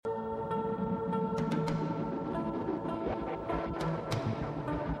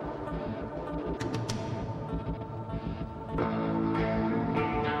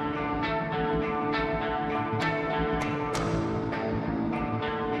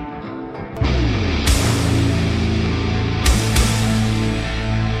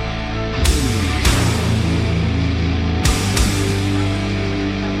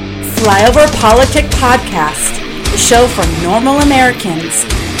Flyover Politic Podcast, the show for normal Americans.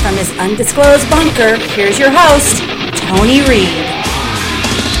 From his undisclosed bunker, here's your host, Tony Reed.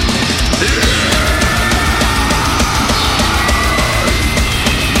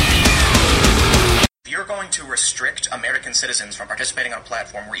 You're going to restrict American citizens from participating on a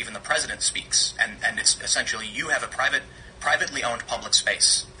platform where even the president speaks, and it's essentially you have a privately owned public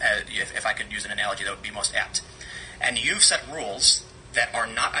space, if I could use an analogy that would be most apt. And you've set rules that are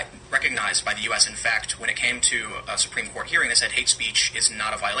not recognized by the U.S. In fact, when it came to a Supreme Court hearing, they said hate speech is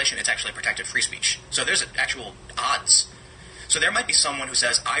not a violation. It's actually protected free speech. So there's actual odds. So there might be someone who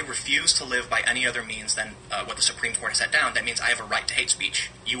says, I refuse to live by any other means than what the Supreme Court has set down. That means I have a right to hate speech.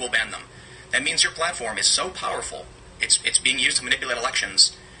 You will ban them. That means your platform is so powerful, it's being used to manipulate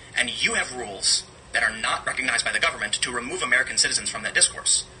elections, and you have rules that are not recognized by the government to remove American citizens from that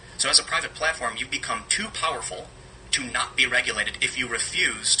discourse. So as a private platform, you become too powerful to not be regulated if you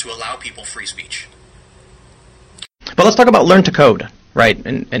refuse to allow people free speech. But let's talk about Learn to Code, right?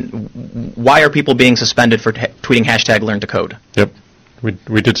 And why are people being suspended for tweeting hashtag Learn to Code? Yep.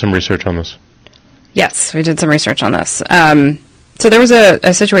 We did some research on this. Yes, we did some research on this. So there was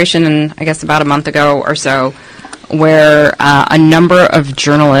a situation, I guess about a month ago or so, where a number of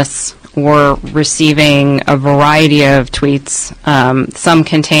journalists were receiving a variety of tweets, some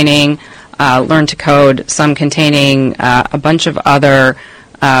containing Learn to Code, some containing a bunch of other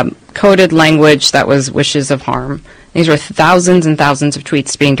coded language that was wishes of harm. These were thousands and thousands of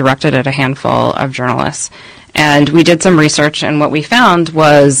tweets being directed at a handful of journalists. And we did some research, and what we found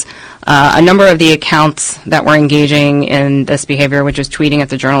was a number of the accounts that were engaging in this behavior, which is tweeting at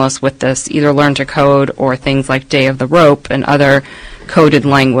the journalists with this either Learn to Code or things like Day of the Rope and other coded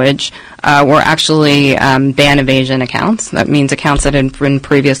language, were actually ban evasion accounts. That means accounts that had been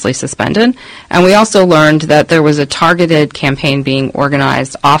previously suspended. And we also learned that there was a targeted campaign being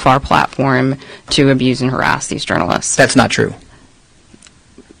organized off our platform to abuse and harass these journalists. That's not true.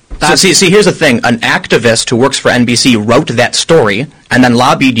 So see, here's the thing. An activist who works for NBC wrote that story and then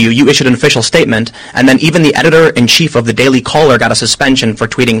lobbied you. You issued an official statement, and then even the editor-in-chief of the Daily Caller got a suspension for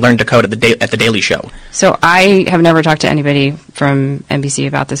tweeting Learn to Code at the Daily Show. So I have never talked to anybody from NBC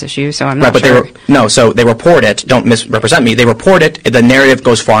about this issue, so I'm not sure. So they report it. Don't misrepresent me. They report it. The narrative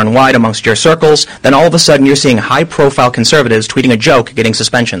goes far and wide amongst your circles. Then all of a sudden you're seeing high-profile conservatives tweeting a joke getting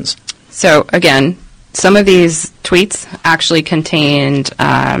suspensions. So, again, some of these tweets actually contained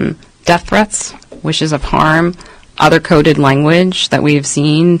death threats, wishes of harm, other coded language that we've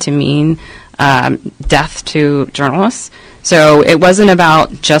seen to mean death to journalists. So it wasn't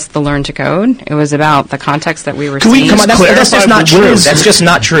about just the Learn to Code. It was about the context that we were seeing. Come on, that's just not true. That's just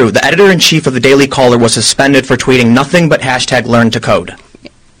not true. The editor-in-chief of the Daily Caller was suspended for tweeting nothing but hashtag Learn to Code.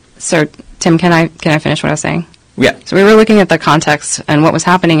 So, Tim, can I finish what I was saying? Yeah. So we were looking at the context, and what was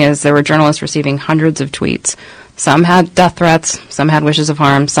happening is there were journalists receiving hundreds of tweets. Some had death threats, some had wishes of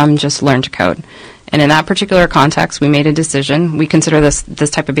harm, some just Learn to Code. And in that particular context, we made a decision. We consider this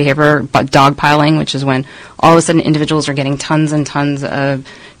type of behavior dogpiling, which is when all of a sudden individuals are getting tons and tons of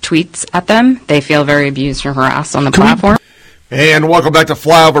tweets at them. They feel very abused or harassed on the platform. And welcome back to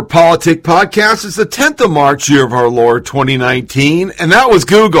Flyover Politic Podcast. It's the 10th of March, year of our Lord 2019, and that was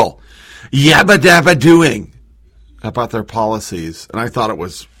Google yabba dabba doing about their policies, and I thought it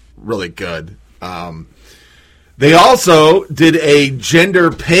was really good. They also did a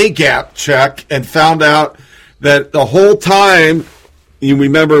gender pay gap check and found out that the whole time, you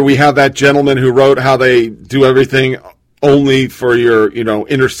remember we have that gentleman who wrote how they do everything only for your,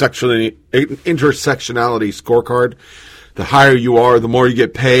 intersectionality scorecard. The higher you are, the more you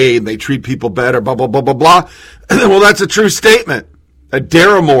get paid, they treat people better, blah, blah, blah, blah, blah. Well, that's a true statement. That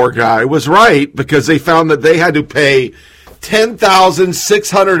Daramore guy was right because they found that they had to pay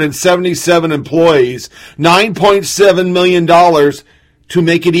 10,677 employees $9.7 million to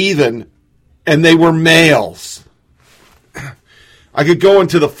make it even, and they were males. I could go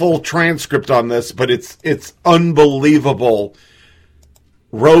into the full transcript on this, but it's unbelievable.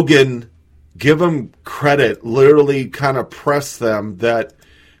 Rogan, give him credit, literally kind of press them that,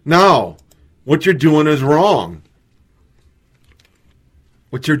 no, what you're doing is wrong.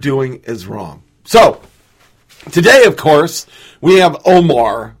 What you're doing is wrong. So, today, of course, we have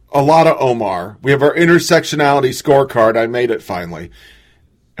Omar, a lot of Omar. We have our intersectionality scorecard. I made it finally.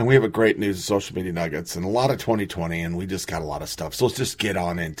 And we have a great news and social media nuggets and a lot of 2020, and we just got a lot of stuff. So let's just get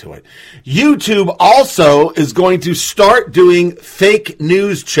on into it. YouTube also is going to start doing fake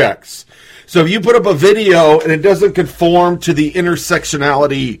news checks. So if you put up a video and it doesn't conform to the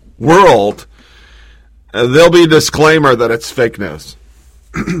intersectionality world, there'll be a disclaimer that it's fake news.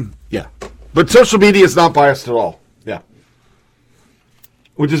 Yeah. But social media is not biased at all. Yeah.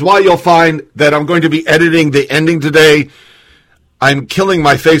 which is why you'll find that I'm going to be editing the ending today. I'm killing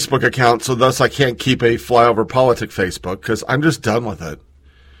my Facebook account, so thus I can't keep a Flyover Politic Facebook because I'm just done with it.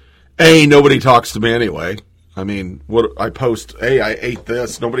 Nobody talks to me anyway. I mean, what I post, I ate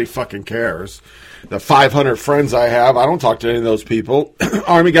this. Nobody fucking cares. The 500 friends I have, I don't talk to any of those people.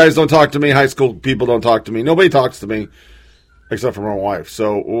 Army guys don't talk to me. High school people don't talk to me. Nobody talks to me except for my wife.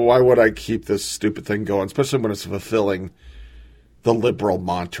 So why would I keep this stupid thing going, especially when it's fulfilling the liberal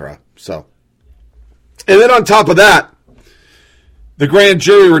mantra? So, and then on top of that, the grand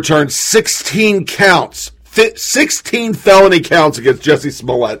jury returned 16 counts, 16 felony counts against Jussie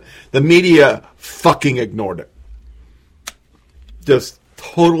Smollett. The media fucking ignored it. Just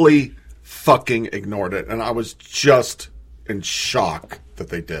totally fucking ignored it. And I was just in shock that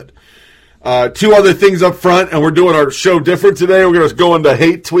they did. Two other things up front, and we're doing our show different today. We're going to go into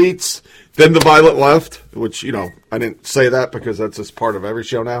hate tweets, then the violent left, which, you know, I didn't say that because that's just part of every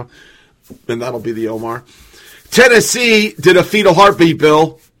show now. And that'll be the Omar. Tennessee did a fetal heartbeat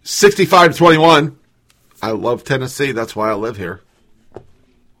bill, 65-21. I love Tennessee. That's why I live here.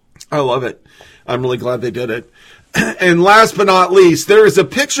 I love it. I'm really glad they did it. And last but not least, there is a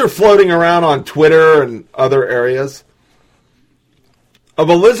picture floating around on Twitter and other areas of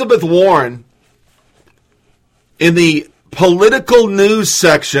Elizabeth Warren in the political news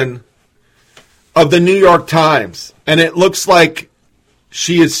section of the New York Times. And it looks like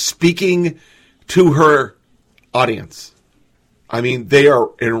she is speaking to her audience. I mean, they are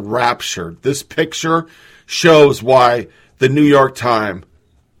enraptured. This picture shows why the New York Times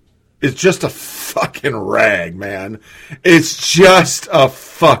is just a fucking rag, man. It's just a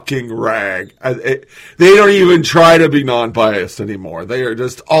fucking rag. They don't even try to be non-biased anymore. They are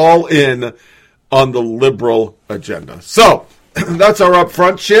just all in on the liberal agenda. So, that's our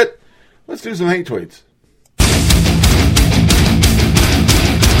upfront shit. Let's do some hate tweets.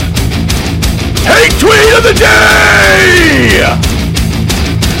 Hate tweet of the day!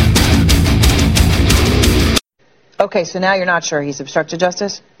 Okay, so now you're not sure he's obstructed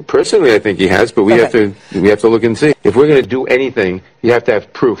justice? Personally, I think he has, but we have to look and see. If we're going to do anything, you have to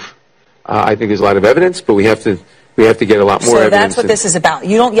have proof. I think there's a lot of evidence, but we have to get a lot more evidence. So that's what this is about.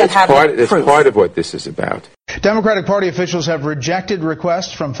 You don't yet have proof. That's part of what this is about. Democratic Party officials have rejected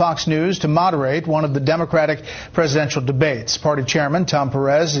requests from Fox News to moderate one of the Democratic presidential debates. Party chairman Tom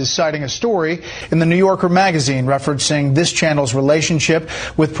Perez is citing a story in the New Yorker magazine referencing this channel's relationship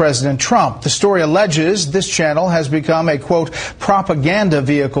with President Trump. The story alleges this channel has become a, quote, propaganda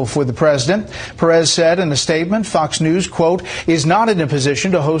vehicle for the president. Perez said in a statement, Fox News, quote, is not in a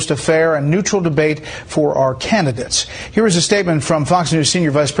position to host a fair and neutral debate for our candidates. Here is a statement from Fox News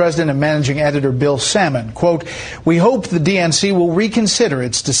senior vice president and managing editor Bill Salmon, quote, we hope the DNC will reconsider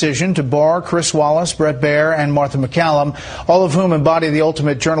its decision to bar Chris Wallace, Bret Baier, and Martha McCallum, all of whom embody the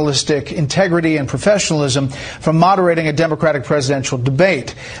ultimate journalistic integrity and professionalism, from moderating a Democratic presidential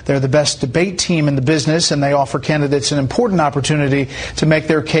debate. They're the best debate team in the business, and they offer candidates an important opportunity to make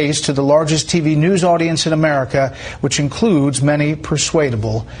their case to the largest TV news audience in America, which includes many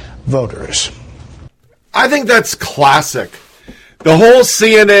persuadable voters. I think that's classic. The whole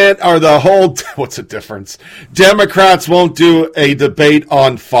CNN, or the whole, what's the difference? Democrats won't do a debate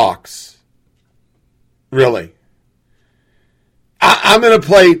on Fox. Really. I'm going to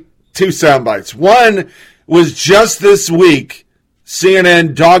play two sound bites. One was just this week,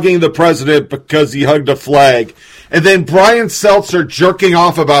 CNN dogging the president because he hugged a flag. And then Brian Seltzer jerking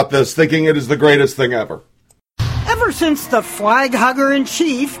off about this, thinking it is the greatest thing ever. Ever since the flag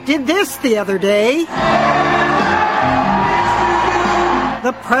hugger-in-chief did this the other day,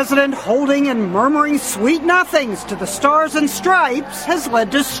 the president holding and murmuring sweet nothings to the stars and stripes has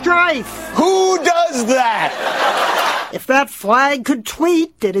led to strife. Who does that? If that flag could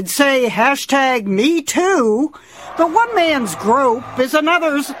tweet, it'd say #MeToo. But one man's grope is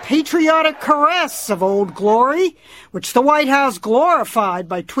another's patriotic caress of Old Glory, which the White House glorified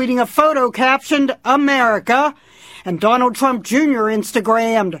by tweeting a photo captioned America, and Donald Trump Jr.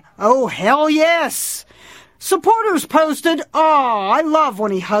 Instagrammed, oh hell yes. Supporters posted, "Aw, I love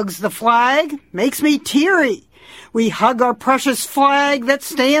when he hugs the flag. Makes me teary. We hug our precious flag that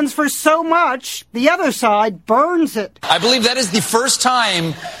stands for so much, the other side burns it." I believe that is the first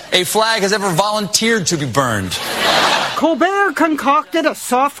time a flag has ever volunteered to be burned. Colbert concocted a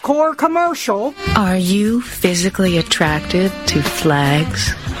softcore commercial. Are you physically attracted to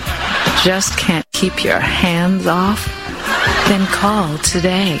flags? Just can't keep your hands off? Then call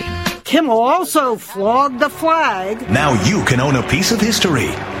today. Kimmel also flogged the flag. Now you can own a piece of history.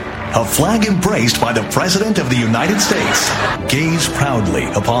 a flag embraced by the President of the United States. Gaze proudly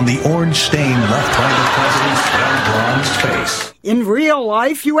upon the orange stain left by the President's well-bronzed face. In real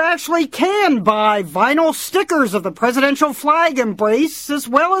life, you actually can buy vinyl stickers of the presidential flag embrace as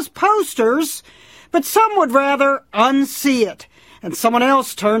well as posters, but some would rather unsee it, and someone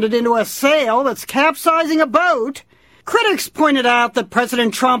else turned it into a sail that's capsizing a boat. Critics pointed out that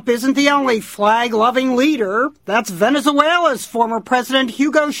President Trump isn't the only flag-loving leader. That's Venezuela's former President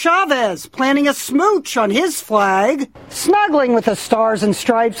Hugo Chavez planning a smooch on his flag. Snuggling with the stars and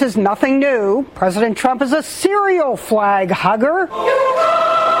stripes is nothing new. President Trump is a serial flag hugger.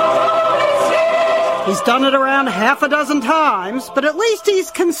 He's done it around half a dozen times, but at least he's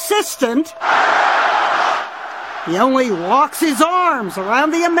consistent. He only locks his arms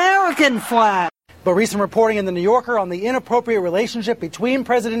around the American flag. But recent reporting in The New Yorker on the inappropriate relationship between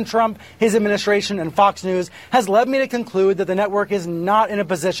President Trump, his administration, and Fox News has led me to conclude that the network is not in a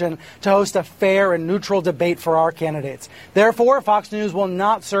position to host a fair and neutral debate for our candidates. Therefore, Fox News will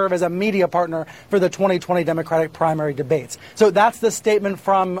not serve as a media partner for the 2020 Democratic primary debates. So that's the statement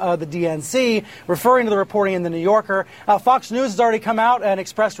from the DNC, referring to the reporting in The New Yorker. Fox News has already come out and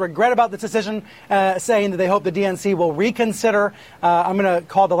expressed regret about this decision, saying that they hope the DNC will reconsider. I'm going to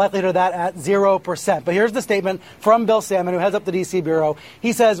call the likelihood of that at 0%. But here's the statement from Bill Salmon, who heads up the D.C. Bureau.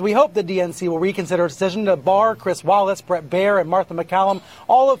 He says, "We hope the DNC will reconsider its decision to bar Chris Wallace, Bret Baier, and Martha McCallum,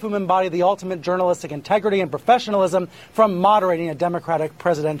 all of whom embody the ultimate journalistic integrity and professionalism, from moderating a Democratic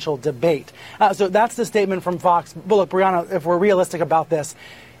presidential debate." So that's the statement from Fox. But look, Brianna, if we're realistic about this,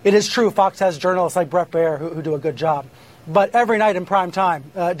 it is true Fox has journalists like Bret Baier who do a good job. But every night in prime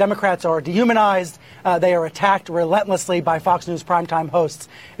time, Democrats are dehumanized. They are attacked relentlessly by Fox News primetime hosts.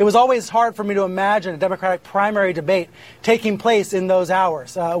 It was always hard for me to imagine a Democratic primary debate taking place in those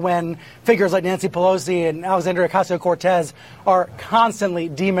hours when figures like Nancy Pelosi and Alexandria Ocasio-Cortez are constantly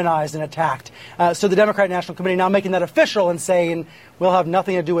demonized and attacked. So the Democratic National Committee now making that official and saying we'll have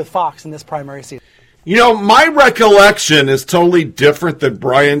nothing to do with Fox in this primary season. You know, my recollection is totally different than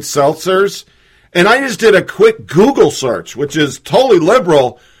Brian Seltzer's. And I just did a quick Google search, which is totally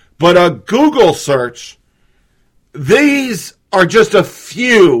liberal, but a Google search. These are just a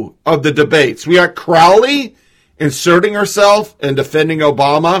few of the debates. We got Crowley inserting herself and defending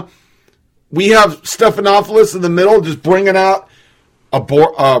Obama. We have Stephanopoulos in the middle just bringing out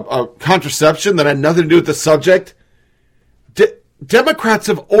a contraception that had nothing to do with the subject. Democrats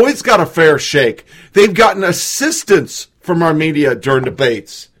have always got a fair shake. They've gotten assistance from our media during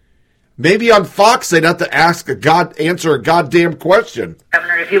debates. Maybe on Fox they'd have to answer a goddamn question.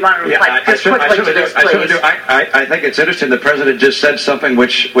 Governor, if you want to reply just quickly to this, please. I think it's interesting. The president just said something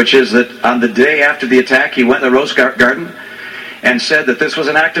which is that on the day after the attack, he went in the Rose Garden and said that this was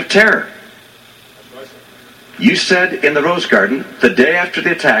an act of terror. You said in the Rose Garden, the day after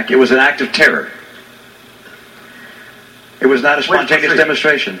the attack, it was an act of terror. It was not a spontaneous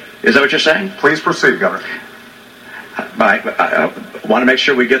demonstration. Is that what you're saying? Please proceed, Governor. I want to make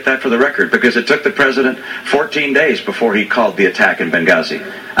sure we get that for the record, because it took the president 14 days before he called the attack in Benghazi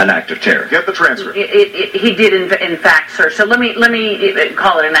an act of terror. Get the transcript. He did, in fact, sir. So let me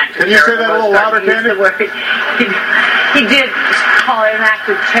call it an act of terror. Can you say that a little louder, Candy? He did call it an act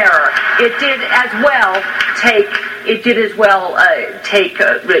of terror. It did as well take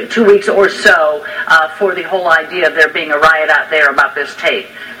 2 weeks or so for the whole idea of there being a riot out there about this tape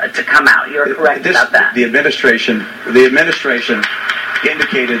to come out. You're correct about that. The administration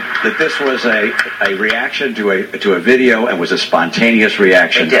indicated that this was a reaction to a video and was a spontaneous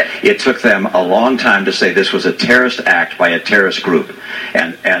reaction. It took them a long time to say this was a terrorist act by a terrorist group,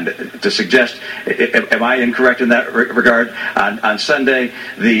 and to suggest, am I incorrect in that regard? On Sunday,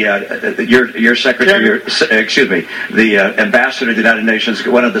 your secretary, the ambassador of the United Nations,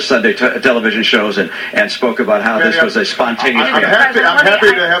 went on the Sunday television shows and spoke about how this was a spontaneous reaction. I'm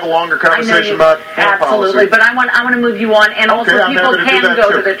happy to have a longer conversation about absolutely, but I want to move you on, and also people can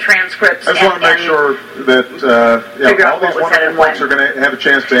go to the transcripts. I just want to make sure that all these wonderful folks are going to have a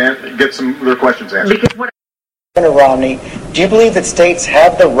chance to get some of their questions answered. Senator Romney, do you believe that states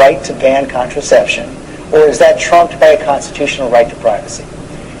have the right to ban contraception, or is that trumped by a constitutional right to privacy?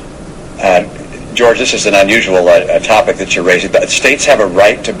 George, this is an unusual topic that you're raising. States have a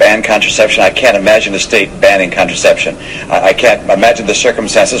right to ban contraception. I can't imagine a state banning contraception. I can't imagine the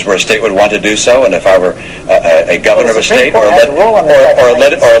circumstances where a state would want to do so, and if I were a governor of a state or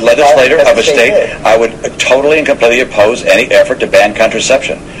a legislator of a state, I would totally and completely oppose any effort to ban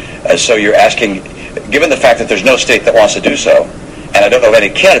contraception. So you're asking, given the fact that there's no state that wants to do so, and I don't know of any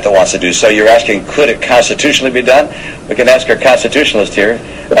candidate that wants to do so, you're asking, could it constitutionally be done? We can ask our constitutionalist here.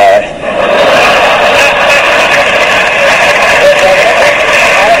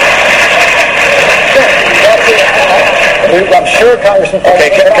 Sure, Congressman. Okay,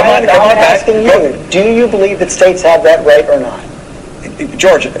 come on back. I'm asking you, do you believe that states have that right or not?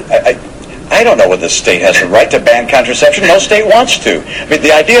 George, I don't know whether the state has the right to ban contraception. No state wants to. I mean,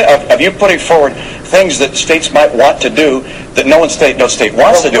 the idea of you putting forward things that states might want to do that no state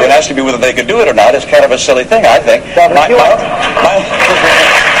wants to do and asking me whether they could do it or not is kind of a silly thing, I think. Hold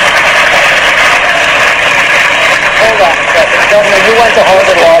on. Governor, you went to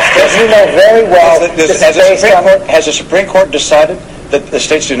Harvard Law School. You know very well has the Supreme Court decided that the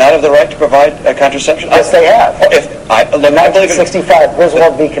states do not have the right to provide contraception? Yes, they have. In 1965,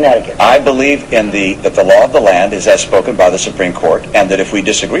 Roosevelt v. Connecticut. I believe that the law of the land is as spoken by the Supreme Court, and that if we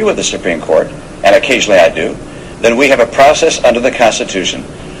disagree with the Supreme Court, and occasionally I do, then we have a process under the Constitution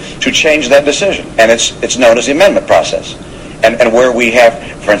to change that decision, and it's known as the amendment process. And where we have,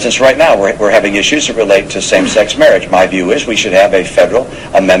 for instance, right now, we're having issues that relate to same-sex marriage. My view is we should have a federal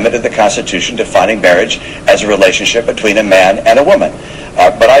amendment of the Constitution defining marriage as a relationship between a man and a woman.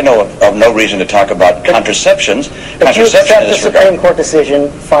 But I know of no reason to talk about contraceptions. But you accept the Supreme Court decision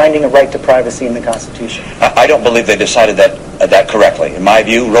finding a right to privacy in the Constitution? I don't believe they decided that correctly. In my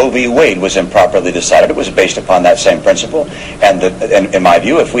view, Roe v. Wade was improperly decided. It was based upon that same principle. And in my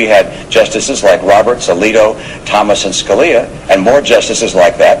view, if we had justices like Roberts, Alito, Thomas, and Scalia, and more justices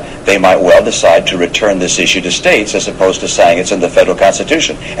like that, they might well decide to return this issue to states as opposed to saying it's in the federal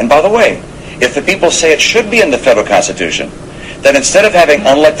Constitution. And by the way, if the people say it should be in the federal Constitution, then instead of having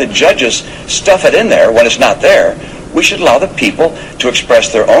unelected judges stuff it in there when it's not there, we should allow the people to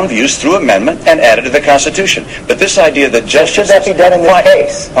express their own views through amendment and add it to the Constitution. But this idea that justice... Should that be done in this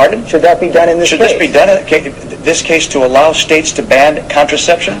case? Pardon? Should that be done in this case? Should this be done in this case to allow states to ban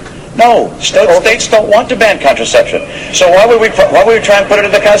contraception? No. States don't want to ban contraception. So why would we try and put it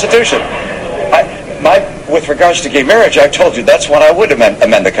in the Constitution? With regards to gay marriage, I told you that's when I would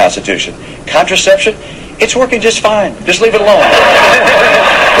amend the Constitution. Contraception, it's working just fine. Just leave it alone.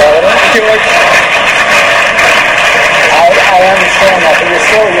 I understand that,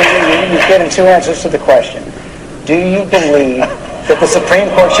 but you're getting two answers to the question. Do you believe that the Supreme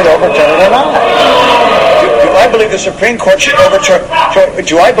Court should overturn it or not? Do I believe the Supreme Court should overturn?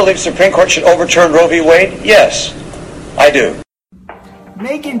 Do I believe the Supreme Court should overturn Roe v. Wade? Yes, I do.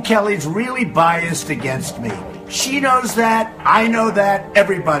 Megyn Kelly's really biased against me. She knows that. I know that.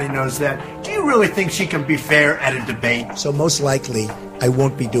 Everybody knows that. Do you really think she can be fair at a debate? So most likely, I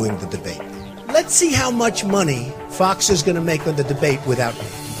won't be doing the debate. Let's see how much money Fox is going to make on the debate without me.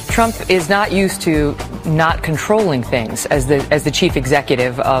 Trump is not used to not controlling things as the chief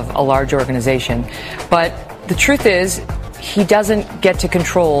executive of a large organization. But the truth is, he doesn't get to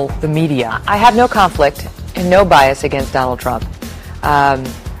control the media. I have no conflict and no bias against Donald Trump.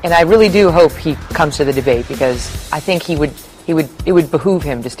 And I really do hope he comes to the debate, because I think it would behoove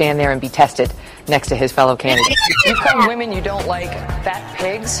him to stand there and be tested next to his fellow candidates. You call women you don't like fat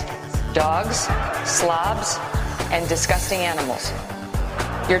pigs, dogs, slobs, and disgusting animals.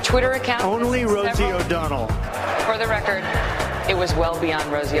 Your Twitter account... Only Rosie O'Donnell. For the record, it was well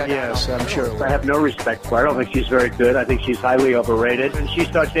beyond Rosie O'Donnell. Yes, I'm sure. I have no respect for her. I don't think she's very good. I think she's highly overrated. And she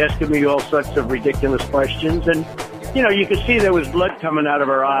starts asking me all sorts of ridiculous questions. And, you know, you could see there was blood coming out of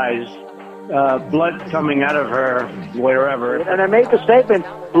her eyes. Blood coming out of her wherever. And I made the statement,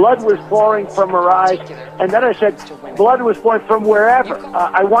 blood was pouring from her eyes. And then I said, blood was pouring from wherever.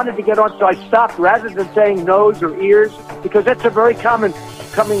 I wanted to get on, so I stopped rather than saying nose or ears, because that's a very common,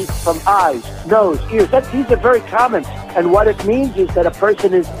 coming from eyes, nose, ears. These are very common. And what it means is that a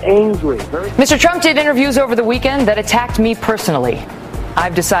person is angry. Mr. Trump did interviews over the weekend that attacked me personally.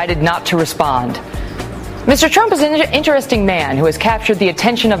 I've decided not to respond. Mr. Trump is an interesting man who has captured the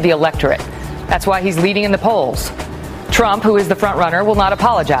attention of the electorate. That's why he's leading in the polls. Trump, who is the front runner, will not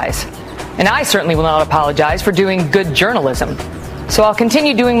apologize. And I certainly will not apologize for doing good journalism. So I'll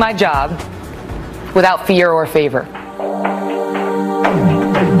continue doing my job without fear or favor.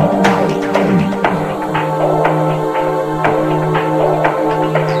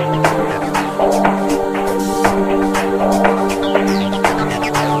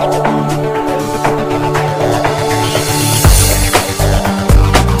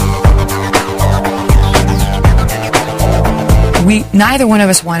 Neither one of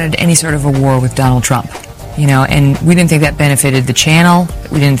us wanted any sort of a war with Donald Trump, you know, and we didn't think that benefited the channel,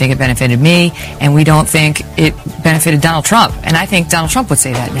 we didn't think it benefited me, and we don't think it benefited Donald Trump. And I think Donald Trump would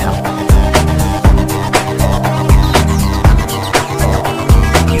say that now.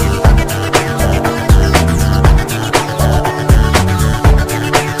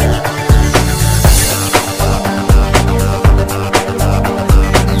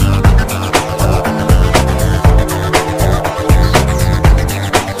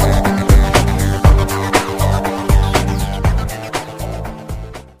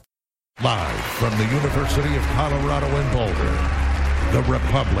 University of Colorado in Boulder, the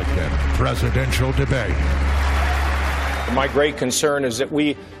Republican presidential debate. My great concern is that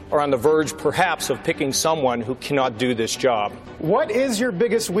we are on the verge, perhaps, of picking someone who cannot do this job. What is your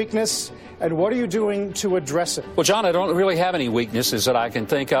biggest weakness, and what are you doing to address it? Well, John, I don't really have any weaknesses that I can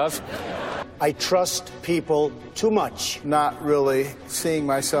think of. I trust people too much. Not really seeing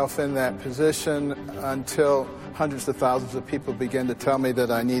myself in that position until hundreds of thousands of people begin to tell me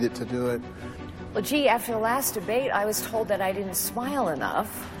that I needed to do it. Well, gee, after the last debate, I was told that I didn't smile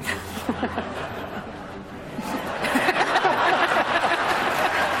enough.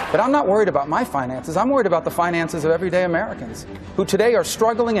 But I'm not worried about my finances. I'm worried about the finances of everyday Americans who today are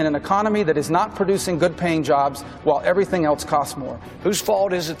struggling in an economy that is not producing good-paying jobs while everything else costs more. Whose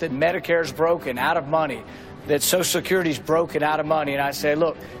fault is it that Medicare's broken, out of money, that Social Security's broken, out of money? And I say,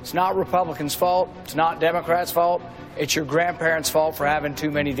 look, it's not Republicans' fault. It's not Democrats' fault. It's your grandparents' fault for having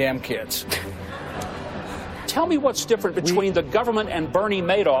too many damn kids. Tell me what's different between the government and Bernie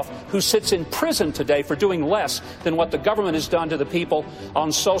Madoff, who sits in prison today for doing less than what the government has done to the people on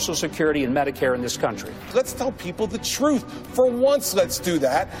Social Security and Medicare in this country. Let's tell people the truth. For once, let's do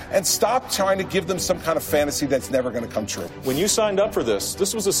that and stop trying to give them some kind of fantasy that's never going to come true. When you signed up for this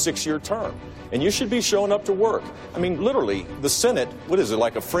was a 6-year term, and you should be showing up to work. I mean, literally, the Senate, what is it,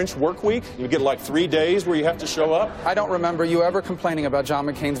 like a French work week? You get like 3 days where you have to show up? I don't remember you ever complaining about John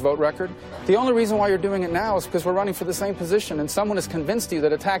McCain's vote record. The only reason why you're doing it now is because we're running for the same position, and someone has convinced you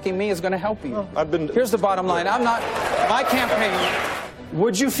that attacking me is going to help you. Here's the bottom line. My campaign.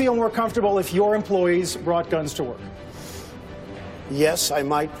 Would you feel more comfortable if your employees brought guns to work? Yes, I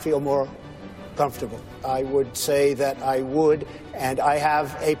might feel more comfortable. I would say that I would, and I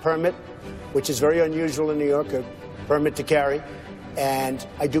have a permit, which is very unusual in New York, a permit to carry, and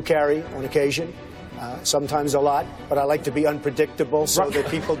I do carry on occasion. Sometimes a lot, but I like to be unpredictable so that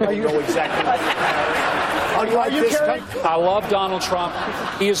people don't know exactly what I love Donald Trump.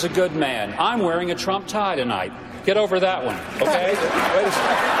 He is a good man. I'm wearing a Trump tie tonight. Get over that one, okay?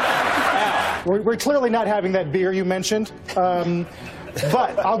 We're clearly not having that beer you mentioned.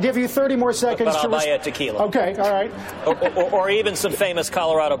 But I'll give you 30 more seconds but I'll buy a tequila. Okay, all right. Or even some famous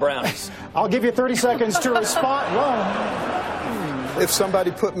Colorado brownies. I'll give you 30 seconds to respond. Whoa. If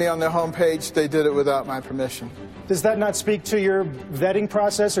somebody put me on their homepage, they did it without my permission. Does that not speak to your vetting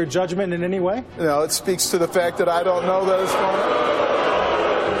process or judgment in any way? No, it speaks to the fact that I don't know that it's going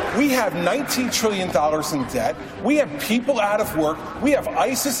on. We have $19 trillion in debt. We have people out of work. We have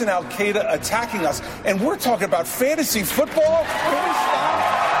ISIS and Al-Qaeda attacking us. And we're talking about fantasy football?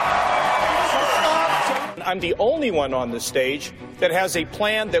 I'm the only one on this stage that has a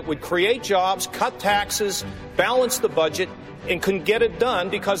plan that would create jobs, cut taxes, balance the budget, and can get it done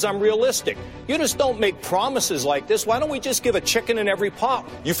because I'm realistic. You just don't make promises like this. Why don't we just give a chicken in every pot?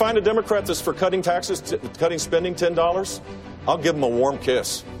 You find a Democrat that's for cutting taxes, cutting spending $10, I'll give them a warm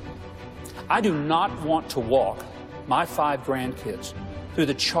kiss. I do not want to walk my 5 grandkids through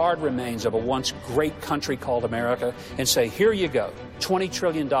the charred remains of a once great country called America and say, here you go, $20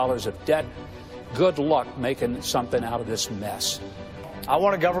 trillion of debt. Good luck making something out of this mess. I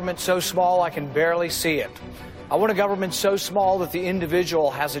want a government so small I can barely see it. I want a government so small that the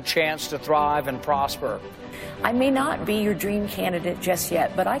individual has a chance to thrive and prosper. I may not be your dream candidate just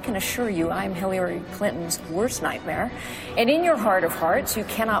yet, but I can assure you I'm Hillary Clinton's worst nightmare. And in your heart of hearts, you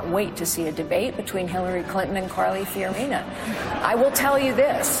cannot wait to see a debate between Hillary Clinton and Carly Fiorina. I will tell you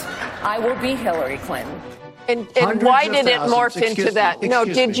this, I will be Hillary Clinton. And why did it morph into that?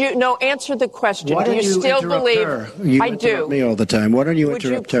 Answer the question. Why do you still believe? You I interrupt do. me all the time. Why don't you Would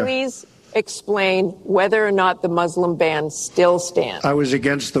interrupt you her? please explain whether or not the Muslim ban still stands? I was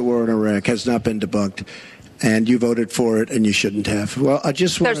against the war in Iraq. Has not been debunked. And you voted for it, and you shouldn't have. Well, I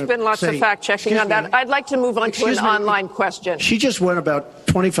just want There's been lots of fact-checking on that. I'd like to move on to an online question. She just went about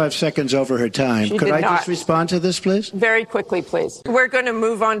 25 seconds over her time. She Could did I not. just respond to this, please? Very quickly, please. We're going to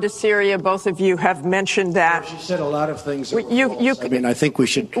move on to Syria. Both of you have mentioned that. She said a lot of things. I mean, I think we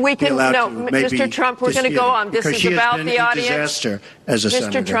should We be can allowed no, to maybe Mr. Trump. We're going to go on. This is about the audience. Disaster as a Mr.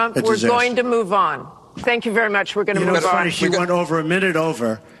 senator. Trump, A we're disaster. going to move on. Thank you very much. We're going to move It's on. funny. She went over a minute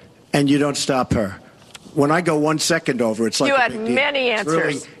over, and you don't stop her. When I go 1 second over, it's like You a had big deal. many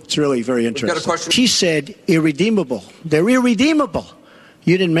answers. It's really very interesting. got a question. She said irredeemable. They're irredeemable.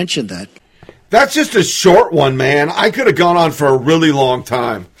 You didn't mention that. That's just a short one, man. I could have gone on for a really long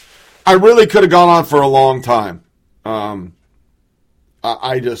time. I really could have gone on for a long time. I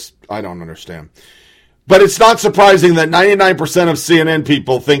don't understand. But it's not surprising that 99% of CNN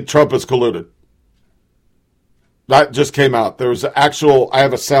people think Trump is colluded. That just came out. There was I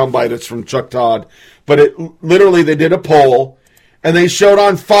have a soundbite. It's from Chuck Todd. But they did a poll, and they showed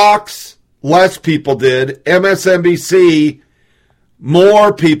on Fox less people did. MSNBC,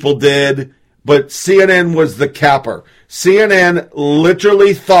 more people did. But CNN was the capper. CNN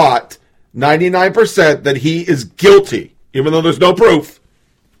literally thought 99% that he is guilty, even though there's no proof.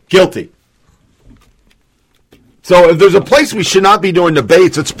 Guilty. So if there's a place we should not be doing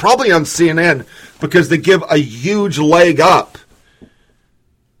debates, it's probably on CNN because they give a huge leg up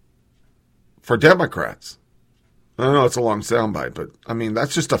for Democrats. I don't know, it's a long soundbite, but I mean,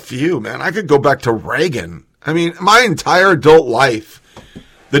 that's just a few, man. I could go back to Reagan. I mean, my entire adult life,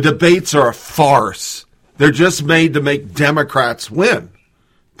 the debates are a farce. They're just made to make Democrats win.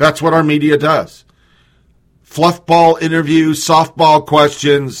 That's what our media does. Fluffball interviews, softball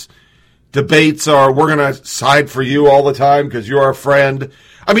questions, debates are, we're going to side for you all the time because you're our friend.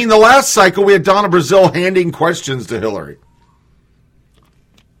 I mean, the last cycle, we had Donna Brazile handing questions to Hillary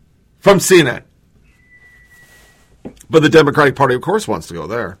from CNN. But the Democratic Party, of course, wants to go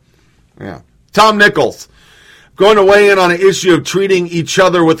there. Yeah. Tom Nichols, going to weigh in on an issue of treating each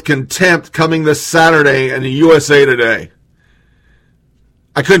other with contempt coming this Saturday in the USA Today.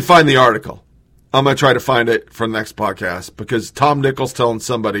 I couldn't find the article. I'm going to try to find it for the next podcast because Tom Nichols telling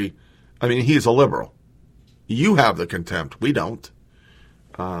somebody, I mean, he's a liberal. You have the contempt. We don't.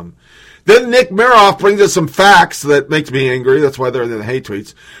 Then Nick Miroff brings us some facts that makes me angry. That's why they're in the hate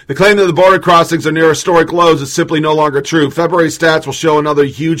tweets. The claim that the border crossings are near historic lows is simply no longer true. February stats will show another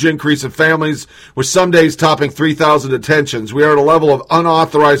huge increase in families, with some days topping 3,000 detentions. We are at a level of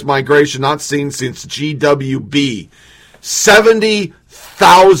unauthorized migration not seen since GWB.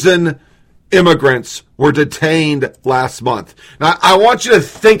 70,000 immigrants were detained last month. Now, I want you to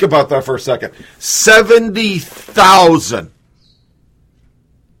think about that for a second. 70,000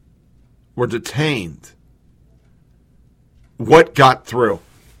 were detained. What got through?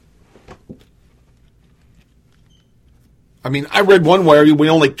 I mean, I read one where we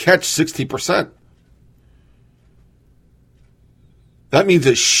only catch 60%. That means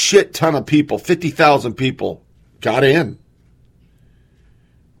a shit ton of people, 50,000 people, got in.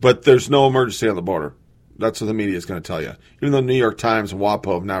 But there's no emergency on the border. That's what the media is going to tell you. Even though New York Times and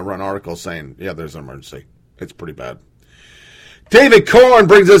WAPO have now run articles saying, yeah, there's an emergency. It's pretty bad. David Korn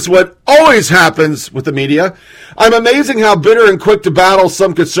brings us what always happens with the media. I'm amazing how bitter and quick to battle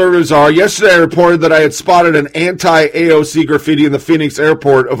some conservatives are. Yesterday I reported that I had spotted an anti-AOC graffiti in the Phoenix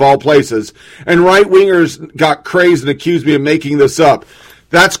airport of all places, and right-wingers got crazed and accused me of making this up.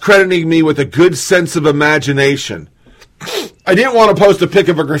 That's crediting me with a good sense of imagination. I didn't want to post a pic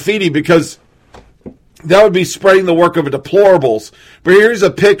of a graffiti because that would be spreading the work of deplorables. But here's a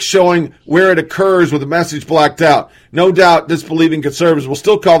pic showing where it occurs with the message blacked out. No doubt disbelieving conservatives will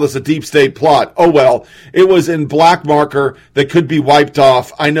still call this a deep state plot. Oh well, it was in black marker that could be wiped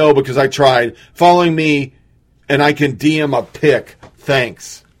off. I know because I tried. Following me and I can DM a pic.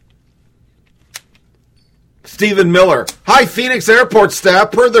 Thanks. Stephen Miller. Hi, Phoenix Airport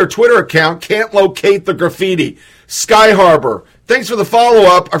staff. Per their Twitter account, can't locate the graffiti. Sky Harbor. Thanks for the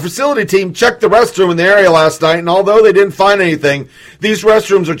follow-up. Our facility team checked the restroom in the area last night, and although they didn't find anything, these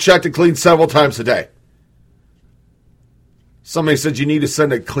restrooms are checked and cleaned several times a day. Somebody said you need to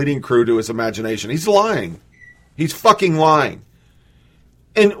send a cleaning crew to his imagination. He's lying. He's fucking lying.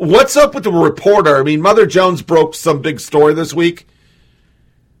 And what's up with the reporter? I mean, Mother Jones broke some big story this week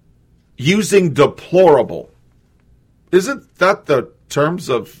using deplorable. Isn't that the terms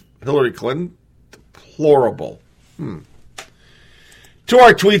of Hillary Clinton? Deplorable. To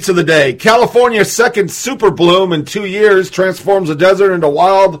our tweets of the day. California's second super bloom in 2 years transforms a desert into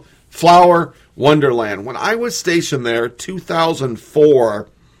wildflower wonderland. When I was stationed there, 2004,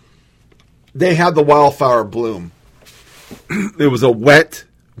 they had the wildflower bloom. It was a wet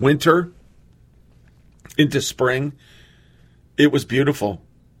winter into spring. It was beautiful.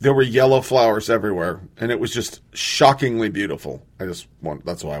 There were yellow flowers everywhere, and it was just shockingly beautiful. That's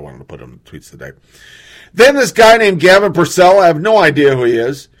why I wanted to put them in tweets today. Then this guy named Gavin Purcell, I have no idea who he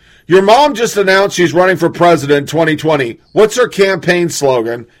is. Your mom just announced she's running for president 2020. What's her campaign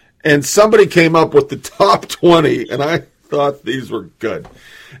slogan? And somebody came up with the top 20, and I thought these were good.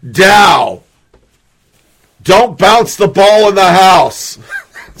 Dow. Don't bounce the ball in the house.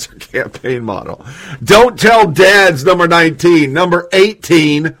 That's her campaign motto. Don't tell dads, number 19. Number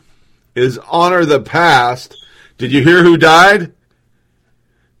 18 is honor the past. Did you hear who died?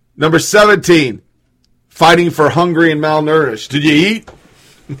 Number 17. Fighting for hungry and malnourished. Did you eat?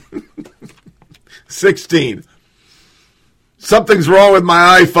 16. Something's wrong with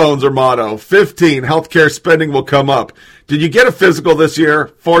my iPhones, or motto. 15. Healthcare spending will come up. Did you get a physical this year?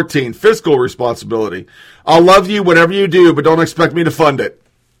 14. Fiscal responsibility. I'll love you whatever you do, but don't expect me to fund it.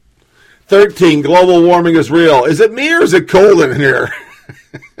 13. Global warming is real. Is it me or is it cold in here?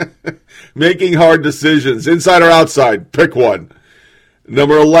 making hard decisions. Inside or outside? Pick one.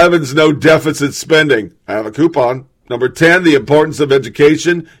 Number 11's no deficit spending. I have a coupon. Number 10, the importance of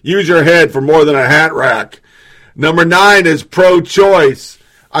education. Use your head for more than a hat rack. Number 9 is pro-choice.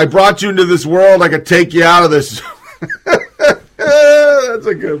 I brought you into this world. I could take you out of this. That's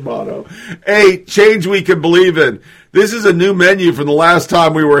a good motto. 8, change we can believe in. This is a new menu from the last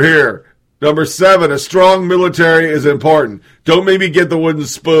time we were here. Number 7, a strong military is important. Don't make me get the wooden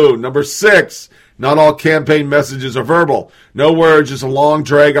spoon. Number 6, not all campaign messages are verbal. No words, just a long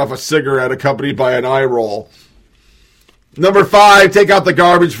drag off a cigarette accompanied by an eye roll. Number 5, take out the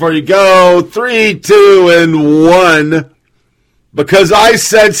garbage before you go. 3, 2, and 1. Because I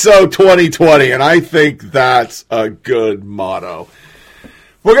said so 2020, and I think that's a good motto.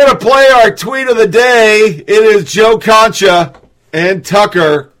 We're going to play our tweet of the day. It is Joe Concha and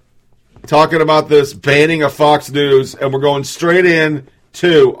Tucker talking about this banning of Fox News, and we're going straight in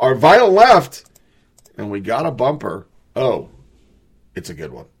to our vital left, and we got a bumper. Oh, it's a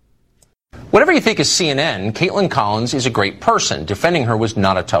good one. Whatever you think of CNN, Caitlin Collins is a great person. Defending her was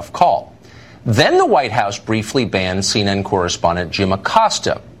not a tough call. Then the White House briefly banned CNN correspondent Jim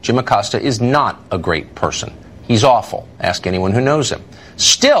Acosta. Jim Acosta is not a great person. He's awful. Ask anyone who knows him.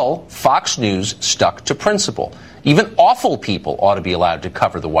 Still, Fox News stuck to principle. Even awful people ought to be allowed to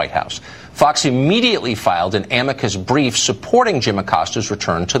cover the White House. Fox immediately filed an amicus brief supporting Jim Acosta's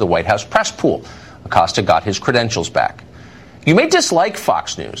return to the White House press pool. Acosta got his credentials back. You may dislike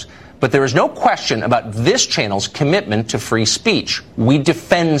Fox News, but there is no question about this channel's commitment to free speech. We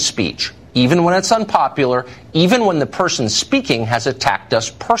defend speech, even when it's unpopular, even when the person speaking has attacked us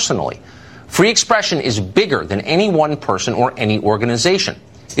personally. Free expression is bigger than any one person or any organization.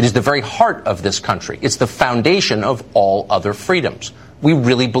 It is the very heart of this country. It's the foundation of all other freedoms. We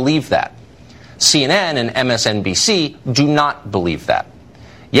really believe that. CNN and MSNBC do not believe that.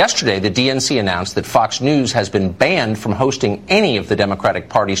 Yesterday, the DNC announced that Fox News has been banned from hosting any of the Democratic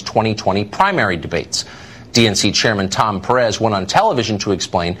Party's 2020 primary debates. DNC Chairman Tom Perez went on television to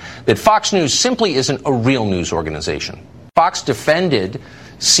explain that Fox News simply isn't a real news organization. Fox defended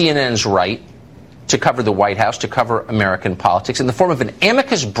CNN's right to cover the White House, to cover American politics, in the form of an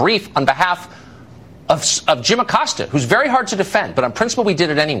amicus brief on behalf of Jim Acosta, who's very hard to defend, but on principle we did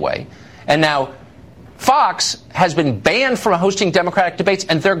it anyway. And now Fox has been banned from hosting Democratic debates,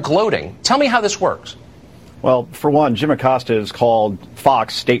 and they're gloating. Tell me how this works. Well, for one, Jim Acosta has called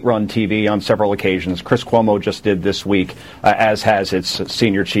Fox state-run TV on several occasions. Chris Cuomo just did this week, as has its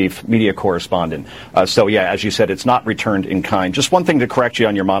senior chief media correspondent. So, yeah, as you said, it's not returned in kind. Just one thing to correct you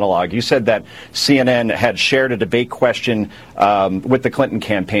on your monologue. You said that CNN had shared a debate question with the Clinton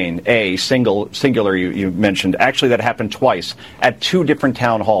campaign. Singular, you mentioned. Actually, that happened twice at 2 different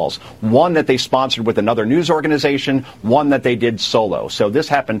town halls. One that they sponsored with another news organization, one that they did solo. So this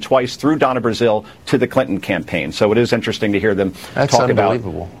happened twice through Donna Brazile to the Clinton campaign. So it is interesting to hear them talk about. That's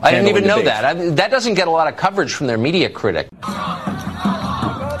unbelievable. I didn't even know that. That doesn't get a lot of coverage from their media critic.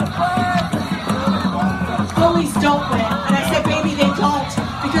 Bullies don't win. And I said, baby, they don't.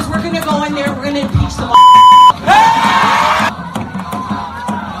 Because we're going to go in there, we're going to impeach them.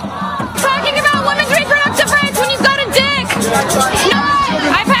 Talking about women's reproductive rights when you've got a dick. No,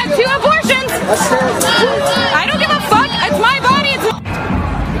 I've had 2 abortions. I don't give a fuck. It's my body.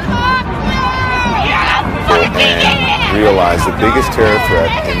 And realize the biggest terror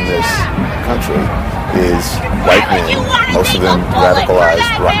threat in this country is white men, most of them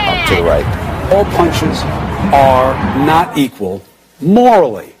radicalized to the right. All punches are not equal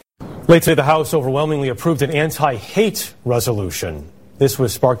morally. Late today, the House overwhelmingly approved an anti-hate resolution. This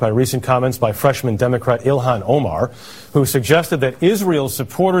was sparked by recent comments by freshman Democrat Ilhan Omar, who suggested that Israel's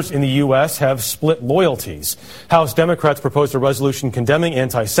supporters in the U.S. have split loyalties. House Democrats proposed a resolution condemning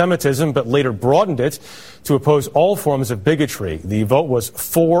anti-Semitism, but later broadened it to oppose all forms of bigotry. The vote was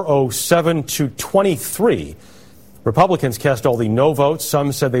 407 to 23. Republicans cast all the no votes.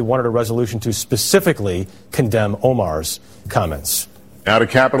 Some said they wanted a resolution to specifically condemn Omar's comments. Now to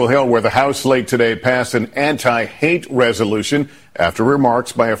Capitol Hill, where the House late today passed an anti-hate resolution after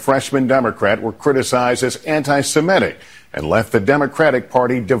remarks by a freshman Democrat were criticized as anti-Semitic and left the Democratic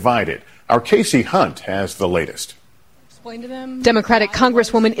Party divided. Our Casey Hunt has the latest. Explain to them. Democratic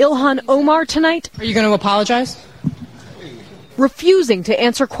Congresswoman Ilhan Omar tonight. Are you going to apologize? Refusing to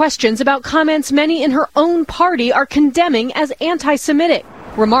answer questions about comments many in her own party are condemning as anti-Semitic.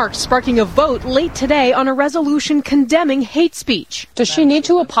 Remarks sparking a vote late today on a resolution condemning hate speech. Does she need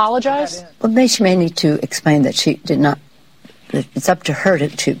to apologize? Well, she may need to explain that she did not. It's up to her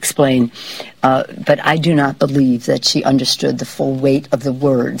to explain. But I do not believe that she understood the full weight of the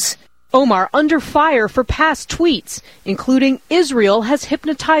words. Omar under fire for past tweets, including Israel has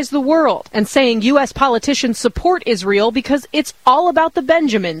hypnotized the world, and saying U.S. politicians support Israel because it's all about the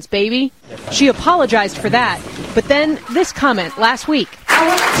Benjamins, baby. She apologized for that, but then this comment last week. I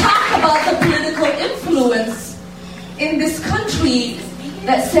want to talk about the political influence in this country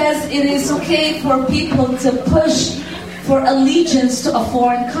that says it is okay for people to push for allegiance to a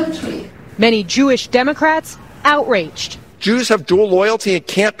foreign country. Many Jewish Democrats outraged. Jews have dual loyalty and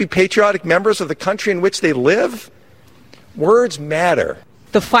can't be patriotic members of the country in which they live? Words matter.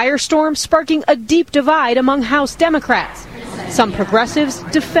 The firestorm sparking a deep divide among House Democrats. Some progressives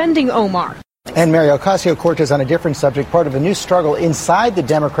defending Omar. And Mary Ocasio-Cortez on a different subject, part of a new struggle inside the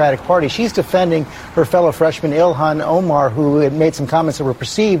Democratic Party. She's defending her fellow freshman Ilhan Omar, who had made some comments that were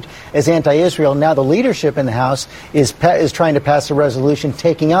perceived as anti-Israel. Now the leadership in the House is trying to pass a resolution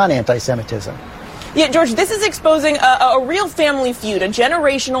taking on anti-Semitism. Yeah, George, this is exposing a real family feud, a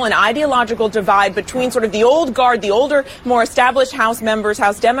generational and ideological divide between sort of the old guard, the older, more established House members,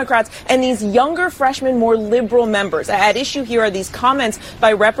 House Democrats, and these younger freshmen, more liberal members. At issue here are these comments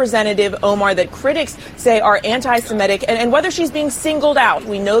by Representative Omar that critics say are anti-Semitic, and whether she's being singled out.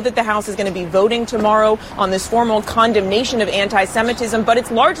 We know that the House is going to be voting tomorrow on this formal condemnation of anti-Semitism, but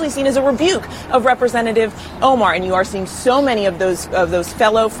it's largely seen as a rebuke of Representative Omar, and you are seeing so many of those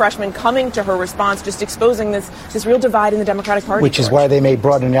fellow freshmen coming to her response, just exposing this real divide in the Democratic Party. Which is why they may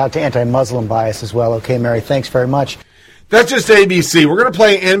broaden it out to anti-Muslim bias as well. Okay, Mary, thanks very much. That's just ABC. We're going to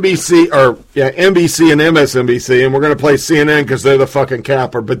play NBC and MSNBC, and we're going to play CNN because they're the fucking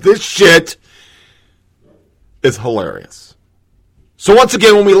capper. But this shit is hilarious. So once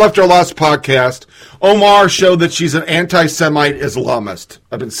again, when we left our last podcast, Omar showed that she's an anti-Semite Islamist.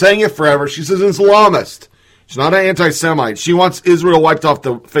 I've been saying it forever. She's an Islamist. She's not an anti-Semite. She wants Israel wiped off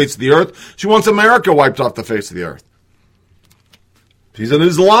the face of the earth. She wants America wiped off the face of the earth. She's an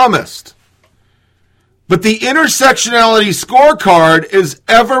Islamist. But the intersectionality scorecard is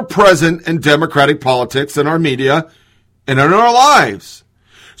ever present in Democratic politics, in our media, and in our lives.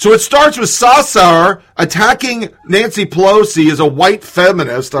 So it starts with Sasser attacking Nancy Pelosi as a white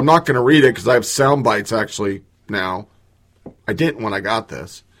feminist. I'm not going to read it because I have sound bites actually now. I didn't when I got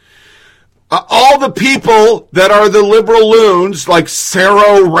this. All the people that are the liberal loons, like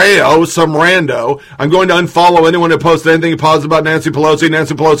Cerro Rayo, some rando, I'm going to unfollow anyone who posts anything positive about Nancy Pelosi.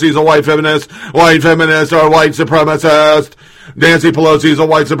 Nancy Pelosi is a white feminist or a white supremacist. Nancy Pelosi is a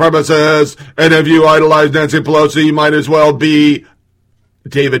white supremacist. And if you idolize Nancy Pelosi, you might as well be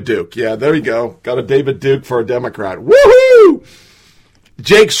David Duke. Yeah, there you go. Got a David Duke for a Democrat. Woohoo!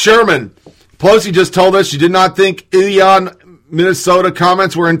 Jake Sherman. Pelosi just told us she did not think Ilhan Minnesota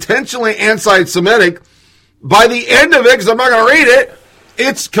comments were intentionally anti-Semitic. By the end of it, because I'm not going to read it,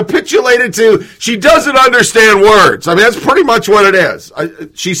 it's capitulated to she doesn't understand words. I mean, that's pretty much what it is.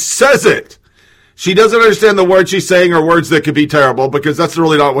 She says it. She doesn't understand the words she's saying or words that could be terrible because that's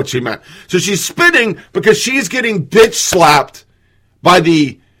really not what she meant. So she's spinning because she's getting bitch slapped by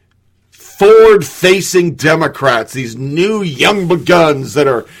the forward-facing Democrats, these new young guns that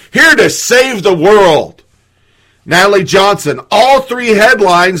are here to save the world. Natalie Johnson, all three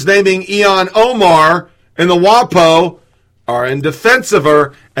headlines naming Ilhan Omar in the WAPO are in defense of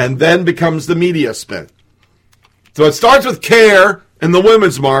her, and then becomes the media spin. So it starts with CARE and the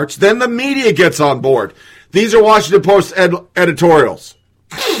Women's March, then the media gets on board. These are Washington Post editorials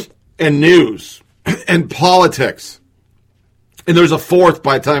and news and politics. And there's a fourth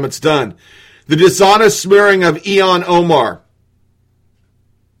by the time it's done. The dishonest smearing of Ilhan Omar.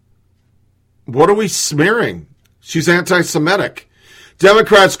 What are we smearing? She's anti-Semitic.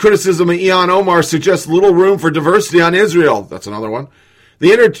 Democrats' criticism of Ilhan Omar suggests little room for diversity on Israel. That's another one. The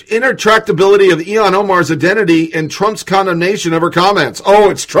intractability of Ilhan Omar's identity and Trump's condemnation of her comments. Oh,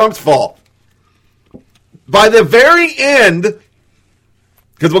 it's Trump's fault. By the very end,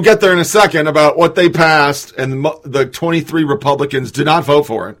 because we'll get there in a second about what they passed, and the 23 Republicans did not vote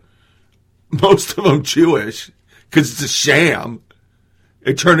for it. Most of them Jewish, because it's a sham.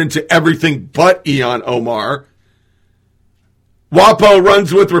 It turned into everything but Ilhan Omar. WAPO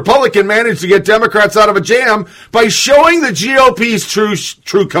runs with Republican managed to get Democrats out of a jam by showing the GOP's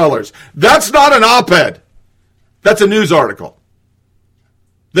true colors. That's not an op-ed. That's a news article.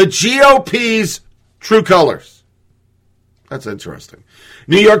 The GOP's true colors. That's interesting.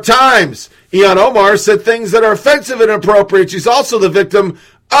 New York Times. Ilhan Omar said things that are offensive and inappropriate. She's also the victim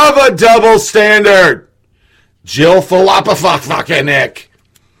of a double standard. Jill Falapafak.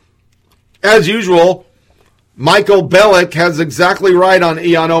 As usual, Michael Bellick has exactly right on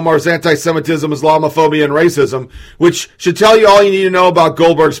Ilhan Omar's anti-Semitism, Islamophobia, and racism, which should tell you all you need to know about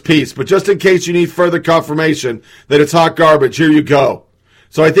Goldberg's piece. But just in case you need further confirmation that it's hot garbage, here you go.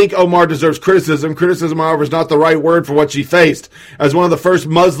 So I think Omar deserves criticism. Criticism, however, is not the right word for what she faced. As one of the first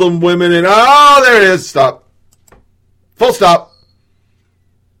Muslim women in... Oh, there it is. Stop. Full stop.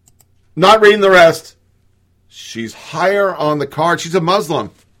 Not reading the rest. She's higher on the card. She's a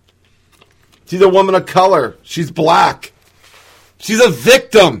Muslim. She's a woman of color. She's black. She's a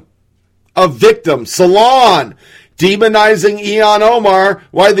victim. A victim. Salon. Demonizing Ilhan Omar.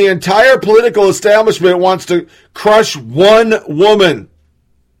 Why the entire political establishment wants to crush one woman.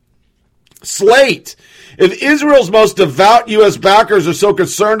 Slate. If Israel's most devout U.S. backers are so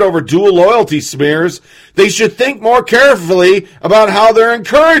concerned over dual loyalty smears, they should think more carefully about how they're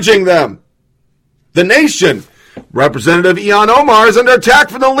encouraging them. The Nation. Representative Ilhan Omar is under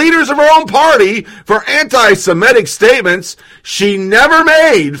attack from the leaders of her own party for anti-Semitic statements she never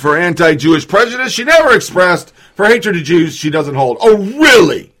made, for anti-Jewish prejudice she never expressed, for hatred of Jews she doesn't hold. Oh,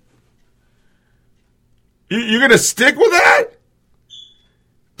 really? You're going to stick with that?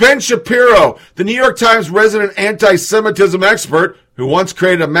 Ben Shapiro, the New York Times resident anti-Semitism expert who once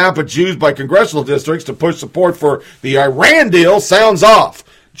created a map of Jews by congressional districts to push support for the Iran deal, sounds off.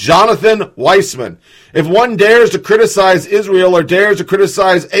 Jonathan Weissman. If one dares to criticize Israel or dares to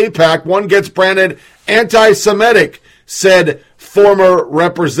criticize AIPAC, one gets branded anti-Semitic, said former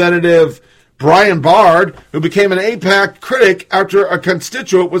Representative Brian Bard, who became an AIPAC critic after a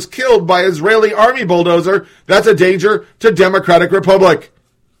constituent was killed by Israeli army bulldozer. That's a danger to Democratic Republic.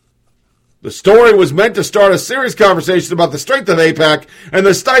 The story was meant to start a serious conversation about the strength of AIPAC and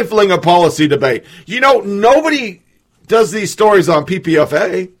the stifling of policy debate. You know, nobody does these stories on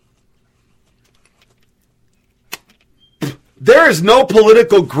PPFA. There is no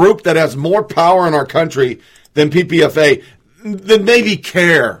political group that has more power in our country than PPFA, than maybe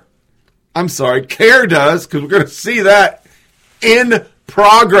CARE. I'm sorry, CARE does, because we're going to see that in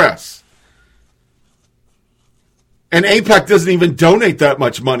progress. And AIPAC doesn't even donate that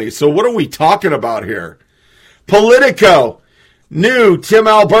much money. So what are we talking about here? Politico. New Tim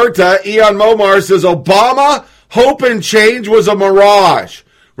Alberta. Ilhan Omar says Obama hope and change was a mirage.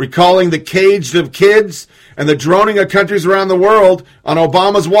 Recalling the caged of kids and the droning of countries around the world. On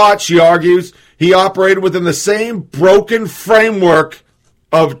Obama's watch, she argues, he operated within the same broken framework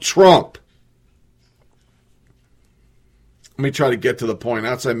of Trump. Let me try to get to the point.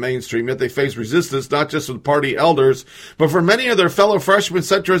 Outside mainstream, yet they face resistance, not just from party elders, but from many of their fellow freshman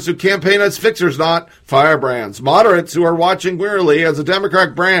centrists who campaign as fixers, not firebrands. Moderates who are watching wearily as the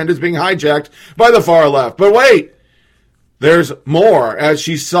Democratic brand is being hijacked by the far left. But wait, there's more. As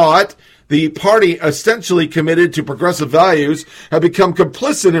she saw it, the party essentially committed to progressive values have become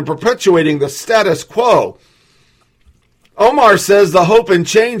complicit in perpetuating the status quo. Omar says the hope and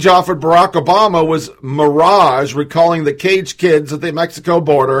change offered Barack Obama was mirage, recalling the caged kids at the Mexico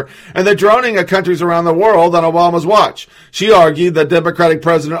border and the droning of countries around the world on Obama's watch. She argued that Democratic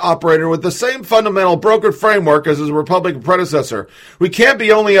president operated with the same fundamental broken framework as his Republican predecessor. We can't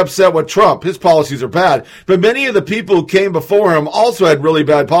be only upset with Trump. His policies are bad. But many of the people who came before him also had really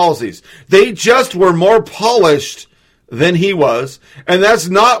bad policies. They just were more polished than he was. And that's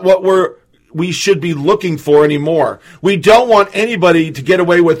not what we should be looking for anymore. We don't want anybody to get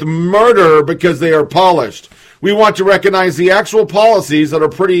away with murder because they are polished. We want to recognize the actual policies that are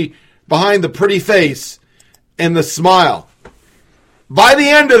pretty behind the pretty face and the smile. By the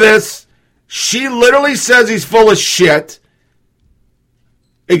end of this, she literally says he's full of shit.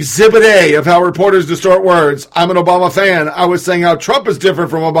 Exhibit A of how reporters distort words. I'm an Obama fan. I was saying how Trump is different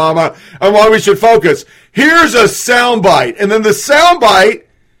from Obama and why we should focus. Here's a soundbite. And then the soundbite,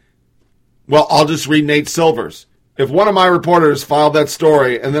 well, I'll just read Nate Silver's. If one of my reporters filed that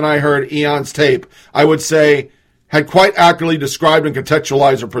story and then I heard Ilhan's tape, I would say had quite accurately described and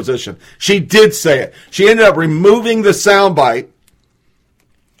contextualized her position. She did say it. She ended up removing the soundbite,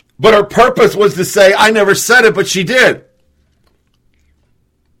 but her purpose was to say, I never said it, but she did.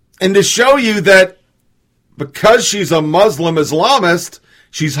 And to show you that because she's a Muslim Islamist,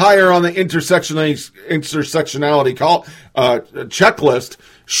 she's higher on the intersectionality checklist.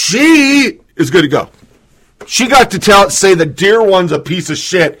 She is good to go. She got to say the dear one's a piece of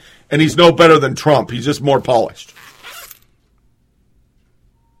shit, and he's no better than Trump. He's just more polished.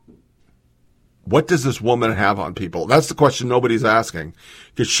 What does this woman have on people? That's the question nobody's asking,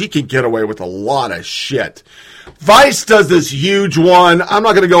 because she can get away with a lot of shit. Vice does this huge one. I'm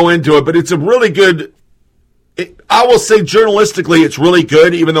not going to go into it, but it's a really good... I will say journalistically it's really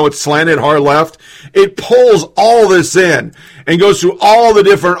good, even though it's slanted hard left. It pulls all this in and goes through all the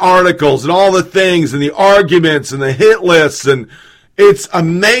different articles and all the things and the arguments and the hit lists, and it's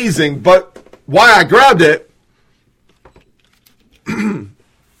amazing. But why I grabbed it,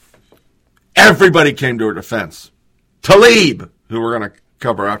 everybody came to her defense. Tlaib, who we're going to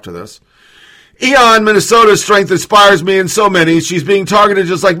cover after this. Eon, Minnesota's strength inspires me and so many. She's being targeted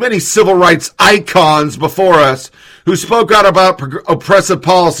just like many civil rights icons before us who spoke out about oppressive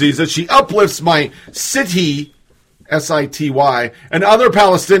policies, as she uplifts my city, S-I-T-Y, and other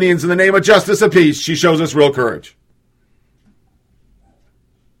Palestinians in the name of justice and peace. She shows us real courage.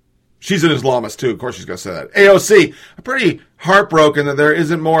 She's an Islamist, too. Of course she's going to say that. AOC, I'm pretty heartbroken that there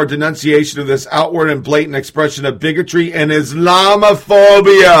isn't more denunciation of this outward and blatant expression of bigotry and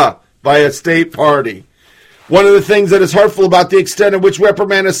Islamophobia by a state party. One of the things that is hurtful about the extent of which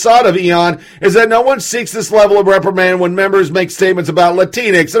reprimand is sought of Eon is that no one seeks this level of reprimand when members make statements about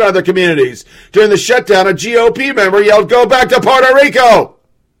Latinx and other communities. During the shutdown, a GOP member yelled, "Go back to Puerto Rico!"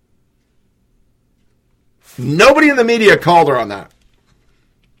 Nobody in the media called her on that.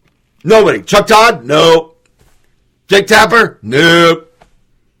 Nobody. Chuck Todd? No. Jake Tapper? Nope.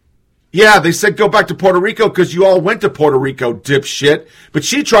 Yeah, they said go back to Puerto Rico because you all went to Puerto Rico, dipshit. But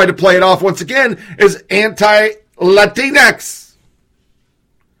she tried to play it off once again as anti-Latinx.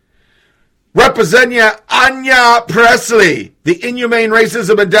 Representative Anya Presley. The inhumane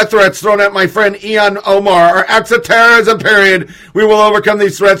racism and death threats thrown at my friend Ilhan Omar are acts of terrorism, period. We will overcome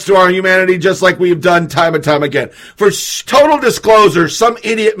these threats to our humanity just like we've done time and time again. For total disclosure, some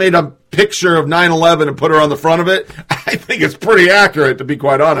idiot made a picture of 9/11 and put her on the front of it. I think it's pretty accurate, to be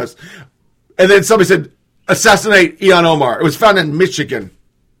quite honest. And then somebody said, assassinate Ilhan Omar. It was found in Michigan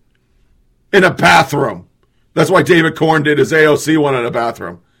in a bathroom. That's why David Corn did his AOC one in a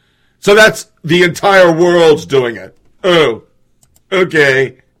bathroom. So that's the entire world's doing it. Oh,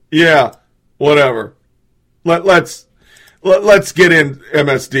 okay. Yeah, whatever. Let's get in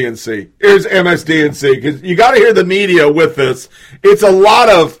MSDNC. Here's MSDNC, because you got to hear the media with this. It's a lot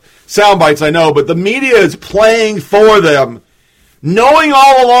of sound bites, I know, but the media is playing for them, knowing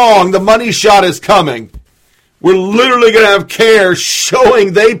all along the money shot is coming. We're literally going to have CARE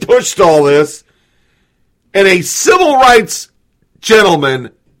showing they pushed all this, and a civil rights gentleman,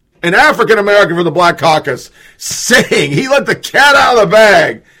 an African-American from the Black Caucus, saying he let the cat out of the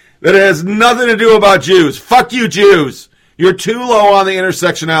bag that it has nothing to do about Jews. Fuck you, Jews. You're too low on the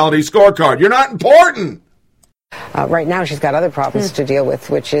intersectionality scorecard. You're not important. Right now she's got other problems to deal with,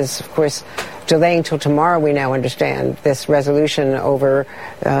 which is, of course, delaying till tomorrow, we now understand, this resolution over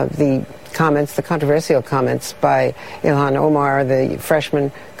the controversial comments by Ilhan Omar, the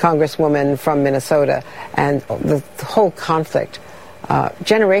freshman congresswoman from Minnesota, and the whole conflict,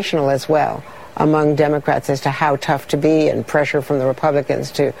 generational as well, among Democrats as to how tough to be, and pressure from the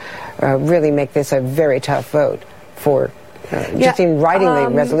Republicans to really make this a very tough vote for just in writing the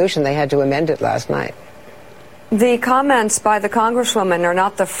resolution. They had to amend it last night. The comments by the Congresswoman are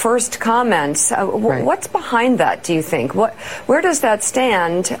not the first comments. Right. What's behind that, do you think? Where does that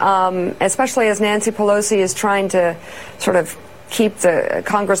stand, especially as Nancy Pelosi is trying to sort of keep the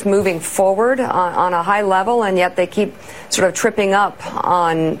Congress moving forward on a high level, and yet they keep sort of tripping up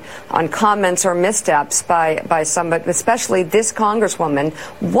on comments or missteps by some, but especially this Congresswoman.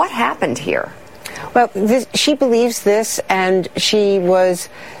 What happened here? Well, she believes this, and she's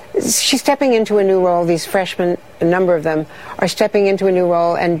stepping into a new role. These freshmen, a number of them, are stepping into a new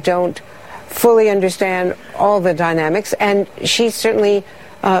role and don't fully understand all the dynamics. And she certainly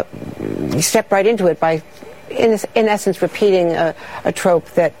stepped right into it by, in essence, repeating a trope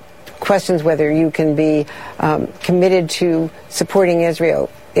that questions whether you can be committed to supporting Israel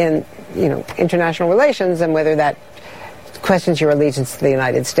in, international relations, and whether that questions your allegiance to the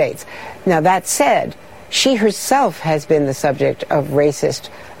United States. Now, that said, she herself has been the subject of racist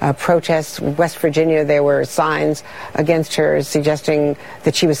protests. In West Virginia, there were signs against her suggesting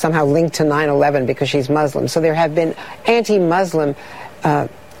that she was somehow linked to 9/11 because she's Muslim. So there have been anti-Muslim,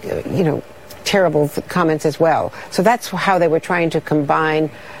 terrible comments as well. So that's how they were trying to combine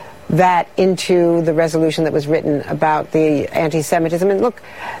that into the resolution that was written about the anti-Semitism. And look,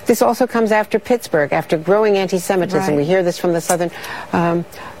 this also comes after Pittsburgh, after growing anti-Semitism. Right. We hear this from the Southern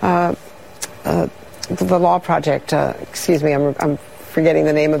the Law Project. I'm forgetting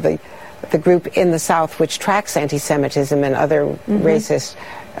the name of the group in the South which tracks anti-Semitism and other racist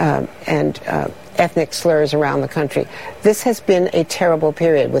and ethnic slurs around the country. This has been a terrible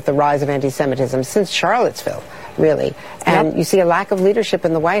period with the rise of anti-Semitism since Charlottesville, really. And you see a lack of leadership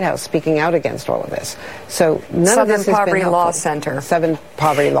in the White House speaking out against all of this. So none of this has been helpful. Southern Poverty Law Center. Southern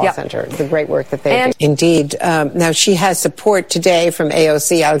Poverty Law Center, the great work that they do. Indeed. Now, she has support today from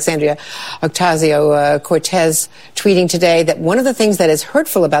AOC, Alexandria Ocasio-Cortez, tweeting today that one of the things that is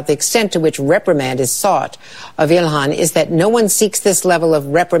hurtful about the extent to which reprimand is sought of Ilhan is that no one seeks this level of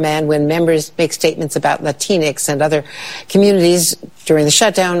reprimand when members make statements about Latinx and other communities. During the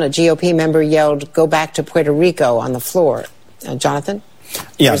shutdown, a GOP member yelled, "Go back to Puerto Rico," on the floor. Jonathan?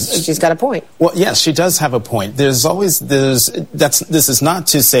 Yes, she's got a point. Well, yes, she does have a point. This is not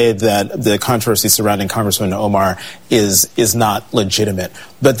to say that the controversy surrounding Congresswoman Omar is not legitimate,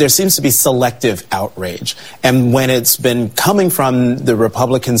 but there seems to be selective outrage. And when it's been coming from the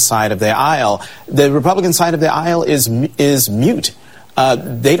Republican side of the aisle is mute.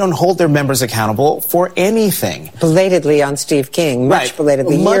 They don't hold their members accountable for anything. Belatedly on Steve King. Much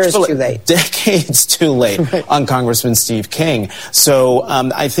belatedly. Years too late. Decades too late on Congressman Steve King. So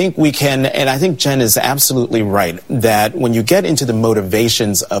I think we can, and I think Jen is absolutely right, that when you get into the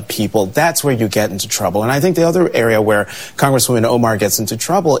motivations of people, that's where you get into trouble. And I think the other area where Congresswoman Omar gets into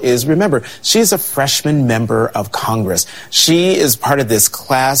trouble is, remember, she's a freshman member of Congress. She is part of this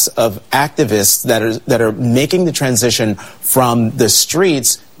class of activists that are making the transition from the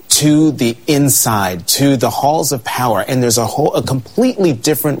streets to the inside, to the halls of power. And there's a completely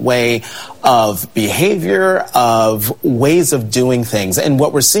different way of behavior, of ways of doing things. And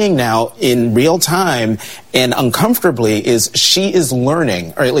what we're seeing now in real time and uncomfortably is she is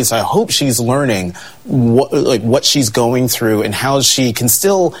learning, or at least I hope she's learning what she's going through and how she can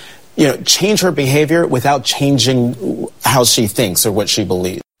still, change her behavior without changing how she thinks or what she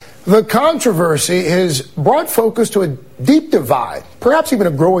believes. The controversy has brought focus to a deep divide, perhaps even a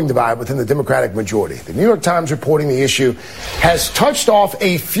growing divide within the Democratic majority. The New York Times reporting the issue has touched off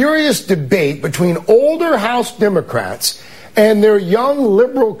a furious debate between older House Democrats and their young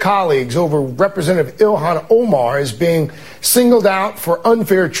liberal colleagues over Representative Ilhan Omar as being singled out for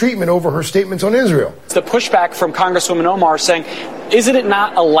unfair treatment over her statements on Israel. The pushback from Congresswoman Omar saying, isn't it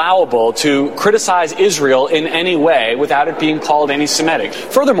not allowable to criticize Israel in any way without it being called anti-Semitic?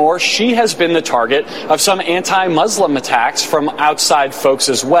 Furthermore, she has been the target of some anti-Muslim attacks from outside folks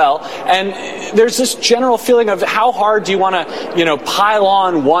as well. And there's this general feeling of how hard do you want to, pile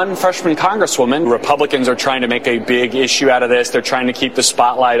on one freshman congresswoman? Republicans are trying to make a big issue out of this. They're trying to keep the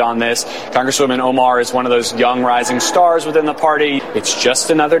spotlight on this. Congresswoman Omar is one of those young rising stars within the party. It's just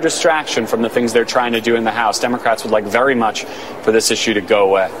another distraction from the things they're trying to do in the House. Democrats would like very much for this issue to go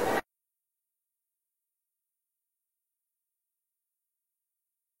away.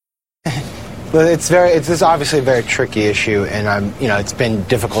 Well, this is obviously a very tricky issue, and it's been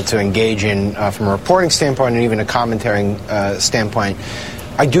difficult to engage in from a reporting standpoint and even a commentary standpoint.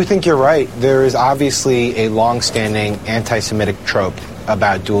 I do think you're right. There is obviously a long-standing anti-Semitic trope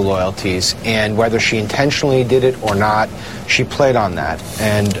about dual loyalties, and whether she intentionally did it or not, she played on that.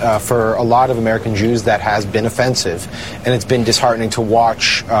 And for a lot of American Jews, that has been offensive, and it's been disheartening to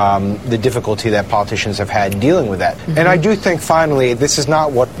watch the difficulty that politicians have had dealing with that. Mm-hmm. And I do think, finally, this is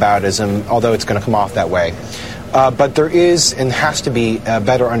not whataboutism, although it's going to come off that way. But there is and has to be a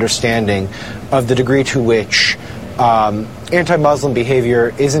better understanding of the degree to which anti-Muslim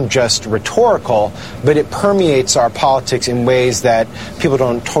behavior isn't just rhetorical, but it permeates our politics in ways that people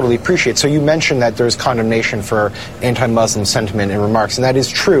don't totally appreciate. So you mentioned that there's condemnation for anti-Muslim sentiment and remarks, and that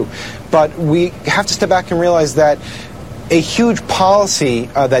is true. But we have to step back and realize that a huge policy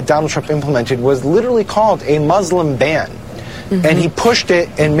that Donald Trump implemented was literally called a Muslim ban. Mm-hmm. And he pushed it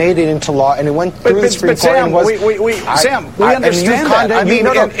and made it into law, and it went through the Supreme Court. Sam, we understand that.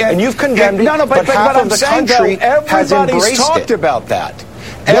 And you've condemned it. But half I'm of the saying, country has everybody's talked about that.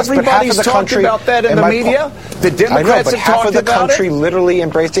 Yes, everybody's talked about that in the media. The Democrats have talked about it. Half of the country literally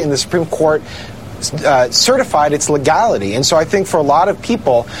embraced it, and the Supreme Court certified its legality. And so I think for a lot of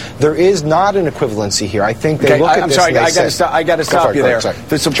people, there is not an equivalency here. I think they look at this and they say... I got to stop you there.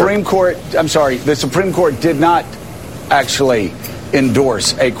 The Supreme Court, the Supreme Court did not actually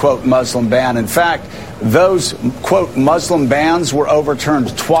endorse a, quote, Muslim ban. In fact, those, quote, Muslim bans were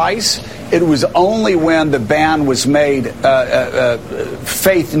overturned twice. It was only when the ban was made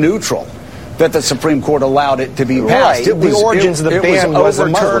faith neutral that the Supreme Court allowed it to be passed. Right. The origins of the ban was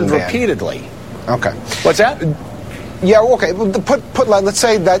overturned repeatedly. Okay. What's that? Yeah, okay. Let's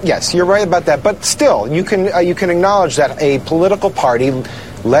say that, yes, you're right about that. But still, you can acknowledge that a political party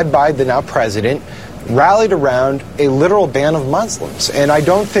led by the now president rallied around a literal ban of Muslims. And I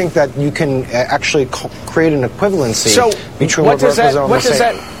don't think that you can actually create an equivalency between what does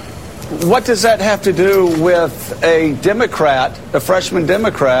that have to do with a Democrat, a freshman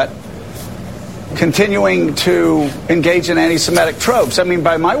Democrat, continuing to engage in anti-Semitic tropes? I mean,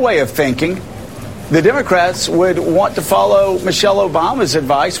 by my way of thinking, the Democrats would want to follow Michelle Obama's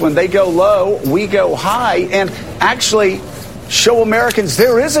advice: when they go low, we go high, and actually show Americans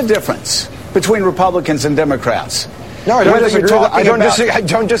there is a difference between Republicans and Democrats. No, I don't disagree. I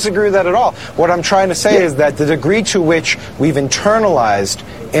don't disagree with that at all. What I'm trying to say is that the degree to which we've internalized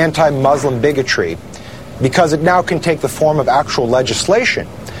anti-Muslim bigotry, because it now can take the form of actual legislation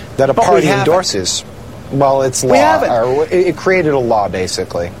that a party endorses. Well, it's law. We haven't. Or it created a law,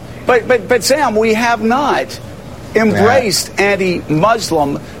 basically. But Sam, we have not embraced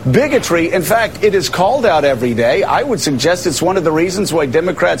anti-Muslim bigotry. In fact, it is called out every day. I would suggest it's one of the reasons why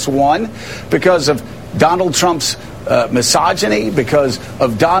Democrats won, because of Donald Trump's misogyny, because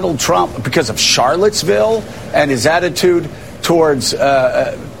of Donald Trump, because of Charlottesville and his attitude towards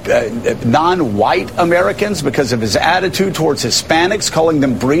non-white Americans, because of his attitude towards Hispanics, calling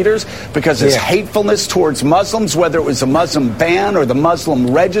them breeders, because of his hatefulness towards Muslims, whether it was the Muslim ban or the Muslim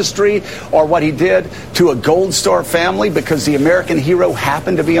registry, or what he did to a Gold Star family because the American hero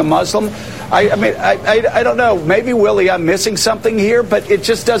happened to be a Muslim. I don't know. Maybe, Willie, I'm missing something here, but it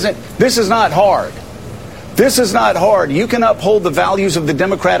just doesn't. This is not hard. This is not hard. You can uphold the values of the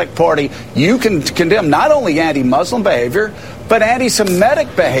Democratic Party. You can condemn not only anti-Muslim behavior, but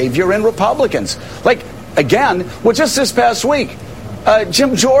anti-Semitic behavior in Republicans. Like, again, just this past week,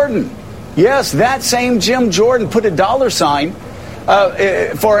 Jim Jordan. Yes, that same Jim Jordan put a $sign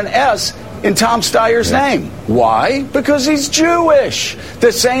for an S in Tom Steyer's name. Why? Because he's Jewish.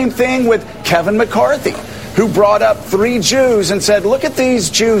 The same thing with Kevin McCarthy, who brought up 3 Jews and said, look at these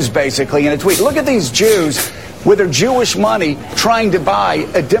Jews, basically, in a tweet. Look at these Jews with their Jewish money trying to buy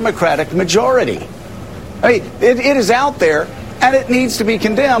a Democratic majority. I mean, it is out there, and it needs to be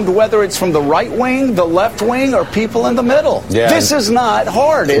condemned, whether it's from the right wing, the left wing, or people in the middle. Yeah. This is not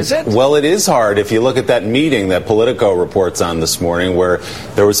hard, is it? Well, it is hard. If you look at that meeting that Politico reports on this morning, where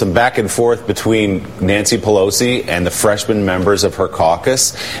there was some back and forth between Nancy Pelosi and the freshman members of her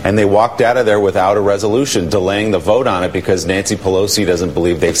caucus, and they walked out of there without a resolution, delaying the vote on it because Nancy Pelosi doesn't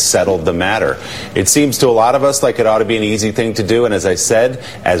believe they've settled the matter. It seems to a lot of us like it ought to be an easy thing to do, and as I said,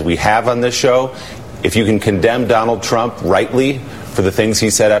 as we have on this show, if you can condemn Donald Trump rightly for the things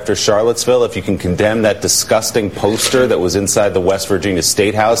he said after Charlottesville, if you can condemn that disgusting poster that was inside the West Virginia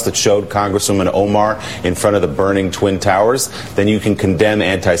State House that showed Congresswoman Omar in front of the burning Twin Towers, then you can condemn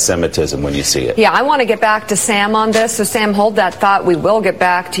anti-Semitism when you see it. Yeah, I want to get back to Sam on this. So, Sam, hold that thought. We will get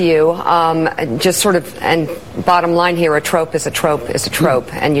back to you. Just sort of, and bottom line here, a trope is a trope is a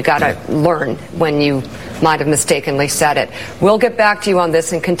trope, and you got to learn when you might have mistakenly said it. We'll get back to you on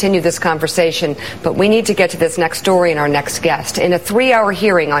this and continue this conversation, but we need to get to this next story and our next guest. In a 3-hour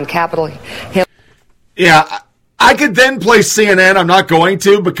hearing on Capitol Hill. Yeah, I could then play CNN. I'm not going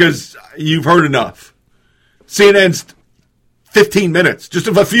to because you've heard enough. CNN's 15 minutes, just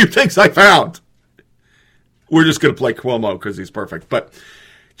of a few things I found. We're just going to play Cuomo because he's perfect. But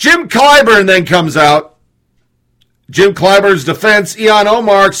Jim Clyburn then comes out. Jim Clyburn's defense, Ilhan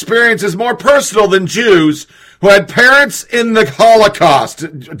Omar experience is more personal than Jews who had parents in the Holocaust.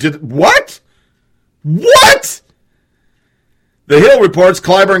 What? What? The Hill reports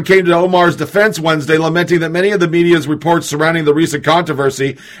Clyburn came to Omar's defense Wednesday, lamenting that many of the media's reports surrounding the recent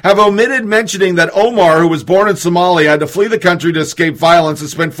controversy have omitted mentioning that Omar, who was born in Somalia, had to flee the country to escape violence and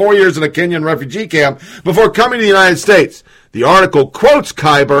spent 4 years in a Kenyan refugee camp before coming to the United States. The article quotes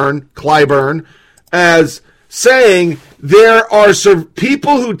Clyburn as saying, there are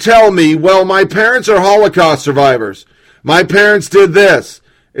people who tell me, well, my parents are Holocaust survivors. My parents did this.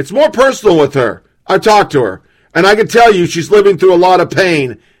 It's more personal with her. I talked to her. And I can tell you she's living through a lot of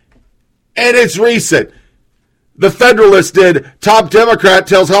pain. And it's recent. The Federalist did. Top Democrat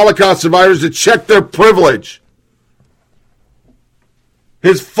tells Holocaust survivors to check their privilege.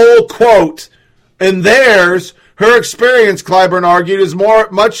 His full quote. And theirs, her experience, Clyburn argued, is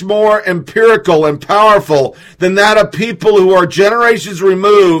much more empirical and powerful than that of people who are generations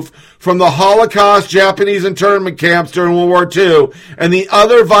removed from the Holocaust, Japanese internment camps during World War II, and the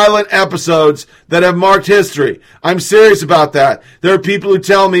other violent episodes that have marked history. I'm serious about that. There are people who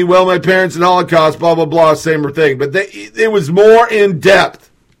tell me, well, my parents in the Holocaust, blah, blah, blah, same thing. But it was more in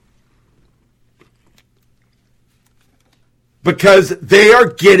depth. Because they are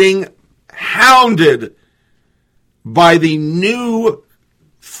getting hounded by the new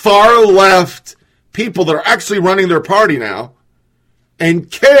far left people that are actually running their party now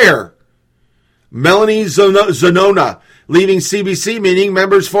and care. Melanie Zanona, leaving CBC meeting,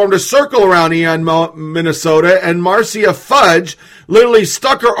 members formed a circle around Ilhan, Minnesota, and Marcia Fudge literally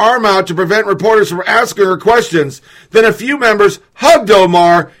stuck her arm out to prevent reporters from asking her questions. Then a few members hugged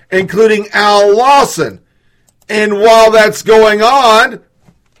Omar, including Al Lawson. And while that's going on,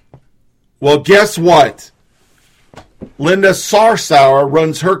 well, guess what? Linda Sarsour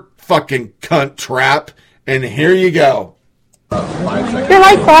runs her fucking cunt trap, and here you go. You're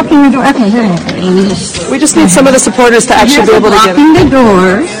like blocking the door. Okay, here we go. We just need some of the supporters to actually be able to get blocking the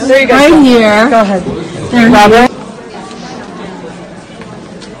door. There you go. Right here. Go ahead. There Robert.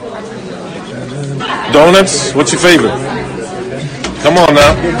 Donuts? What's your favorite? Come on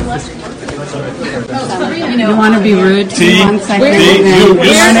now. You want to be rude? You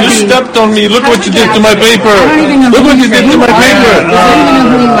stepped on me. Look what you did to my paper. Look what you did to my paper.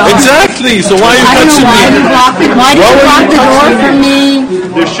 Exactly. So why are you touching me? Why did you block the door from me?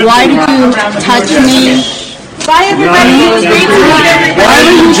 Why did you touch me? Bye, everybody. Why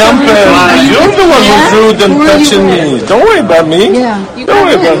are you jumping? You're the one who's rude and touching me. Don't worry about me. Yeah. Don't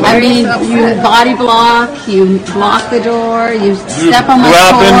worry about me. I mean, you body block, you block the door, you step on my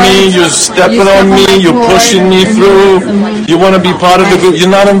grabbing me, toys, you're stepping on me, you're pushing me through. You want to be part of the group. You're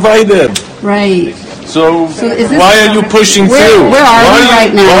not invited. Right. So is this, why are you pushing through? Where are we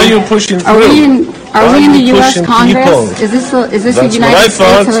right now? Why are you pushing through? Are we in the U.S. Congress? Is this the United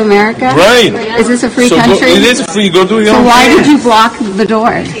States of America? Right. Is this a free country? It is free. Go do your own So why thing. did you block the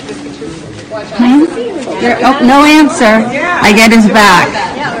door? No answer. I get his back.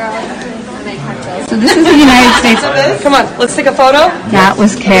 So this is the United States. Come on, let's take a photo. That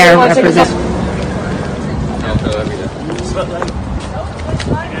was CARE representative.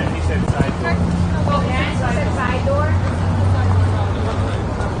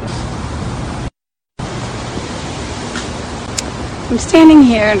 I'm standing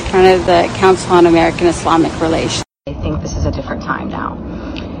here in front of the Council on American Islamic Relations. I think this is a different time now.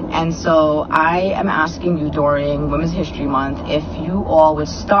 And so I am asking you during Women's History Month if you all would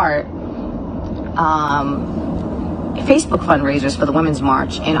start Facebook fundraisers for the Women's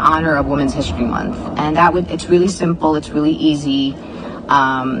March in honor of Women's History Month. And it's really simple, it's really easy.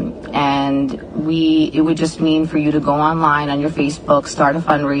 And it would just mean for you to go online on your Facebook, start a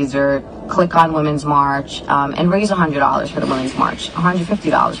fundraiser, click on Women's March, and raise $100 for the Women's March,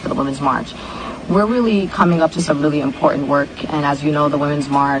 $150 for the Women's March. We're really coming up to some really important work, and as you know, the Women's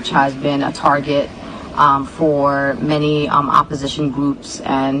March has been a target for many opposition groups,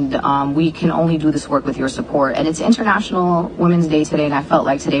 and we can only do this work with your support. And it's International Women's Day today, and I felt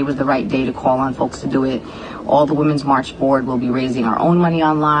like today was the right day to call on folks to do it. All the Women's March Board will be raising our own money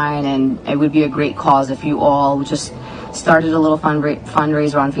online, and it would be a great cause if you all just started a little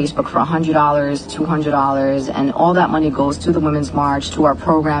fundraiser on Facebook for $100, $200, and all that money goes to the Women's March, to our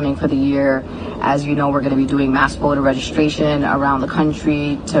programming for the year. As you know, we're going to be doing mass voter registration around the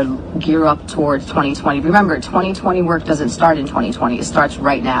country to gear up towards 2020. Remember, 2020 work doesn't start in 2020, it starts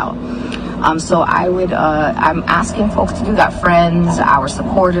right now. So I'm asking folks to do that, friends, our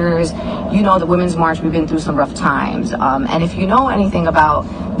supporters. You know, the Women's March, we've been through some rough times. And if you know anything about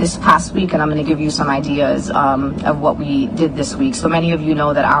this past week, and I'm going to give you some ideas of what we did this week. So many of you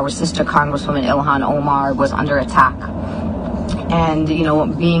know that our sister Congresswoman Ilhan Omar was under attack. And, you know,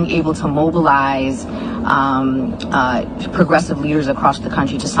 being able to mobilize progressive leaders across the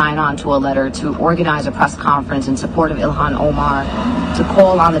country to sign on to a letter, to organize a press conference in support of Ilhan Omar, to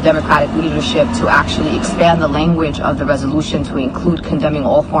call on the Democratic leadership to actually expand the language of the resolution to include condemning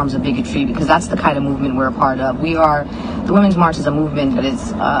all forms of bigotry, because that's the kind of movement we're a part of. The Women's March is a movement that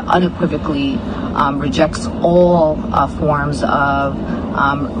is unequivocally rejects all forms of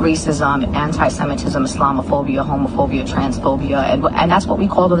racism, anti-Semitism, Islamophobia, homophobia, transphobia, and that's what we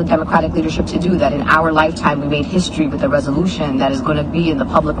call on the Democratic leadership to do, that in our lifetime we made history with a resolution that is going to be in the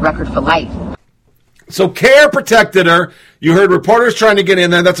public record for life. So CARE protected her. You heard reporters trying to get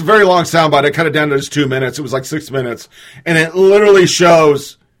in there. That's a very long soundbite. I cut it down to just 2 minutes. It was like 6 minutes. And it literally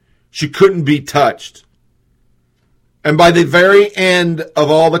shows she couldn't be touched. And by the very end of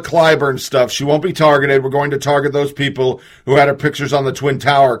all the Clyburn stuff, she won't be targeted. We're going to target those people who had her pictures on the Twin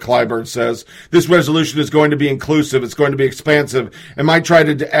Tower, Clyburn says. This resolution is going to be inclusive. It's going to be expansive. And might try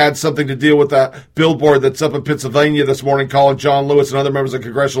to add something to deal with that billboard that's up in Pennsylvania this morning calling John Lewis and other members of the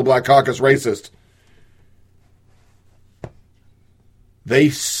Congressional Black Caucus racist. They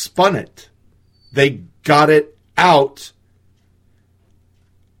spun it. They got it out.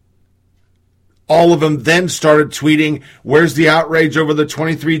 All of them then started tweeting, where's the outrage over the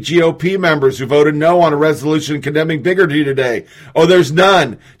 23 GOP members who voted no on a resolution condemning bigotry today? Oh, there's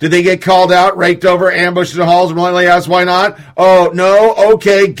none. Did they get called out, raked over, ambushed in the halls, and bluntly asked why not? Oh, no?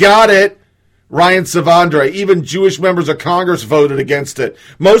 Okay, got it. Ryan Savandra, even Jewish members of Congress voted against it.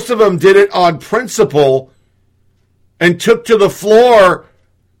 Most of them did it on principle and took to the floor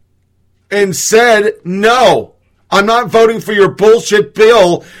and said, no, I'm not voting for your bullshit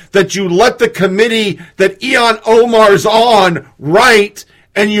bill that you let the committee that Ilhan Omar's on write,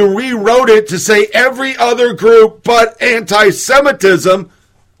 and you rewrote it to say every other group but anti-Semitism.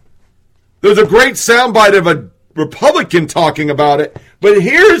 There's a great soundbite of a Republican talking about it, but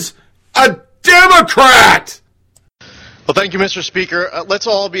here's a Democrat. Well, thank you, Mr. Speaker. Let's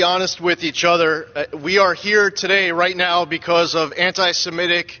all be honest with each other. We are here today, right now, because of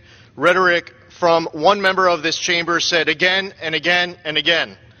anti-Semitic rhetoric from one member of this chamber said again and again and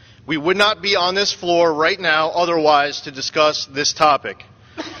again. we would not be on this floor right now otherwise to discuss this topic.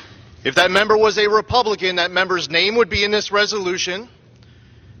 If that member was a Republican, that member's name would be in this resolution,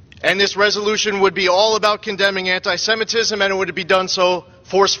 and this resolution would be all about condemning anti-Semitism, and it would be done so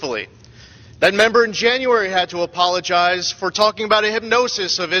forcefully. That member in January had to apologize for talking about a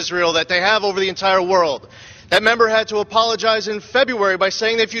hypnosis of Israel that they have over the entire world. That member had to apologize in February by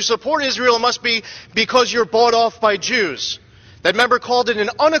saying that if you support Israel, it must be because you're bought off by Jews. That member called it an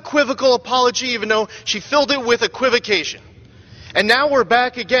unequivocal apology, even though she filled it with equivocation. And now we're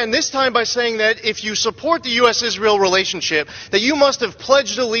back again, this time by saying that if you support the U.S.-Israel relationship, that you must have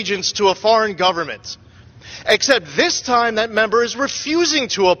pledged allegiance to a foreign government. Except this time that member is refusing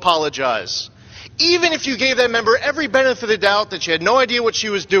to apologize. Even if you gave that member every benefit of the doubt that she had no idea what she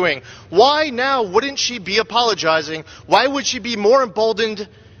was doing, why now wouldn't she be apologizing? Why would she be more emboldened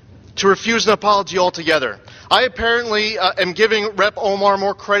to refuse an apology altogether? I apparently am giving Rep. Omar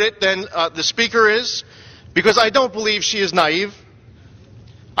more credit than the Speaker is, because I don't believe she is naive.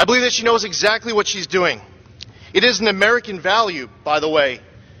 I believe that she knows exactly what she's doing. It is an American value, by the way,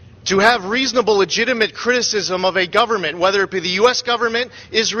 to have reasonable, legitimate criticism of a government, whether it be the U.S. government,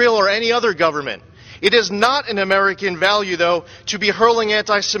 Israel, or any other government. It is not an American value, though, to be hurling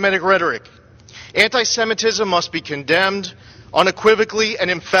anti-Semitic rhetoric. Anti-Semitism must be condemned unequivocally and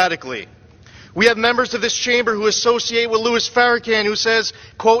emphatically. We have members of this chamber who associate with Louis Farrakhan, who says,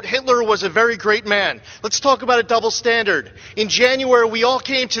 quote, Hitler was a very great man. Let's talk about a double standard. In January, we all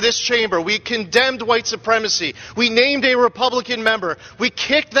came to this chamber. We condemned white supremacy. We named a Republican member. We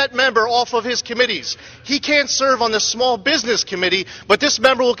kicked that member off of his committees. He can't serve on the Small Business Committee, but this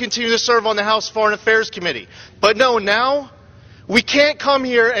member will continue to serve on the House Foreign Affairs Committee. But no, now we can't come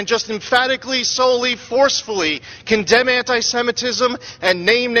here and just emphatically, solely, forcefully condemn anti-Semitism and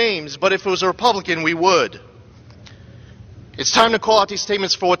name names, but if it was a Republican, we would. It's time to call out these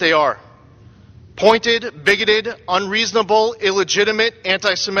statements for what they are. Pointed, bigoted, unreasonable, illegitimate,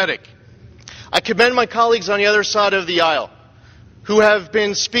 anti-Semitic. I commend my colleagues on the other side of the aisle who have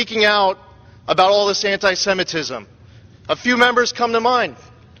been speaking out about all this anti-Semitism. A few members come to mind.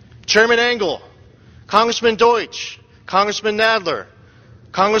 Chairman Engel, Congressman Deutsch, Congressman Nadler,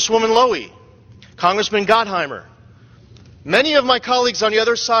 Congresswoman Lowy, Congressman Gottheimer. Many of my colleagues on the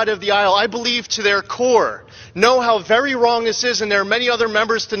other side of the aisle, I believe to their core, know how very wrong this is, and there are many other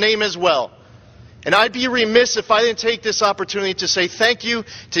members to name as well. And I'd be remiss if I didn't take this opportunity to say thank you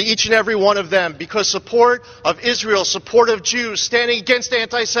to each and every one of them, because support of Israel, support of Jews, standing against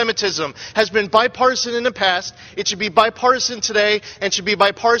anti-Semitism has been bipartisan in the past. It should be bipartisan today, and should be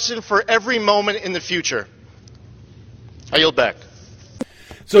bipartisan for every moment in the future. I yield back.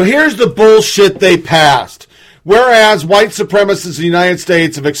 So here's the bullshit they passed. Whereas white supremacists in the United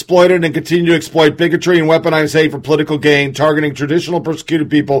States have exploited and continue to exploit bigotry and weaponized hate for political gain, targeting traditional persecuted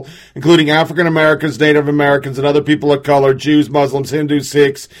people, including African Americans, Native Americans, and other people of color, Jews, Muslims, Hindus,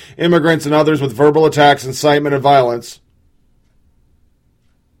 Sikhs, immigrants, and others with verbal attacks, incitement, and violence.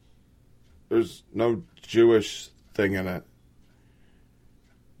 There's no Jewish thing in it.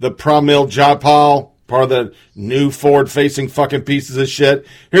 The Pramil Jayapal, part of the new forward-facing fucking pieces of shit.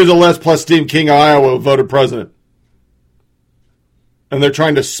 Here's a Les plus Steve King of Iowa who voted president. And they're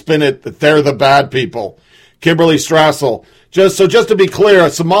trying to spin it that they're the bad people. Kimberly Strassel. Just to be clear, a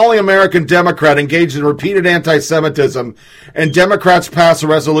Somali-American Democrat engaged in repeated anti-Semitism, and Democrats pass a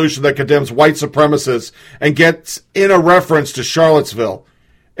resolution that condemns white supremacists and gets in a reference to Charlottesville.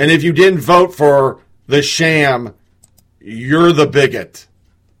 And if you didn't vote for the sham, you're the bigot.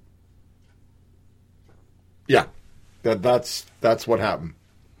 Yeah, that's what happened.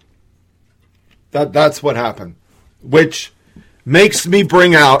 That's what happened, which makes me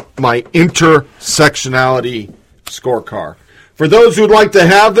bring out my intersectionality scorecard. For those who'd like to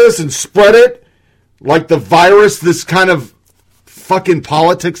have this and spread it like the virus this kind of fucking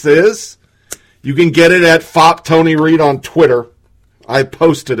politics is, you can get it at Fop Tony Reed on Twitter. I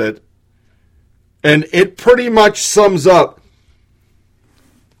posted it, and it pretty much sums up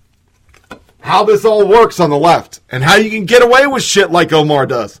how this all works on the left, and how you can get away with shit like Omar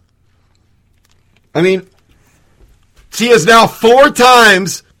does. I mean, she has now 4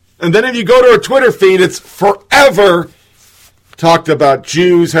 times, and then if you go to her Twitter feed, it's forever talked about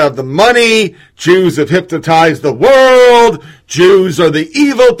Jews have the money, Jews have hypnotized the world, Jews are the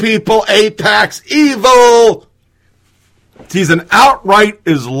evil people, AIPAC's evil. She's an outright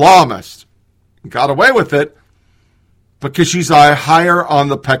Islamist. Got away with it because she's higher on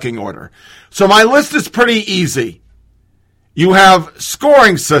the pecking order. So my list is pretty easy. You have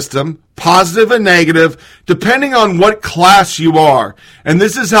scoring system, positive and negative, depending on what class you are. And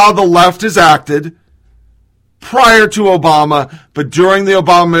this is how the left has acted prior to Obama, but during the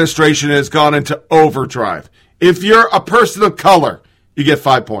Obama administration it has gone into overdrive. If you're a person of color, you get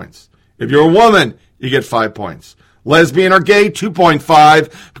 5 points. If you're a woman, you get 5 points. Lesbian or gay,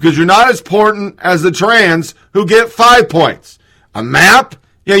 2.5, because you're not as important as the trans who get 5 points. A map,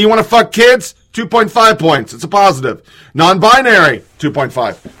 yeah, you want to fuck kids? 2.5 points. It's a positive. Non-binary,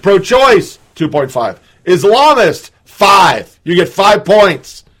 2.5. Pro-choice, 2.5. Islamist, 5. You get 5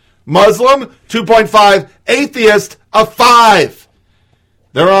 points. Muslim, 2.5. Atheist, a 5.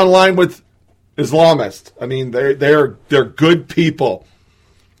 They're on line with Islamists. I mean, they're good people.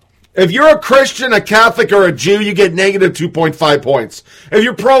 If you're a Christian, a Catholic, or a Jew, you get negative 2.5 points. If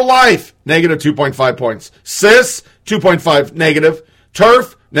you're pro-life, negative 2.5 points. Cis, 2.5 negative.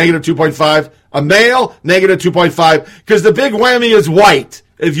 TERF, negative 2.5. A male, negative 2.5. Because the big whammy is white.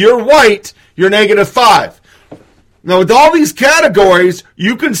 If you're white, you're negative 5. Now, with all these categories,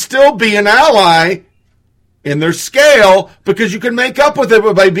 you can still be an ally in their scale because you can make up with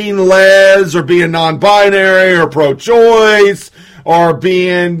it by being les or being non-binary or pro-choice or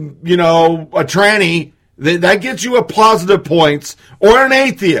being, a tranny. That gets you a positive points, or an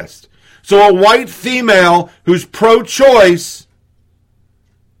atheist. So a white female who's pro-choice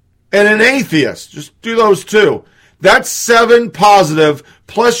and an atheist, just do those two. That's 7 positive,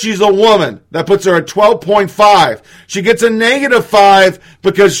 plus she's a woman. That puts her at 12.5. She gets a negative 5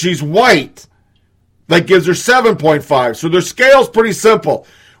 because she's white. That gives her 7.5. So their scale's pretty simple.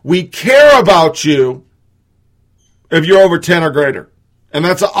 We care about you if you're over 10 or greater. And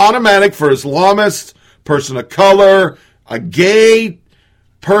that's an automatic for Islamist, person of color, a gay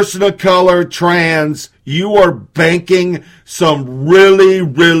person of color, trans. You are banking some really,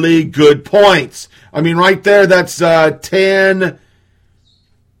 really good points. I mean, right there, that's 10.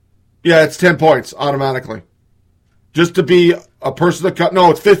 Yeah, it's 10 points automatically. Just to be a person of color. No,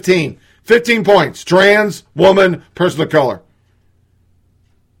 it's 15. 15 points. Trans, woman, person of color.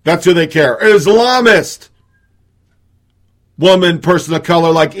 That's who they care. Islamist. Woman, person of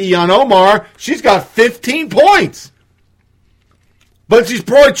color like Ilhan Omar. She's got 15 points. But she's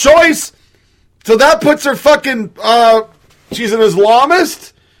pro-choice. So that puts her fucking, she's an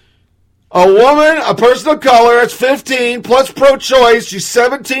Islamist. A woman, a person of color, that's 15, plus pro-choice, she's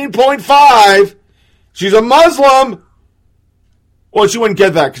 17.5. She's a Muslim. Well, she wouldn't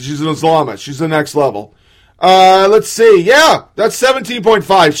get that because she's an Islamist. She's the next level. Let's see. Yeah, that's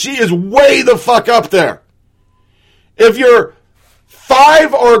 17.5. She is way the fuck up there. If you're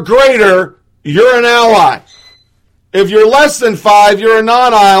 5 or greater, you're an ally. If you're less than 5, you're a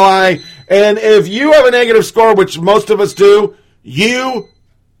non-ally. And if you have a negative score, which most of us do, you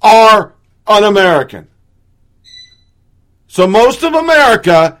are un-American. So most of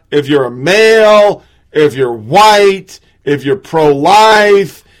America, if you're a male, if you're white, if you're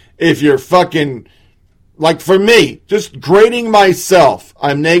pro-life, if you're fucking, like for me, just grading myself,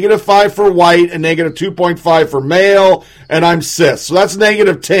 I'm negative 5 for white and negative 2.5 for male, and I'm cis. So that's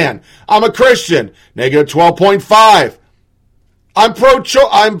negative 10. I'm a Christian, negative 12.5. I'm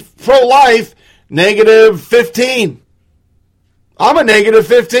pro-life, negative 15. I'm a negative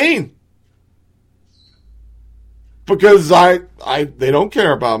 15. Because they don't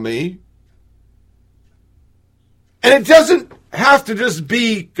care about me. And it doesn't have to just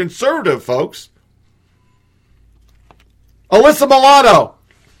be conservative, folks. Alyssa Milano.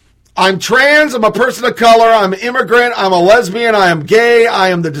 I'm trans, I'm a person of color, I'm an immigrant, I'm a lesbian, I am gay, I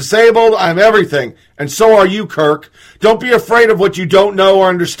am the disabled, I'm everything. And so are you, Kirk. Don't be afraid of what you don't know or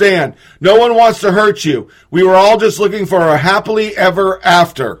understand. No one wants to hurt you. We were all just looking for a happily ever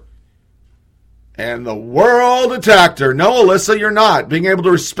after. And the world attacked her. No, Alyssa, you're not. Being able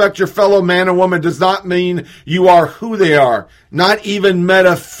to respect your fellow man and woman does not mean you are who they are. Not even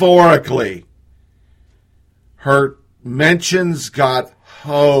metaphorically. Her mentions got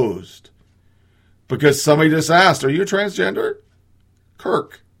hosed because somebody just asked, are you a transgender?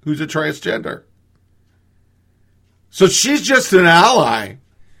 Kirk, who's a transgender. So she's just an ally.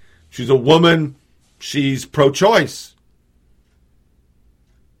 She's a woman. She's pro-choice.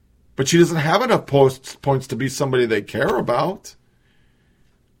 But she doesn't have enough points to be somebody they care about.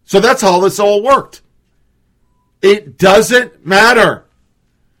 So that's how this all worked. It doesn't matter.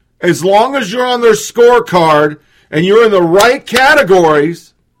 As long as you're on their scorecard and you're in the right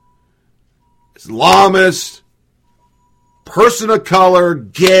categories, Islamist, person of color,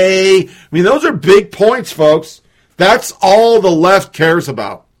 gay. I mean, those are big points, folks. That's all the left cares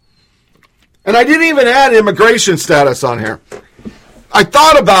about. And I didn't even add immigration status on here. I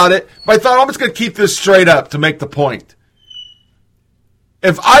thought about it, but I thought I'm just going to keep this straight up to make the point.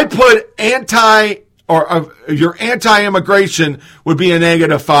 If I put your anti-immigration would be a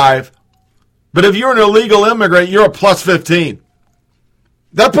negative 5, But if you're an illegal immigrant, you're a plus 15.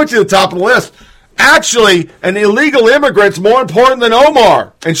 That puts you at the top of the list. Actually, an illegal immigrant's more important than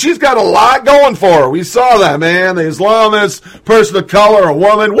Omar. And she's got a lot going for her. We saw that, man. The Islamist, person of color, a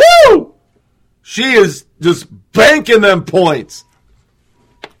woman. Woo! She is just banking them points.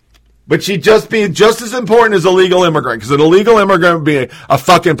 But she'd just be just as important as a legal immigrant, because an illegal immigrant would be a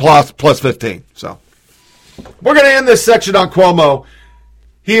fucking plus 15. So we're going to end this section on Cuomo.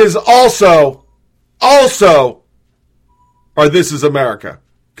 He is also, or This Is America,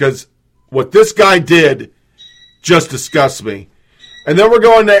 because what this guy did just disgusts me. And then we're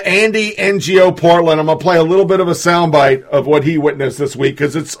going to Andy NGO Portland. I'm going to play a little bit of a soundbite of what he witnessed this week,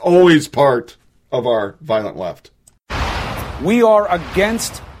 because it's always part of our violent left. We are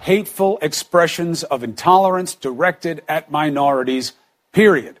against hateful expressions of intolerance directed at minorities,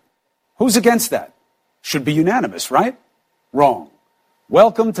 period. Who's against that? Should be unanimous, right? Wrong.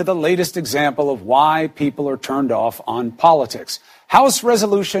 Welcome to the latest example of why people are turned off on politics. House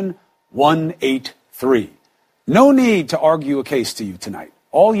Resolution 183. No need to argue a case to you tonight.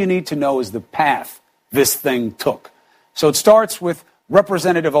 All you need to know is the path this thing took. So it starts with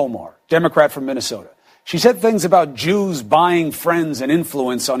Representative Omar, Democrat from Minnesota. She said things about Jews buying friends and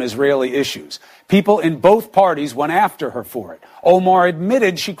influence on Israeli issues. People in both parties went after her for it. Omar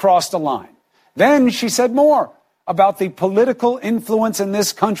admitted she crossed a line. Then she said more about the political influence in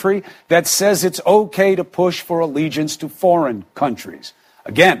this country that says it's okay to push for allegiance to foreign countries.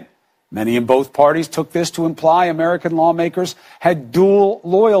 Again, many in both parties took this to imply American lawmakers had dual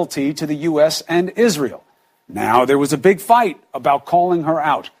loyalty to the U.S. and Israel. Now there was a big fight about calling her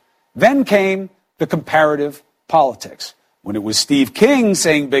out. Then came the comparative politics. When it was Steve King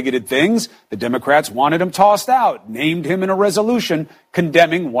saying bigoted things, the Democrats wanted him tossed out, named him in a resolution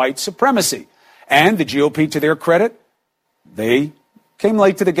condemning white supremacy. And the GOP, to their credit, they came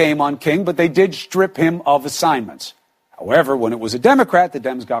late to the game on King, but they did strip him of assignments. However, when it was a Democrat, the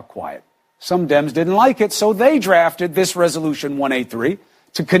Dems got quiet. Some Dems didn't like it, so they drafted this Resolution 183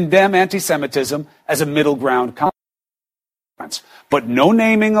 to condemn anti-Semitism as a middle ground consequence. But no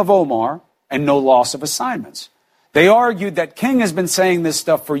naming of Omar and no loss of assignments. They argued that King has been saying this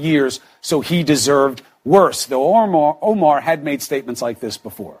stuff for years, so he deserved worse, though Omar had made statements like this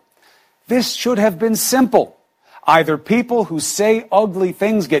before. This should have been simple. Either people who say ugly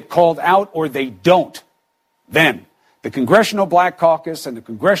things get called out or they don't. Then, the Congressional Black Caucus and the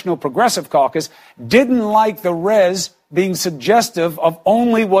Congressional Progressive Caucus didn't like the res being suggestive of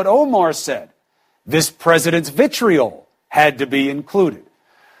only what Omar said. This president's vitriol had to be included.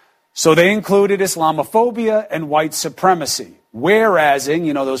 So they included Islamophobia and white supremacy, whereasing,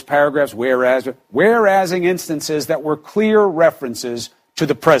 you know, those paragraphs, whereasing instances that were clear references to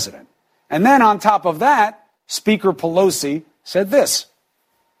the president. And then on top of that, Speaker Pelosi said this.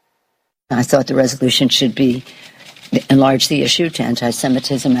 I thought the resolution should be enlarge the issue to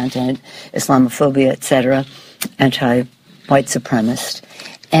anti-Semitism, anti-Islamophobia, etc., anti-white supremacist,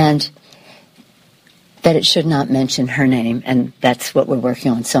 and that it should not mention her name, and that's what we're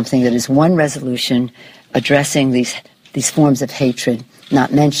working on, something that is one resolution addressing these forms of hatred,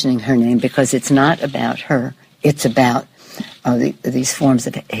 not mentioning her name, because it's not about her, it's about these forms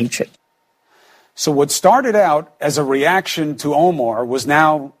of hatred. So what started out as a reaction to Omar was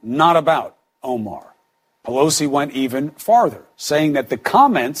now not about Omar. Pelosi went even farther, saying that the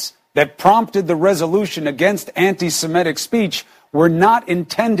comments that prompted the resolution against anti-Semitic speech were not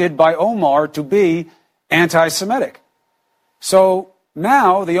intended by Omar to be anti-Semitic. So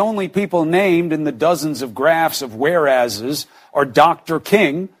now the only people named in the dozens of graphs of whereases are Dr.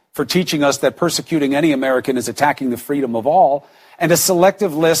 King for teaching us that persecuting any American is attacking the freedom of all, and a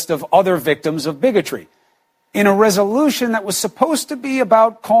selective list of other victims of bigotry, in a resolution that was supposed to be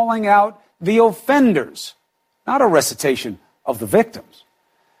about calling out the offenders, not a recitation of the victims.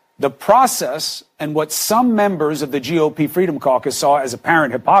 The process and what some members of the GOP Freedom Caucus saw as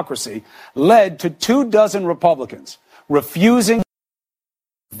apparent hypocrisy led to 24 Republicans refusing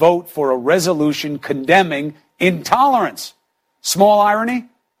to vote for a resolution condemning intolerance. Small irony,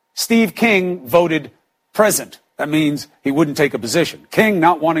 Steve King voted present. That means he wouldn't take a position. King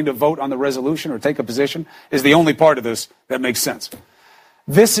not wanting to vote on the resolution or take a position is the only part of this that makes sense.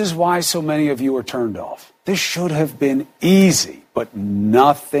 This is why so many of you are turned off. This should have been easy, but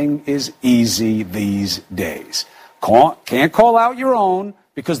nothing is easy these days. Can't call out your own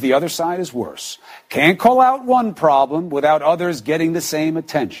because the other side is worse. Can't call out one problem without others getting the same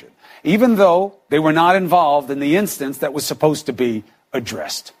attention, even though they were not involved in the instance that was supposed to be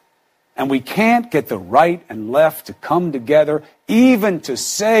addressed. And we can't get the right and left to come together even to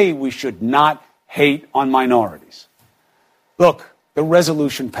say we should not hate on minorities. Look, the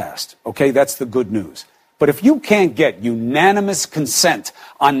resolution passed. Okay, that's the good news. But if you can't get unanimous consent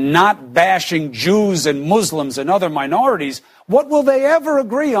on not bashing Jews and Muslims and other minorities, what will they ever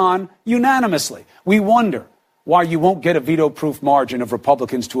agree on unanimously? We wonder why you won't get a veto-proof margin of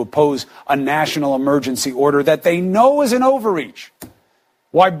Republicans to oppose a national emergency order that they know is an overreach.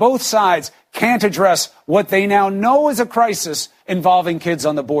 Why both sides can't address what they now know is a crisis involving kids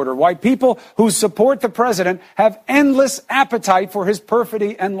on the border. Why people who support the president have endless appetite for his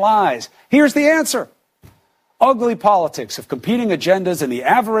perfidy and lies. Here's the answer. Ugly politics of competing agendas and the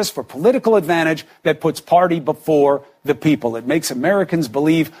avarice for political advantage that puts party before the people. It makes Americans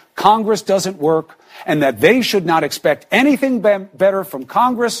believe Congress doesn't work and that they should not expect anything better from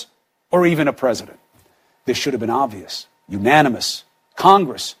Congress or even a president. This should have been obvious, unanimous.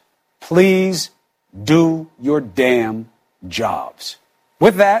 Congress, please do your damn jobs.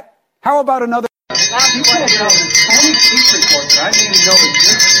 With that, how about another? Only police report that I didn't know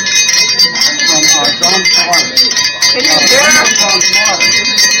existed from Don Florida. From the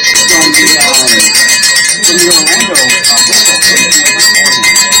Orlando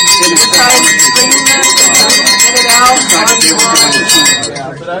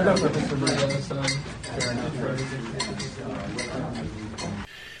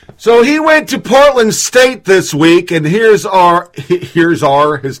So he went to Portland State this week, and here's his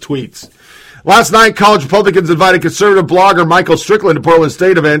tweets. Last night, college Republicans invited conservative blogger Michael Strickland to Portland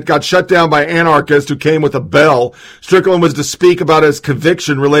State event, got shut down by anarchists who came with a bell. Strickland was to speak about his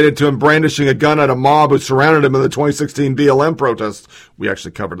conviction related to him brandishing a gun at a mob who surrounded him in the 2016 BLM protests. We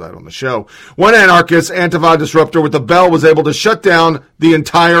actually covered that on the show. One anarchist, Antifa disruptor with a bell, was able to shut down the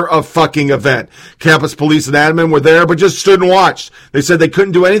entire fucking event. Campus police and admin were there, but just stood and watched. They said they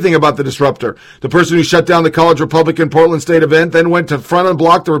couldn't do anything about the disruptor. The person who shut down the college Republican Portland State event then went to front and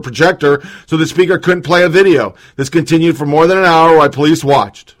blocked the projector so the speaker couldn't play a video. This continued for more than an hour while police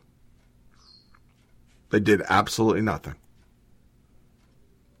watched. They did absolutely nothing.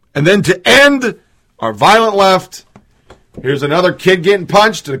 And then to end our violent left, here's another kid getting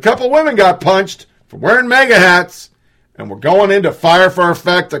punched, and a couple women got punched for wearing MAGA hats. And we're going into Fire for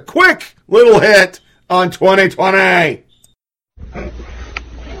Effect, a quick little hit on 2020.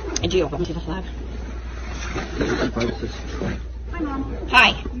 Do you want to see the flag? Hi, Mom.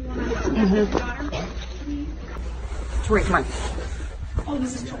 Hi. Tori, come on. Oh,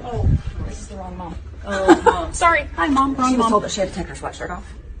 this is the wrong mom. Oh, Mom. Sorry. Hi, Mom. Wrong She was mom. told that she had to take her sweatshirt off.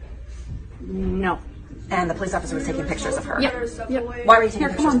 No. And the police officer was taking pictures of her. Yep. Why were you taking Here,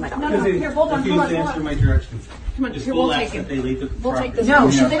 pictures come of my on. daughter? No, here, hold on. My directions. Come on, The here, school we'll asks take that they leave the We'll take this. No,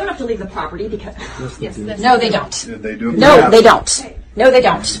 one. they don't have to leave the property because... Yes, No, they don't. Yeah, they do. No, they don't. No, they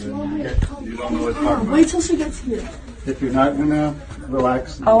don't. You don't know what to talk about. Wait till she gets here. If you're not going to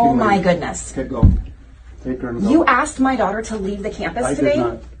relax... you Oh can my leave. goodness. Okay, go. Take her and go. You asked my daughter to leave the campus I today? did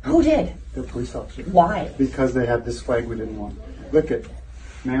not. Who did? The police officer. Why? Because they had this flag we didn't want. Look it.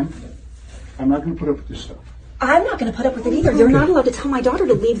 Ma'am, I'm not going to put up with this stuff. I'm not going to put up with it either. You're not allowed to tell my daughter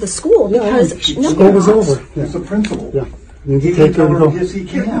to leave the school because... School was over. It's a principal. Yeah. You He take her can and tell go. her, Yes, he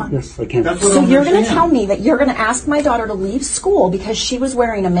can. Yes, I can. That's what So I'm you're going to saying. tell me that you're going to ask my daughter to leave school because she was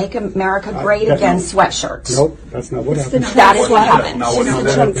wearing a Make America Great Again sweatshirt? Nope, that's not what happened. That is what happened. Not what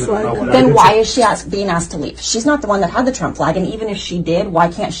happened. Then why is she being asked to leave? She's not the one that had the Trump flag, and even if she did,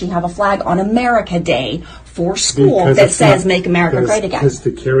 why can't she have a flag on America Day for school Because that it's says not- Make America because- Great Again? Because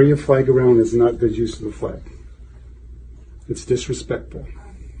to carry a flag around is not the use of the flag. It's disrespectful.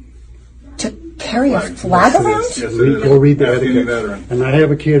 To carry a flag around? Go read the etiquette. And I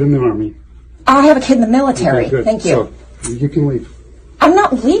have a kid in the Army. I have a kid in the military. Okay, good. Thank you. So, you can leave. I'm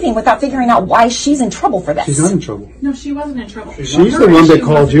not leaving without figuring out why she's in trouble for this. She's not in trouble. No, she wasn't in trouble. She's the one that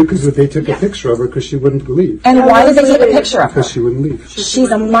called you because they took a picture of her because she wouldn't leave. And why did they take a picture of her? Because she wouldn't leave.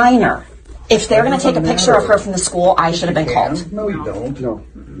 She's a minor. If they're going to take a picture of her from the school, I should have been called. No, you don't. No,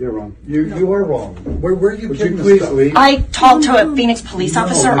 you're wrong. You are wrong. Where are you kidding please leave? I talked to a Phoenix police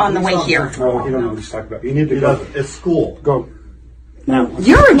officer on the way here. No, you don't know what he's talking about. You need to go. It's school. Go. Now.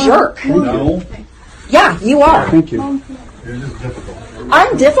 You're a jerk. No. Yeah, you are. Thank you. You're just difficult.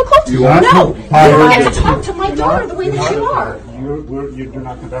 I'm difficult? You are. No. You You're don't get to talk to my daughter the way that you are. You're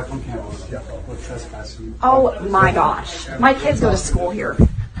not going back on campus. Yeah. We're trespassing. Oh my gosh. My kids go to school here.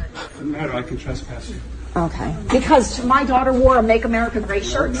 Doesn't matter. I can trespass you. Okay. Because my daughter wore a Make America Great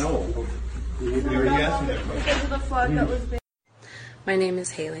shirt? No. Because of the flag that was there. My name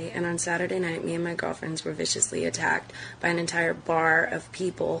is Haley, and on Saturday night, me and my girlfriends were viciously attacked by an entire bar of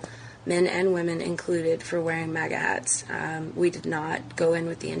people, men and women included, for wearing MAGA hats. We did not go in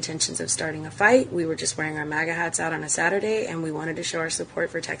with the intentions of starting a fight. We were just wearing our MAGA hats out on a Saturday, and we wanted to show our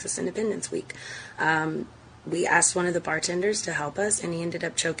support for Texas Independence Week. We asked one of the bartenders to help us, and he ended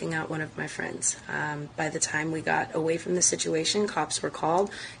up choking out one of my friends. By the time we got away from the situation, cops were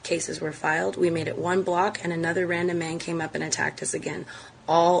called, cases were filed. We made it one block, and another random man came up and attacked us again,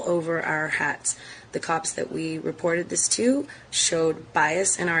 all over our hats. The cops that we reported this to showed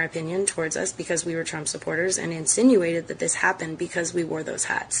bias, in our opinion, towards us because we were Trump supporters and insinuated that this happened because we wore those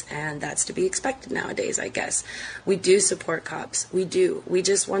hats. And that's to be expected nowadays, I guess. We do support cops. We do. We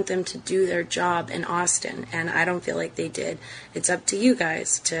just want them to do their job in Austin, and I don't feel like they did. It's up to you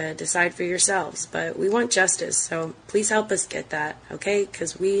guys to decide for yourselves, but we want justice, so please help us get that, okay?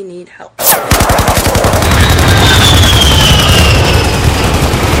 Because we need help.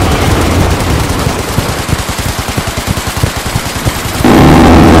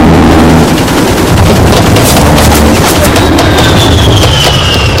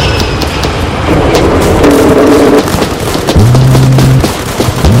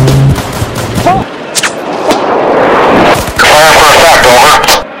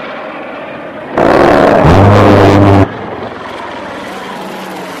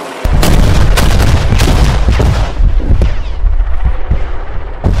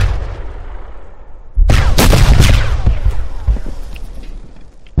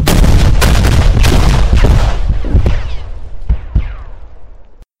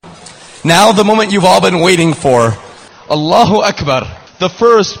 Now the moment you've all been waiting for. Allahu Akbar. The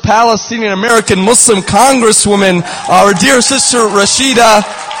first Palestinian American Muslim Congresswoman, our dear sister Rashida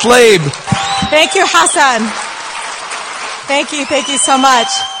Tlaib. Thank you, Hassan. Thank you so much.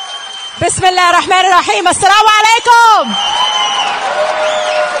 Bismillah ar-Rahman ar-Rahim. Assalamu alaikum.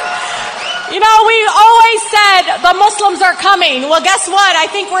 You know, we always said the Muslims are coming. Well, guess what? I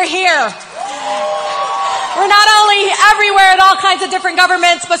think we're here. We're not only everywhere in all kinds of different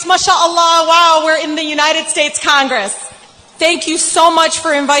governments, but mashallah, wow, we're in the United States Congress. Thank you so much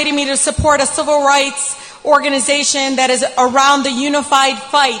for inviting me to support a civil rights organization that is around the unified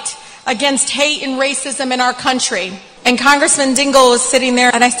fight against hate and racism in our country. And Congressman Dingell was sitting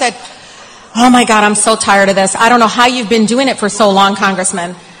there, and I said, oh my God, I'm so tired of this. I don't know how you've been doing it for so long,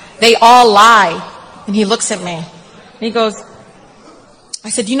 Congressman. They all lie. And he looks at me, and he goes, I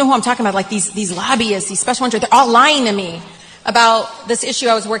said, you know who I'm talking about? Like these lobbyists, these special interests, they're all lying to me about this issue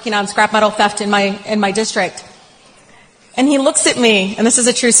I was working on, scrap metal theft in my district. And he looks at me, and this is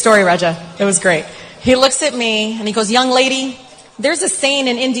a true story, Reja. It was great. He looks at me, and he goes, young lady, there's a saying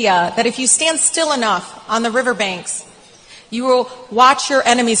in India that if you stand still enough on the riverbanks, you will watch your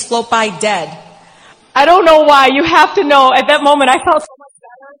enemies float by dead. I don't know why. You have to know. At that moment, I felt so much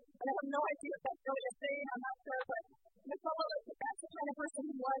better. And I have no idea if that's really a saying. I'm not sure, but that's the kind of person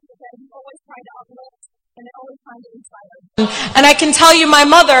he was, that he always tried to uplift and always trying to inspire. And I can tell you, my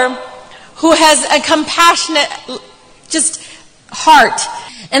mother, who has a compassionate, just heart.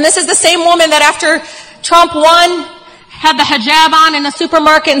 And this is the same woman that after Trump won, had the hijab on in the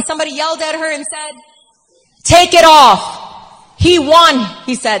supermarket, and somebody yelled at her and said, take it off. He won,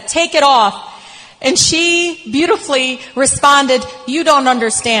 he said, take it off. And she beautifully responded, you don't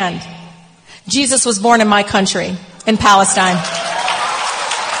understand. Jesus was born in my country, in Palestine.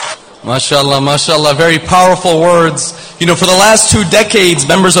 MashaAllah, MashaAllah, very powerful words. You know, for the last 2 decades,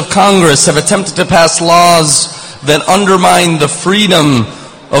 members of Congress have attempted to pass laws that undermine the freedom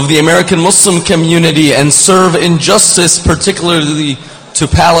of the American Muslim community and serve injustice, particularly to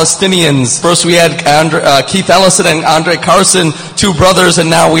Palestinians. First we had Keith Ellison and Andre Carson, 2 brothers, and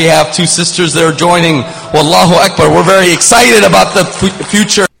now we have 2 sisters that are joining. Wallahu Akbar. We're very excited about the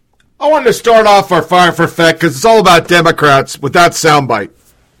future. I wanted to start off our Fire for Effect because it's all about Democrats with that soundbite.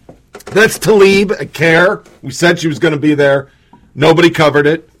 That's Tlaib at CARE. We said she was going to be there. Nobody covered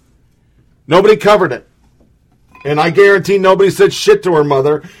it. Nobody covered it. And I guarantee nobody said shit to her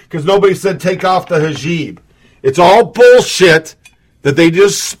mother because nobody said take off the hijab. It's all bullshit that they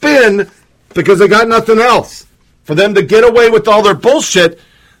just spin because they got nothing else. For them to get away with all their bullshit,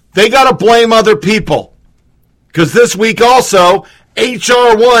 they got to blame other people. Because this week also,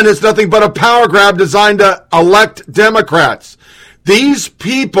 H.R. 1 is nothing but a power grab designed to elect Democrats. These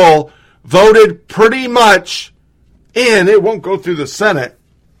people voted pretty much in, it won't go through the Senate,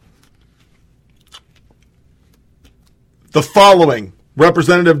 the following.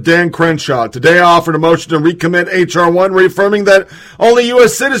 Representative Dan Crenshaw today offered a motion to recommit H.R. 1, reaffirming that only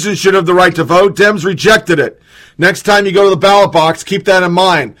U.S. citizens should have the right to vote. Dems rejected it. Next time you go to the ballot box, keep that in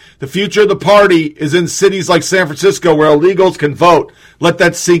mind. The future of the party is in cities like San Francisco where illegals can vote. Let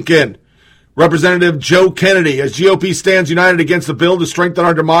that sink in. Representative Joe Kennedy, as GOP stands united against the bill to strengthen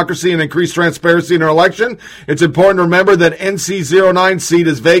our democracy and increase transparency in our election, it's important to remember that NC09 seat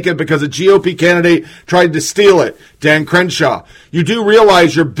is vacant because a GOP candidate tried to steal it. Dan Crenshaw, you do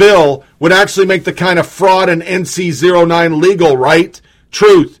realize your bill would actually make the kind of fraud in NC09 legal, right?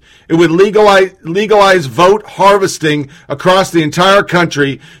 Truth. It would legalize vote harvesting across the entire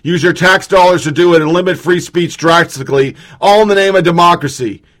country, use your tax dollars to do it, and limit free speech drastically, all in the name of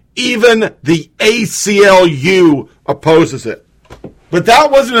democracy. Even the ACLU opposes it. But that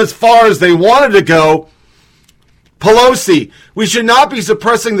wasn't as far as they wanted to go. Pelosi, we should not be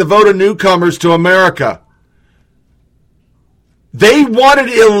suppressing the vote of newcomers to America. They wanted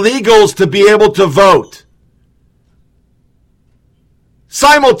illegals to be able to vote.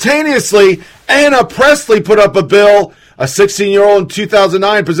 Simultaneously, Anna Presley put up a bill. A 16-year-old in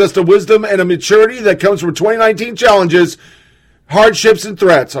 2009 possessed a wisdom and a maturity that comes from 2019 challenges, hardships, and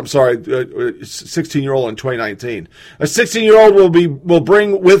threats. 16-year-old in 2019. A 16-year-old will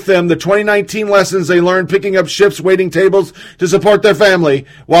bring with them the 2019 lessons they learned picking up shifts, waiting tables to support their family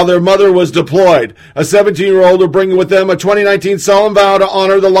while their mother was deployed. A 17-year-old will bring with them a 2019 solemn vow to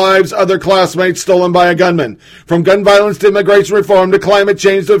honor the lives of their classmates stolen by a gunman. From gun violence to immigration reform to climate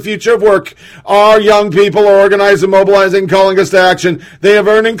change to the future of work, our young people are organizing, mobilizing, calling us to action. They have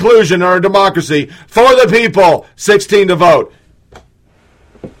earned inclusion in our democracy. For the people, 16 to vote.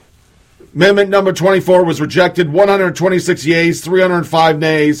 Amendment number 24 was rejected, 126 yeas, 305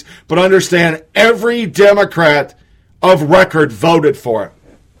 nays, but understand every Democrat of record voted for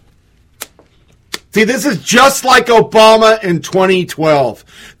it. See, this is just like Obama in 2012.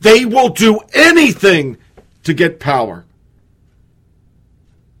 They will do anything to get power.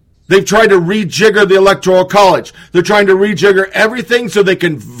 They've tried to rejigger the Electoral College. They're trying to rejigger everything so they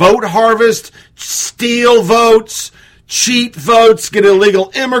can vote harvest, steal votes, cheat votes, get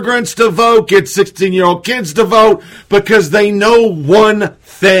illegal immigrants to vote, get 16-year-old kids to vote, because they know one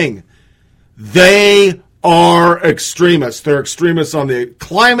thing. They are extremists. They're extremists on the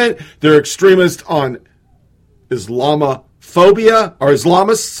climate. They're extremists on Islamophobia, or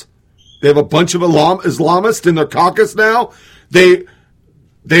Islamists. They have a bunch of Islamists in their caucus now. They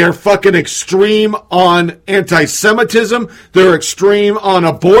are fucking extreme on anti-Semitism. They're extreme on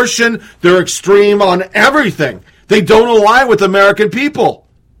abortion. They're extreme on everything. They don't align with American people.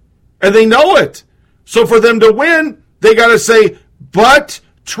 And they know it. So for them to win, they got to say, but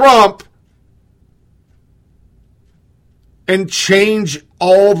Trump, and change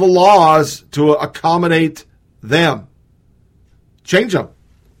all the laws to accommodate them. Change them.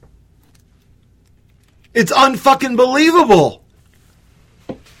 It's unfucking believable.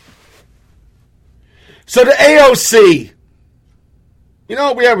 So the AOC, you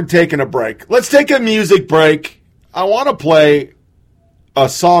know, we haven't taken a break. Let's take a music break. I want to play a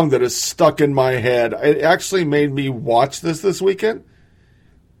song that is stuck in my head. It actually made me watch this weekend.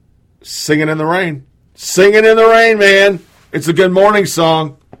 Singing in the Rain. Singing in the Rain, man. It's a Good Morning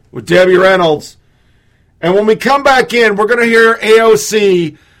song with Debbie Reynolds. And when we come back in, we're going to hear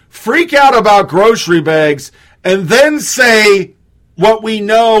AOC freak out about grocery bags and then say what we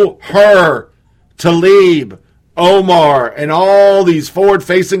know her, Tlaib, Omar, and all these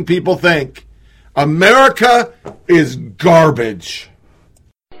forward-facing people think. America is garbage.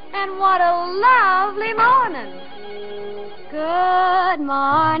 And what a lovely morning. Good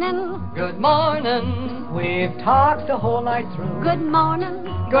morning. Good morning. We've talked the whole night through. Good morning.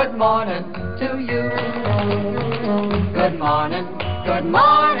 Good morning to you. Good morning. Good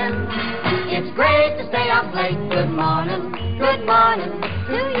morning. It's great to stay up late. Good morning. Good morning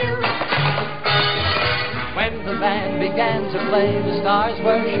to you. When the band began to play, the stars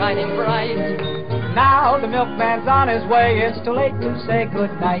were shining bright. Now the milkman's on his way, it's too late to say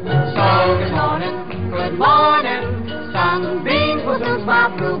goodnight. So good morning, good morning. Sunbeams will soon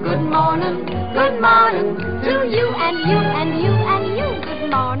smile through. Good morning to you and you and you and you. Good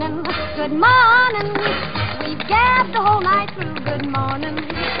morning, good morning. We've gabbed the whole night through. Good morning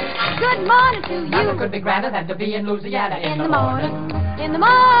to you. Nothing could be grander than to be in Louisiana in the morning. In the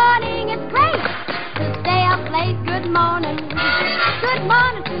morning, it's great to stay up late. Good morning to you.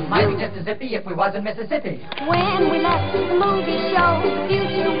 Might be just as zippy if we was in Mississippi. When we left the movie show, the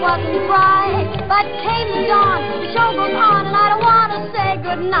future wasn't bright, but came the dawn, the show goes on, and I don't want to say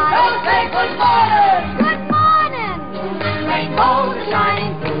goodnight. Don't say good morning. Good morning. Rainbows are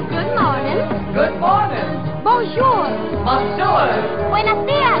shining through. Good morning. Good morning. Bonjour. Bonjour. Buenos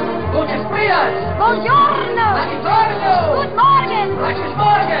dias. Guten dias. Buongiorno. Buongiorno. Good morning. Guten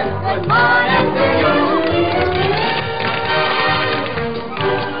Morgen. Good morning to you.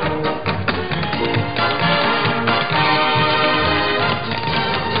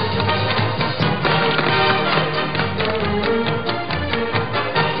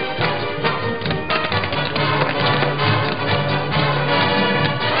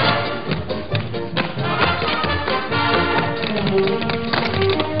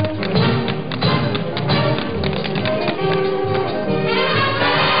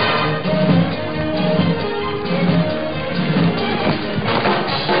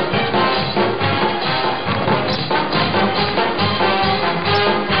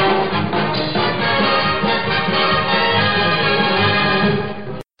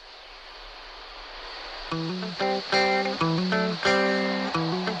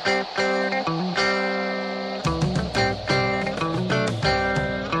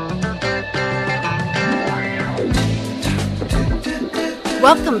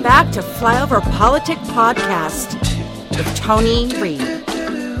 Welcome back to Flyover Politic Podcast with Tony Reed.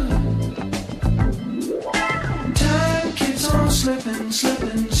 Time keeps on slipping,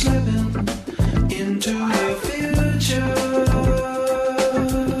 slipping, slipping into the future.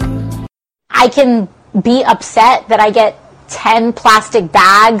 I can be upset that I get 10 plastic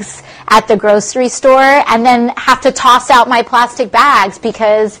bags at the grocery store and then have to toss out my plastic bags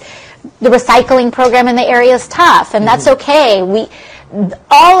because the recycling program in the area is tough, and that's okay.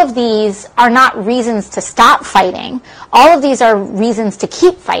 All of these are not reasons to stop fighting. All of these are reasons to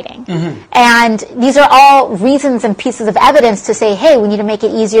keep fighting. And these are all reasons and pieces of evidence to say, hey, we need to make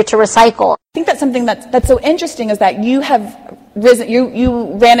it easier to recycle. I think that's something that's so interesting is that you have risen,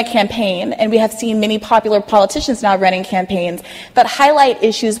 you ran a campaign, and we have seen many popular politicians now running campaigns that highlight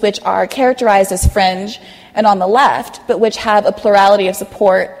issues which are characterized as fringe and on the left, but which have a plurality of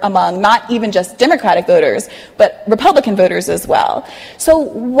support among not even just Democratic voters, but Republican voters as well. So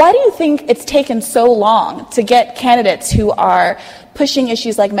why do you think it's taken so long to get candidates who are pushing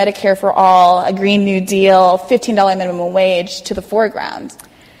issues like Medicare for All, a Green New Deal, $15 minimum wage to the foreground?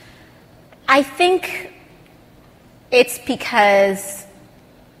 I think it's because,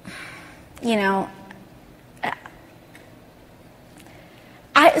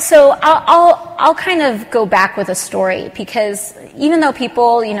 I'll kind of go back with a story, because even though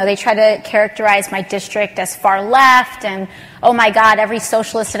people, they try to characterize my district as far left and, oh my God, every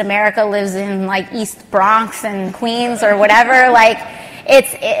socialist in America lives in like East Bronx and Queens or whatever,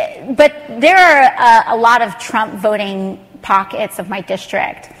 but there are a lot of Trump voting pockets of my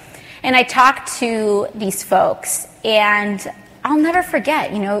district. And I talked to these folks, and I'll never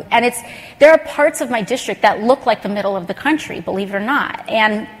forget, and there are parts of my district that look like the middle of the country, believe it or not.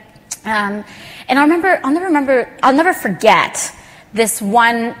 And I'll never forget this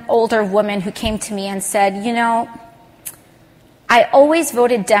one older woman who came to me and said, I always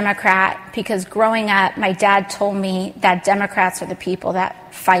voted Democrat because growing up, my dad told me that Democrats are the people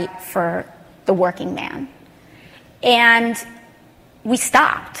that fight for the working man. And we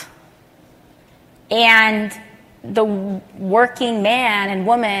stopped. And the working man and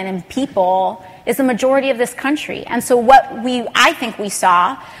woman and people is the majority of this country. And so what I think we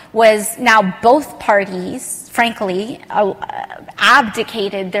saw was now both parties, frankly,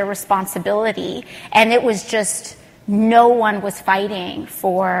 abdicated their responsibility, and it was just no one was fighting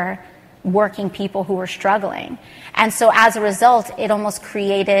for working people who were struggling. And so as a result, it almost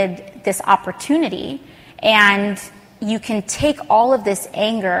created this opportunity, and you can take all of this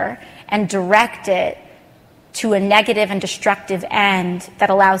anger and direct it to a negative and destructive end that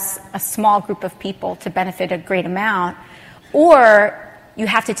allows a small group of people to benefit a great amount, or you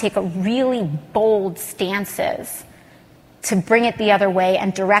have to take a really bold stances to bring it the other way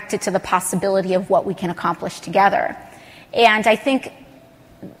and direct it to the possibility of what we can accomplish together. And I think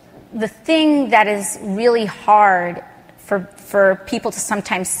the thing that is really hard for people to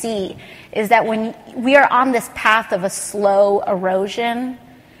sometimes see is that when we are on this path of a slow erosion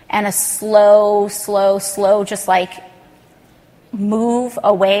and a slow, just like move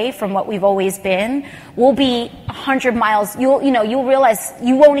away from what we've always been, we'll be 100 miles. You'll realize,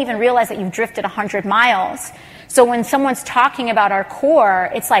 you won't even realize that you've drifted 100 miles. So when someone's talking about our core,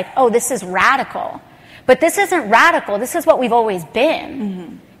 it's like, oh, this is radical. But this isn't radical. This is what we've always been.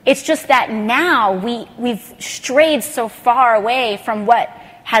 Mm-hmm. It's just that now we've strayed so far away from what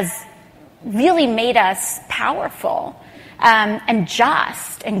has really made us powerful. And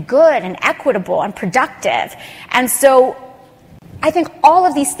just and good and equitable and productive. And so I think all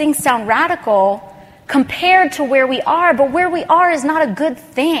of these things sound radical compared to where we are, but where we are is not a good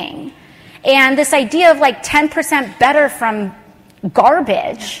thing. And this idea of like 10% better from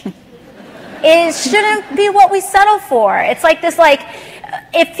garbage shouldn't be what we settle for. It's like this,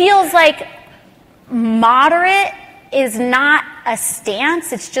 it feels like moderate is not a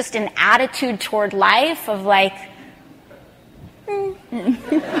stance, it's just an attitude toward life of like,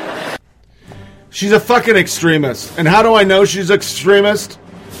 She's a fucking extremist. And how do I know she's extremist?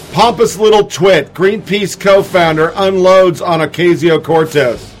 Pompous little twit, Greenpeace co-founder, unloads on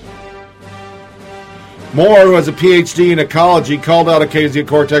Ocasio-Cortez. Moore, who has a PhD in ecology, called out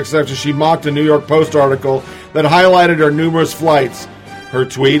Ocasio-Cortez after she mocked a New York Post article that highlighted her numerous flights. Her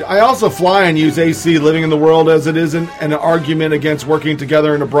tweet, I also fly and use AC, living in the world as it isn't an argument against working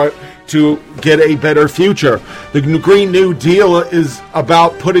together to get a better future. The Green New Deal is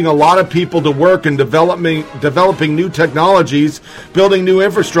about putting a lot of people to work and developing new technologies, building new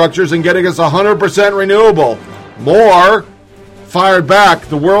infrastructures, and getting us 100% renewable. Moore fired back,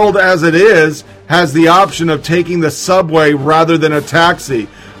 the world as it is has the option of taking the subway rather than a taxi.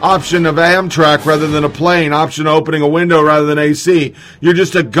 option of Amtrak rather than a plane, option of opening a window rather than AC. You're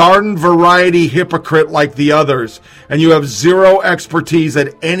just a garden variety hypocrite like the others, and you have zero expertise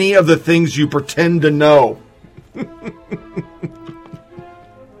at any of the things you pretend to know.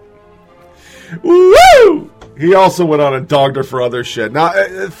 Woo! He also went on and dogged her for other shit. Now,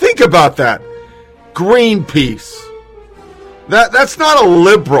 think about that. Greenpeace. That's not a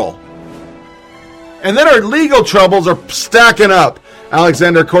liberal. And then her legal troubles are stacking up.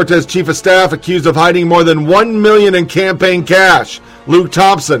 Alexander Cortez, chief of staff, accused of hiding more than $1 million in campaign cash. Luke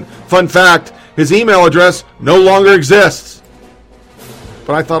Thompson. Fun fact, his email address no longer exists.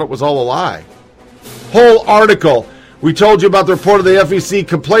 But I thought it was all a lie. Whole article. We told you about the report of the FEC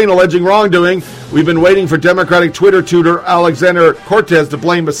complaint alleging wrongdoing. We've been waiting for Democratic Twitter tutor Alexander Cortez to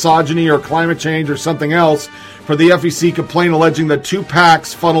blame misogyny or climate change or something else for the FEC complaint alleging that 2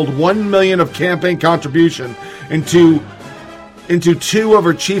 PACs funneled $1 million of campaign contribution into 2 of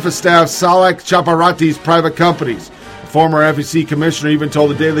her chief of staff, Salak Chaparati's private companies. The former FEC commissioner even told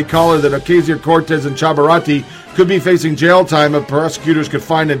the Daily Caller that Ocasio-Cortez and Chaparati could be facing jail time if prosecutors could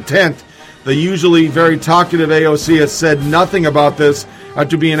find intent. The usually very talkative AOC has said nothing about this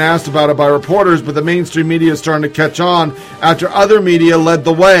after being asked about it by reporters, but the mainstream media is starting to catch on after other media led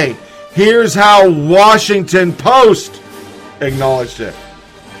the way. Here's how Washington Post acknowledged it.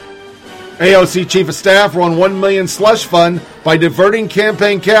 AOC chief of staff won $1 million slush fund by diverting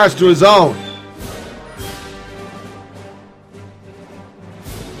campaign cash to his own.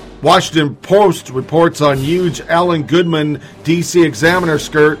 Washington Post reports on huge Alan Goodman DC Examiner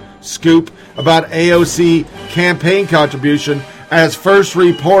scoop about AOC campaign contribution as first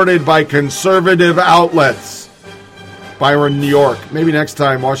reported by conservative outlets. Byron, New York. Maybe next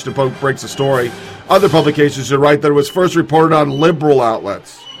time Washington Post breaks the story, other publications should write that it was first reported on liberal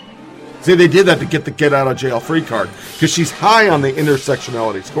outlets. See, they did that to get the get out of jail free card because she's high on the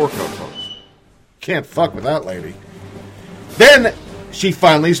intersectionality scorecard, folks. Can't fuck with that lady. Then she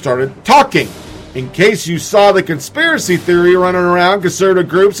finally started talking. In case you saw the conspiracy theory running around, conservative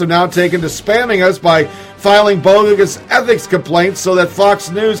groups have now taken to spamming us by filing bogus ethics complaints so that Fox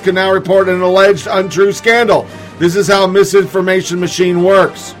News can now report an alleged untrue scandal. This is how misinformation machine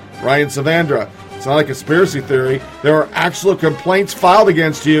works. Ryan Savandra. It's not a conspiracy theory. There are actual complaints filed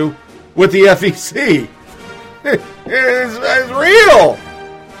against you with the FEC. It's real.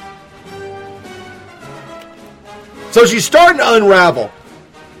 So she's starting to unravel.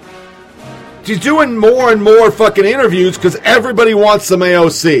 She's doing more and more fucking interviews because everybody wants some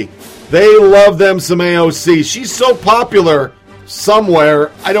AOC. They love them some AOC. She's so popular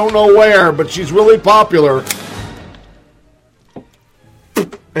somewhere. I don't know where, but she's really popular.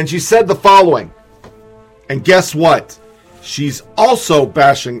 And she said the following. And guess what? She's also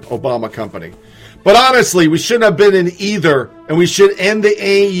bashing Obama company. But honestly, we shouldn't have been in either, and we should end the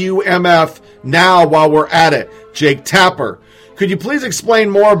AUMF now while we're at it. Jake Tapper. Could you please explain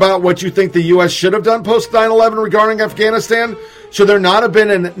more about what you think the U.S. should have done post 9/11 regarding Afghanistan? Should there not have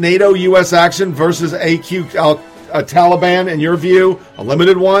been a NATO-U.S. action versus Taliban, in your view? A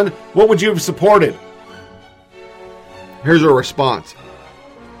limited one? What would you have supported? Here's her response.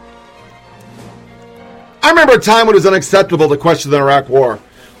 I remember a time when it was unacceptable to question the Iraq War.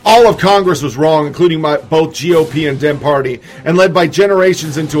 All of Congress was wrong, including both GOP and Dem Party, and led by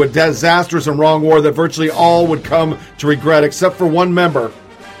generations into a disastrous and wrong war that virtually all would come to regret, except for one member,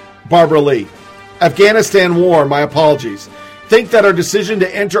 Barbara Lee. Afghanistan war, my apologies. Think that our decision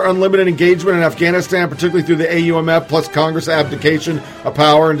to enter unlimited engagement in Afghanistan, particularly through the AUMF plus Congress abdication of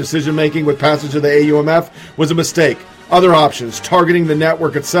power and decision-making with passage of the AUMF, was a mistake. Other options, targeting the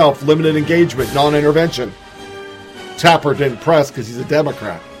network itself, limited engagement, non-intervention. Tapper didn't press because he's a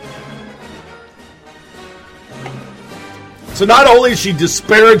Democrat. So not only is she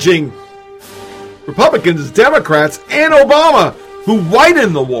disparaging Republicans as Democrats and Obama, who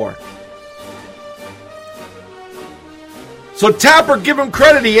widened the war. So Tapper, give him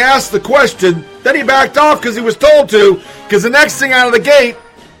credit, he asked the question, then he backed off because he was told to, because the next thing out of the gate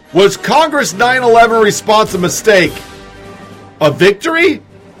was Congress 9/11 response a mistake. A victory?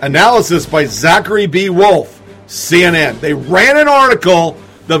 Analysis by Zachary B. Wolf, CNN. They ran an article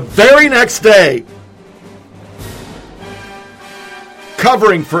the very next day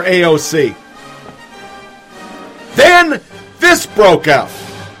covering for AOC. Then this broke out,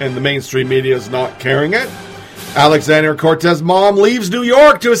 and the mainstream media is not carrying it. Alexander Cortez's mom leaves New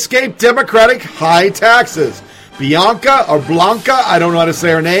York to escape Democratic high taxes. Bianca, or Blanca, I don't know how to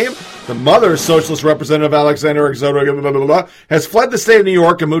say her name, The mother, Socialist Representative Alexander Exodo, has fled the state of New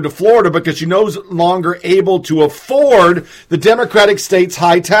York and moved to Florida because she's no longer able to afford the Democratic state's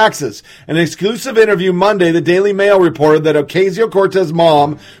high taxes. In an exclusive interview Monday, the Daily Mail reported that Ocasio-Cortez's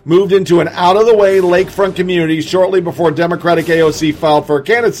mom moved into an out-of-the-way lakefront community shortly before Democratic AOC filed for her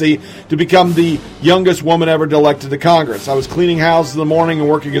candidacy to become the youngest woman ever elected to Congress. I was cleaning houses in the morning and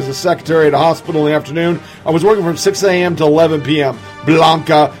working as a secretary at a hospital in the afternoon. I was working from 6 a.m. to 11 p.m.,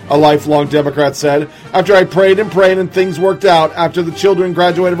 Blanca, a lifelong Democrat, said. After I prayed and things worked out, after the children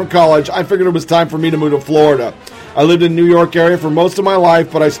graduated from college, I figured it was time for me to move to Florida. I lived in the New York area for most of my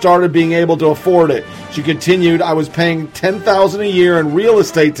life, but I started being able to afford it. She continued, I was paying $10,000 a year in real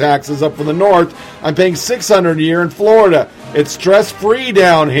estate taxes up from the north. I'm paying $600 a year in Florida. It's stress-free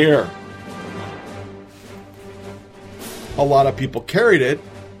down here. A lot of people carried it,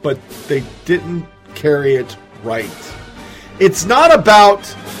 but they didn't carry it right. It's not about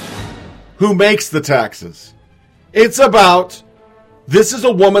who makes the taxes. It's about, this is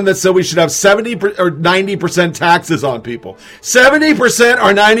a woman that said we should have 70 or 90% taxes on people. 70%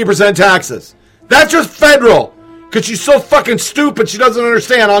 or 90% taxes. That's just federal. Because she's so fucking stupid, she doesn't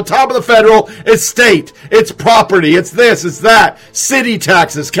understand. On top of the federal, it's state. It's property. It's this. It's that. City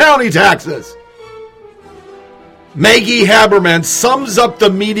taxes. County taxes. Maggie Haberman sums up the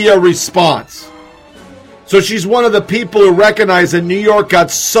media response. So she's one of the people who recognize that New York got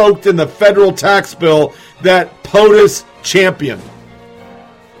soaked in the federal tax bill that POTUS championed.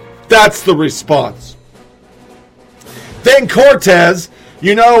 That's the response. Then Cortez,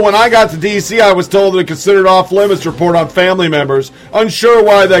 you know, when I got to D.C., I was told that it considered off-limits to report on family members. Unsure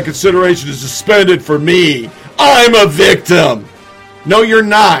why that consideration is suspended for me. I'm a victim. No, you're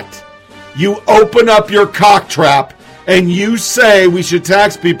not. You open up your cock trap and you say we should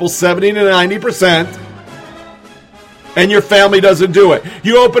tax people 70 to 90%. And your family doesn't do it.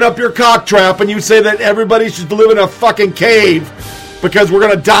 You open up your cock trap and you say that everybody should live in a fucking cave because we're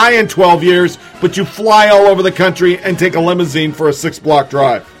going to die in 12 years, but you fly all over the country and take a limousine for a 6-block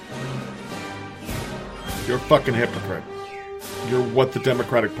drive. You're a fucking hypocrite. You're what the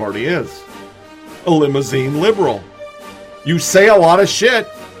Democratic Party is. A limousine liberal. You say a lot of shit,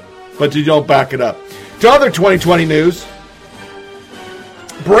 but you don't back it up. To other 2020 news,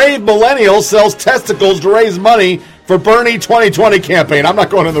 brave millennial sells testicles to raise money for Bernie 2020 campaign. I'm not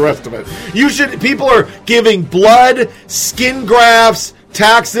going into the rest of it. People are giving blood, skin grafts,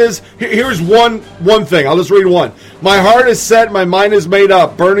 taxes. Here's one thing. I'll just read one. My heart is set. My mind is made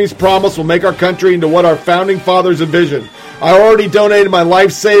up. Bernie's promise will make our country into what our founding fathers envisioned. I already donated my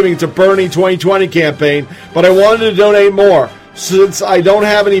life savings to Bernie 2020 campaign, but I wanted to donate more. Since I don't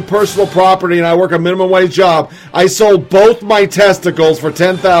have any personal property and I work a minimum wage job, I sold both my testicles for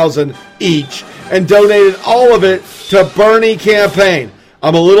 $10,000 each and donated all of it to Bernie campaign.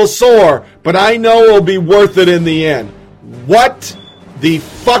 I'm a little sore, but I know it'll be worth it in the end. What the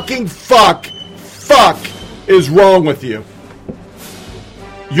fucking fuck is wrong with you?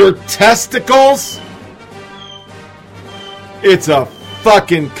 Your testicles? It's a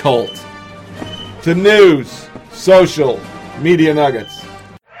fucking cult. To news, social, media nuggets.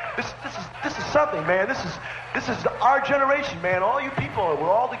 This is something, man. This is our generation, man. All you people,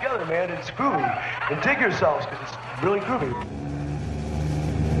 we're all together, man. It's groovy. And dig yourselves, because it's really groovy.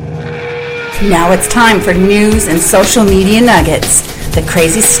 Now it's time for news and social media nuggets. The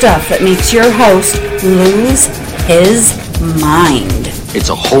crazy stuff that makes your host lose his mind. It's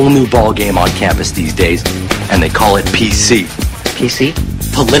a whole new ball game on campus these days, and they call it PC. PC?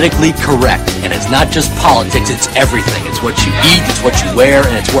 Politically correct. And it's not just politics, it's everything. It's what you eat, it's what you wear,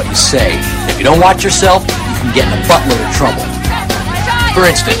 and it's what you say. If you don't watch yourself, you can get in a buttload of trouble. For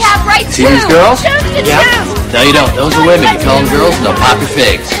instance, see these girls? Yeah. No, you don't. Those are women. You call them girls, and they'll pop your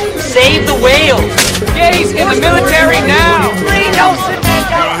figs. Save the whales. Gays in the military now.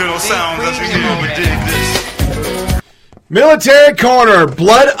 Military corner.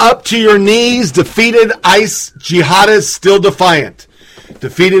 Blood up to your knees. Defeated ICE jihadists still defiant.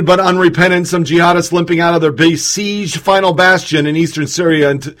 Defeated but unrepentant, some jihadists limping out of their besieged final bastion in eastern Syria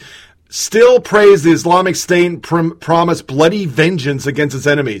and still praise the Islamic State and promise bloody vengeance against its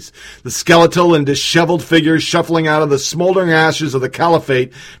enemies. The skeletal and disheveled figures shuffling out of the smoldering ashes of the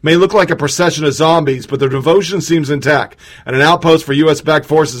caliphate may look like a procession of zombies, but their devotion seems intact. At an outpost for U.S.-backed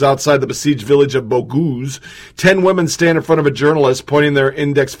forces outside the besieged village of Boghuz, 10 women stand in front of a journalist, pointing their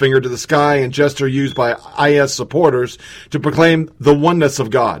index finger to the sky, a gesture used by IS supporters to proclaim the oneness of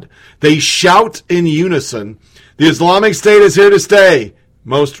God. They shout in unison, "The Islamic State is here to stay."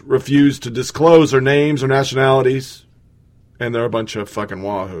 Most refuse to disclose their names or nationalities, and they're a bunch of fucking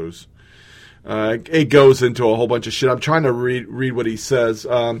wahoos. It goes into a whole bunch of shit. I'm trying to read what he says.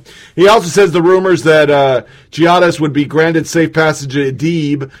 He also says the rumors that jihadists would be granted safe passage at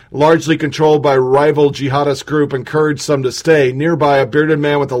Idlib, largely controlled by rival jihadist group, encouraged some to stay. Nearby, a bearded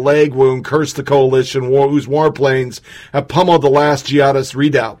man with a leg wound cursed the coalition whose warplanes have pummeled the last jihadist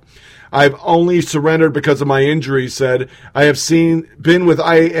redoubt. I've only surrendered because of my injury, said. I have been with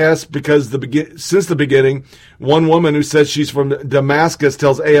IS since the beginning. One woman who says she's from Damascus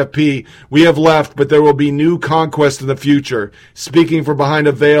tells AFP, we have left, but there will be new conquest in the future. Speaking from behind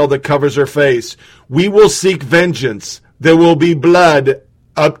a veil that covers her face. We will seek vengeance. There will be blood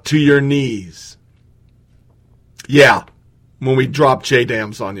up to your knees. Yeah, when we drop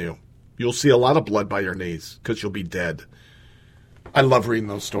J-dams on you, you'll see a lot of blood by your knees because you'll be dead. I love reading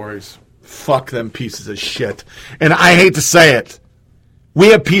those stories. Fuck them pieces of shit. And I hate to say it. We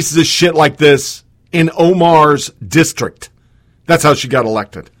have pieces of shit like this in Omar's district. That's how she got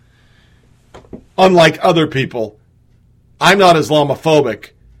elected. Unlike other people, I'm not Islamophobic.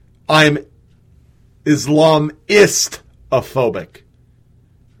 I'm Islamist-ophobic.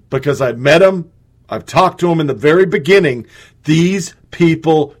 Because I've met him. I've talked to him in the very beginning. These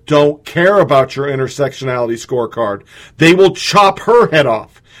people don't care about your intersectionality scorecard. They will chop her head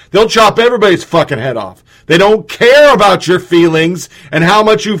off. They'll chop everybody's fucking head off. They don't care about your feelings and how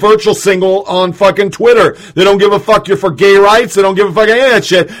much you virtual single on fucking Twitter. They don't give a fuck you're for gay rights. They don't give a fuck any of that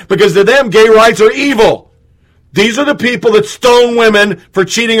shit because to them, gay rights are evil. These are the people that stone women for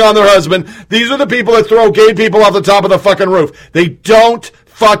cheating on their husband. These are the people that throw gay people off the top of the fucking roof. They don't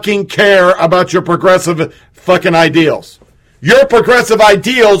fucking care about your progressive fucking ideals. Your progressive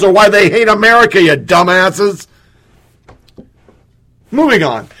ideals are why they hate America, you dumbasses. Moving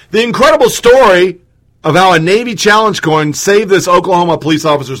on. The incredible story of how a Navy challenge coin saved this Oklahoma police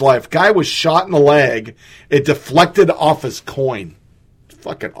officer's life. Guy was shot in the leg. It deflected off his coin.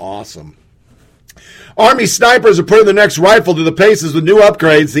 Fucking awesome. Army snipers are putting the next rifle to the paces with new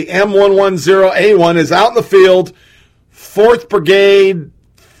upgrades. The M110A1 is out in the field. 4th Brigade,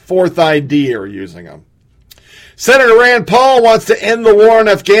 4th ID are using them. Senator Rand Paul wants to end the war in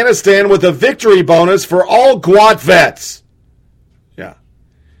Afghanistan with a victory bonus for all GWAT vets. Yeah.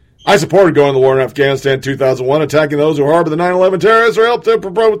 I supported going to the war in Afghanistan in 2001, attacking those who harbor the 9/11 terrorists or helped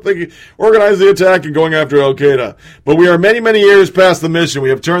to organize the attack and going after Al-Qaeda. But we are many, many years past the mission. We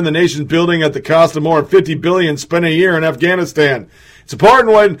have turned the nation's building at the cost of more than $50 billion spent a year in Afghanistan. It's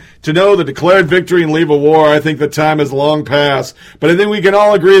important to know the declared victory and leave a war. I think the time has long passed. But I think we can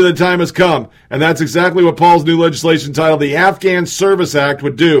all agree the time has come. And that's exactly what Paul's new legislation titled the Afghan Service Act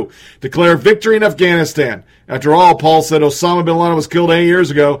would do. Declare victory in Afghanistan. After all, Paul said Osama bin Laden was killed 8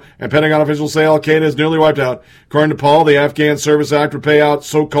 years ago, and Pentagon officials say Al-Qaeda is nearly wiped out. According to Paul, the Afghan Service Act would pay out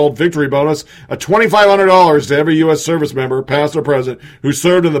so-called victory bonus of $2,500 to every U.S. service member, past or present, who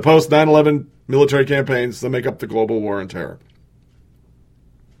served in the post-9/11 military campaigns that make up the global war on terror.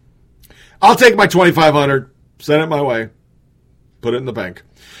 I'll take my $2,500, send it my way, put it in the bank.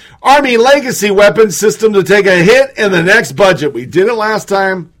 Army legacy weapons system to take a hit in the next budget. We did it last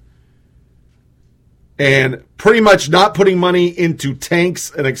time. And pretty much not putting money into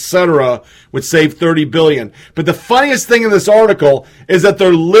tanks and etc. would save $30 billion. But the funniest thing in this article is that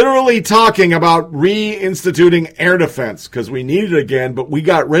they're literally talking about reinstituting air defense because we need it again, but we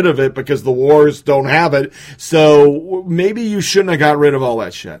got rid of it because the wars don't have it. So maybe you shouldn't have got rid of all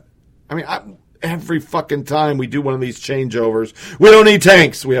that shit. I mean, every fucking time we do one of these changeovers, we don't need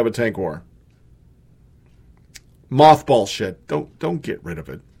tanks. We have a tank war. Mothball shit. Don't get rid of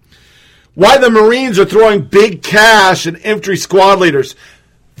it. Why the Marines are throwing big cash at infantry squad leaders.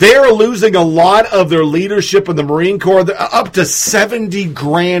 They are losing a lot of their leadership in the Marine Corps. They're up to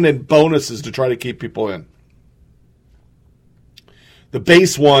 $70,000 in bonuses to try to keep people in. The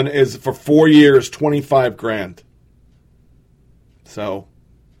base one is for 4 years, $25,000. So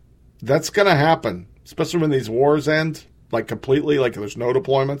that's going to happen, especially when these wars end, like completely, like there's no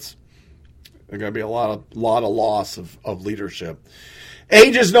deployments. There's going to be a lot of loss of leadership.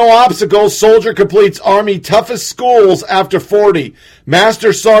 Age is no obstacle. Soldier completes Army toughest schools after 40.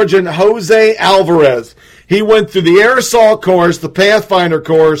 Master Sergeant Jose Alvarez. He went through the Air Assault course, the Pathfinder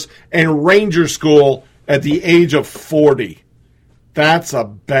course, and Ranger School at the age of 40. That's a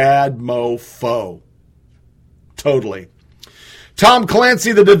bad mofo. Totally. Tom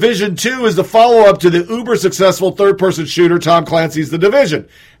Clancy, The Division 2 is the follow-up to the uber-successful third-person shooter Tom Clancy's The Division.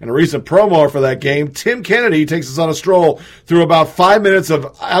 In a recent promo for that game, Tim Kennedy takes us on a stroll through about 5 minutes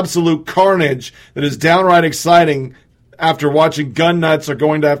of absolute carnage that is downright exciting after watching gun nuts are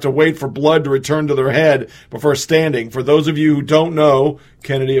going to have to wait for blood to return to their head before standing. For those of you who don't know,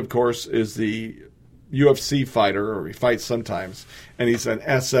 Kennedy, of course, is the UFC fighter, or he fights sometimes, and he's an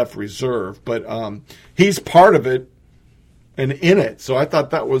SF reserve, but he's part of it and in it. So I thought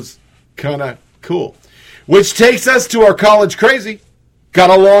that was kind of cool. Which takes us to our college crazy. Got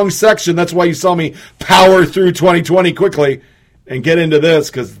a long section. That's why you saw me power through 2020 quickly and get into this,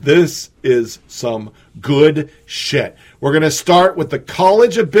 because this is some good shit. We're going to start with the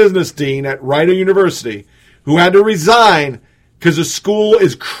College of Business Dean at Rider University, who had to resign because the school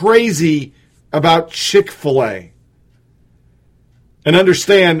is crazy about Chick-fil-A. And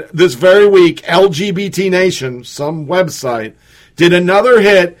understand, this very week, LGBT Nation, some website, did another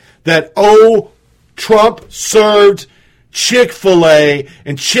hit that, Trump served Chick-fil-A,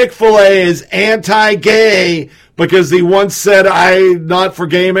 and Chick-fil-A is anti-gay because he once said, I'm not for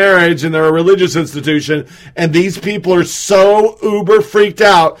gay marriage, and they're a religious institution, and these people are so uber freaked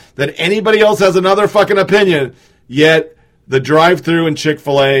out that anybody else has another fucking opinion, yet the drive-thru in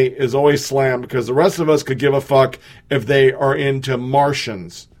Chick-fil-A is always slammed because the rest of us could give a fuck if they are into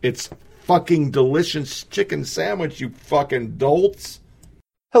Martians. It's fucking delicious chicken sandwich, you fucking dolts.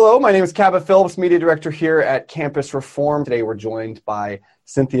 Hello, my name is Cabot Phillips, Media Director here at Campus Reform. Today we're joined by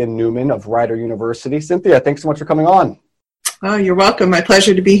Cynthia Newman of Rider University. Cynthia, thanks so much for coming on. Oh, you're welcome. My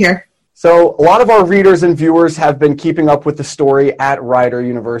pleasure to be here. So a lot of our readers and viewers have been keeping up with the story at Rider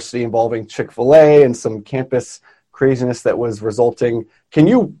University involving Chick-fil-A and some campus craziness that was resulting. Can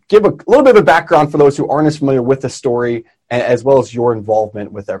you give a little bit of a background for those who aren't as familiar with the story, as well as your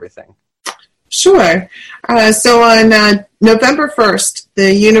involvement with everything? Sure. So on November 1st,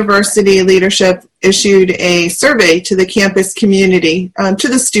 the university leadership issued a survey to the campus community, to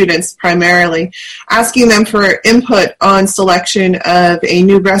the students primarily, asking them for input on selection of a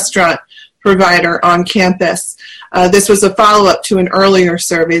new restaurant provider on campus. This was a follow-up to an earlier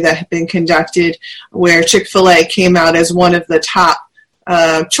survey that had been conducted where Chick-fil-A came out as one of the top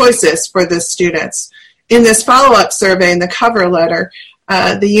choices for the students. In this follow-up survey, in the cover letter,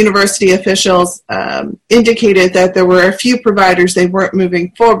 the university officials indicated that there were a few providers they weren't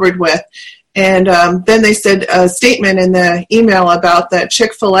moving forward with. And then they said a statement in the email about that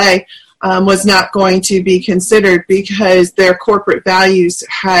Chick-fil-A was not going to be considered because their corporate values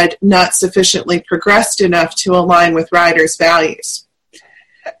had not sufficiently progressed enough to align with Rider's values.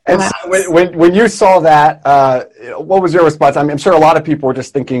 And so when you saw that, what was your response? I mean, I'm sure a lot of people were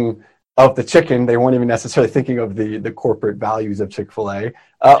just thinking of the chicken. They weren't even necessarily thinking of the corporate values of Chick-fil-A.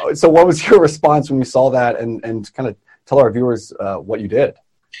 So what was your response when you saw that, and kind of tell our viewers what you did?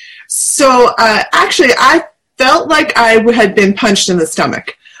 So actually, I felt like I had been punched in the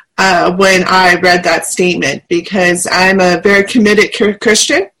stomach when I read that statement, because I'm a very committed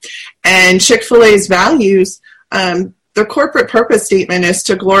Christian, and Chick-fil-A's values, the corporate purpose statement is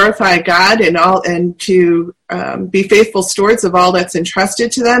to glorify God and to be faithful stewards of all that's entrusted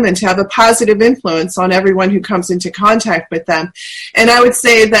to them, and to have a positive influence on everyone who comes into contact with them. And I would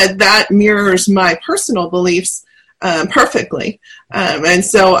say that mirrors my personal beliefs perfectly. And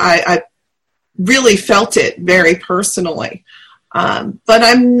so I really felt it very personally. But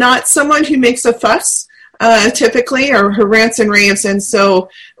I'm not someone who makes a fuss typically, or who rants and raves. And so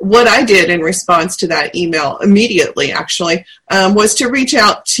what I did in response to that email immediately, actually, was to reach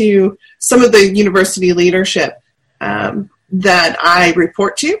out to some of the university leadership that I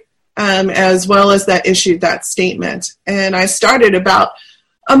report to, as well as that issued that statement. And I started about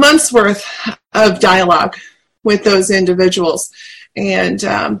a month's worth of dialogue with those individuals. And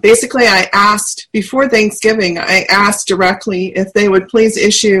basically I asked, before Thanksgiving, I asked directly if they would please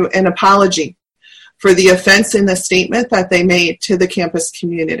issue an apology for the offense in the statement that they made to the campus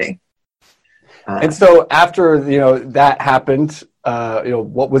community. And so after that happened,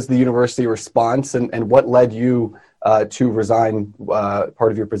 what was the university response, and what led you to resign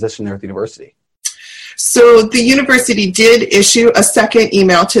part of your position there at the university? So the university did issue a second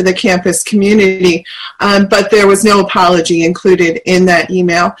email to the campus community, but there was no apology included in that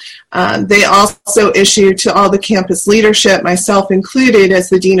email. They also issued to all the campus leadership, myself included as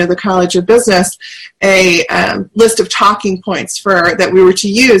the Dean of the College of Business, a list of talking points that we were to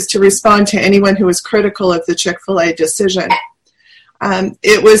use to respond to anyone who was critical of the Chick-fil-A decision.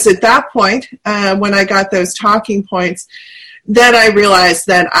 It was at that point, when I got those talking points, that I realized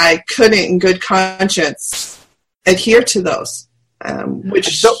that I couldn't in good conscience adhere to those.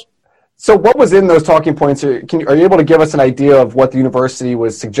 So what was in those talking points? Are you able to give us an idea of what the university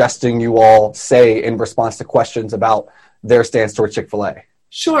was suggesting you all say in response to questions about their stance toward Chick-fil-A?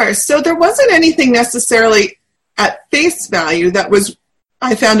 Sure. So there wasn't anything necessarily at face value that was,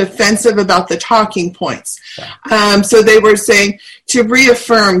 I found, offensive about the talking points. So they were saying to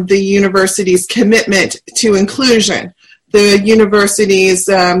reaffirm the university's commitment to inclusion, the university's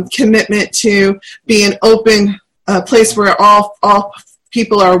commitment to be an open place where all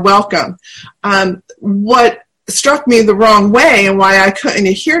people are welcome. What struck me the wrong way and why I couldn't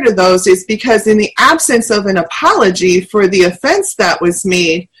adhere to those is because in the absence of an apology for the offense that was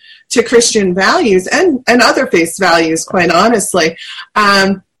made to Christian values and other faith values, quite honestly,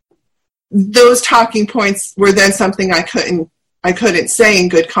 those talking points were then something I couldn't say in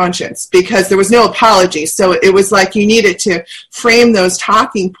good conscience because there was no apology. So it was like you needed to frame those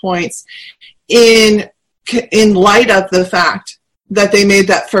talking points in light of the fact that they made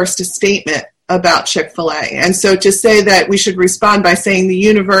that first statement about Chick-fil-A. And so to say that we should respond by saying the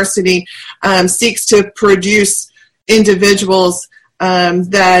university seeks to produce individuals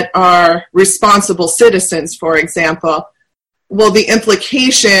that are responsible citizens, for example, well, the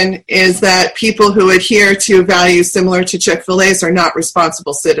implication is that people who adhere to values similar to Chick-fil-A's are not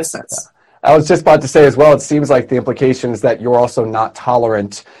responsible citizens. I was just about to say as well, it seems like the implication is that you're also not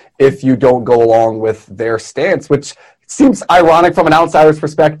tolerant if you don't go along with their stance, which seems ironic from an outsider's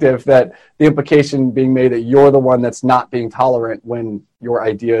perspective, that the implication being made that you're the one that's not being tolerant when your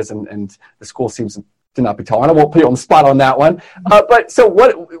ideas and the school seems to not be tolerant. I won't put you on the spot on that one. But so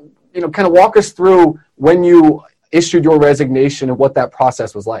what, kind of walk us through when you issued your resignation and what that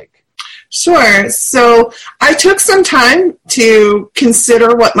process was like. Sure. So I took some time to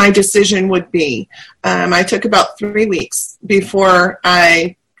consider what my decision would be. I took about 3 weeks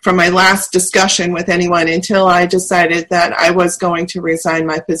from my last discussion with anyone until I decided that I was going to resign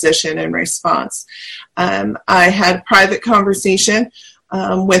my position in response. I had a private conversation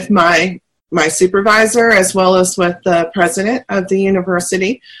with my supervisor as well as with the president of the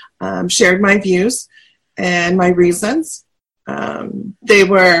university, shared my views and my reasons. They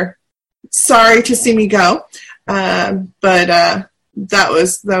were sorry to see me go, but that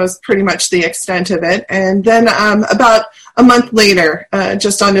was pretty much the extent of it. And then about a month later,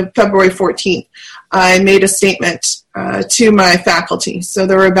 just on February 14th, I made a statement to my faculty. So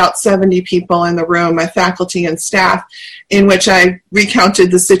there were about 70 people in the room, my faculty and staff, in which I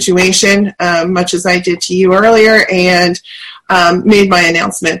recounted the situation, much as I did to you earlier, and made my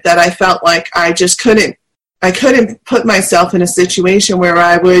announcement that I felt like I couldn't put myself in a situation where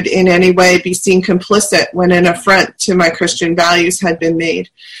I would in any way be seen complicit when an affront to my Christian values had been made.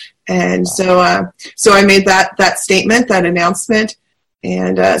 And so I made that statement, that announcement.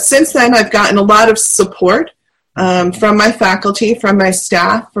 And since then, I've gotten a lot of support from my faculty, from my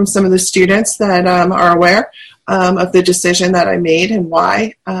staff, from some of the students that are aware of the decision that I made and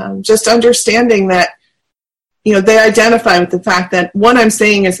why. Just understanding that, they identify with the fact that what I'm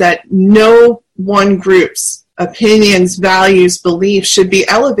saying is that no one group's opinions, values, beliefs should be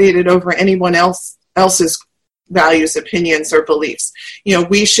elevated over anyone else's values, opinions, or beliefs.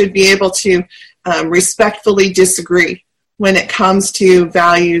 We should be able to respectfully disagree when it comes to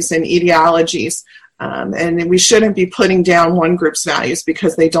values and ideologies. And we shouldn't be putting down one group's values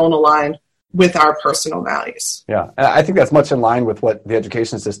because they don't align with our personal values. Yeah, and I think that's much in line with what the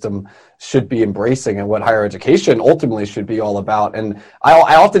education system should be embracing and what higher education ultimately should be all about. And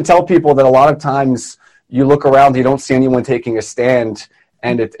I often tell people that a lot of times you look around, you don't see anyone taking a stand,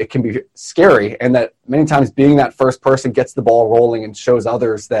 and it can be scary, and that many times being that first person gets the ball rolling and shows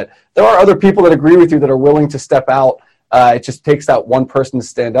others that there are other people that agree with you that are willing to step out. It just takes that one person to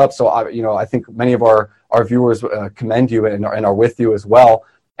stand up. So I think many of our viewers commend you and are with you as well.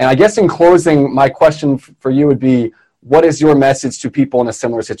 And I guess in closing, my question for you would be, what is your message to people in a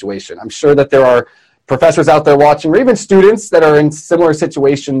similar situation? I'm sure that there are professors out there watching, or even students that are in similar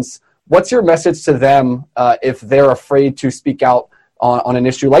situations. What's your message to them if they're afraid to speak out on an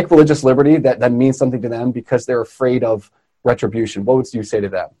issue like religious liberty that means something to them because they're afraid of retribution? What would you say to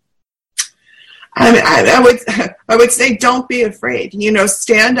them? I would say don't be afraid.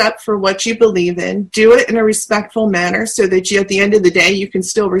 Stand up for what you believe in. Do it in a respectful manner so that at the end of the day, you can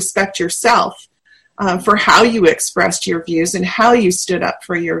still respect yourself for how you expressed your views and how you stood up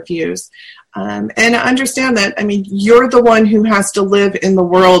for your views. And understand that, you're the one who has to live in the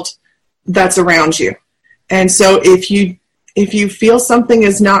world that's around you. And so if you feel something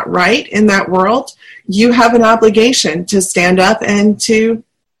is not right in that world, you have an obligation to stand up and to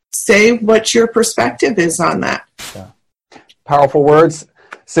say what your perspective is on that. Yeah. Powerful words.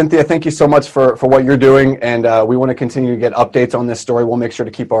 Cynthia, thank you so much for what you're doing, and we want to continue to get updates on this story. We'll make sure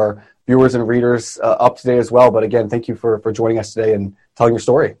to keep our viewers and readers up to date as well. But again, thank you for joining us today and telling your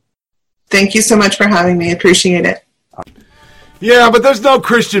story. Thank you so much for having me. Appreciate it. Yeah, but there's no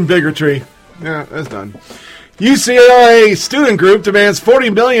Christian bigotry. Yeah, that's done. UCLA student group demands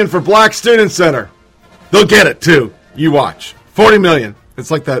 $40 million for Black Student Center. They'll get it, too. You watch. $40 million. It's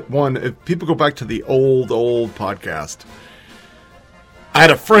like that one, if people go back to the old podcast, I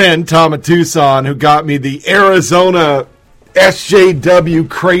had a friend, Tom of Tucson, who got me the Arizona SJW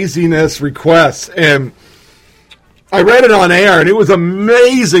craziness requests, and I read it on air, and it was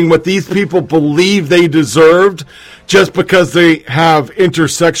amazing what these people believe they deserved just because they have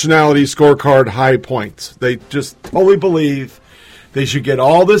intersectionality scorecard high points. They just totally believe they should get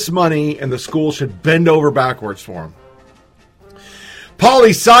all this money, and the school should bend over backwards for them.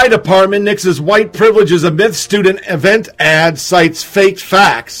 Poli Sci Department nixes white privilege as a myth student event ad cites fake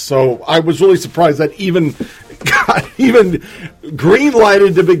facts. So I was really surprised that even got green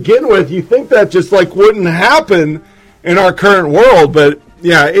lighted to begin with. You think that just like wouldn't happen in our current world, but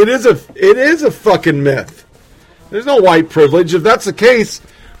yeah, it is a fucking myth. There's no white privilege. If that's the case,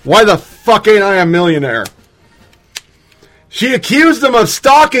 why the fuck ain't I a millionaire? She accused him of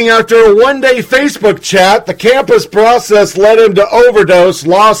stalking after a one-day Facebook chat. The campus process led him to overdose,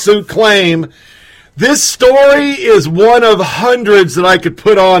 lawsuit claim. This story is one of hundreds that I could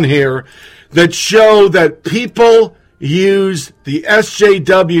put on here that show that people use the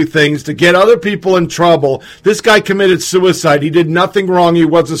SJW things to get other people in trouble. This guy committed suicide. He did nothing wrong. He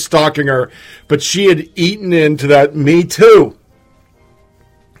wasn't stalking her. But she had eaten into that Me Too.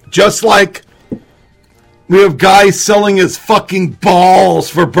 Just like we have guys selling his fucking balls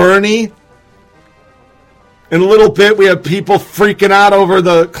for Bernie. In a little bit, we have people freaking out over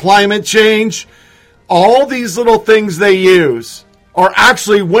the climate change. All these little things they use are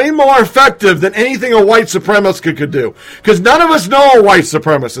actually way more effective than anything a white supremacist could do. Because none of us know a white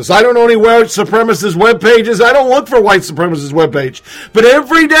supremacist. I don't know any white supremacist web pages. I don't look for white supremacist web page. But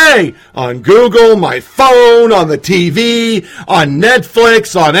every day on Google, my phone, on the TV, on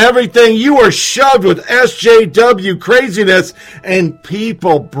Netflix, on everything, you are shoved with SJW craziness, and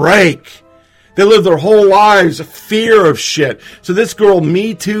people break. They live their whole lives fear of shit. So this girl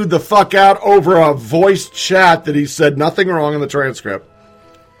Me Too'd the fuck out over a voice chat that he said nothing wrong in the transcript.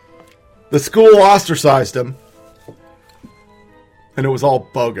 The school ostracized him. And it was all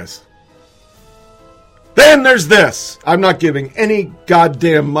bogus. Then there's this. I'm not giving any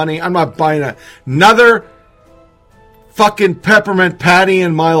goddamn money. I'm not buying another fucking peppermint patty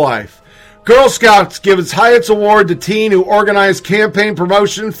in my life. Girl Scouts give its highest award to teen who organized campaign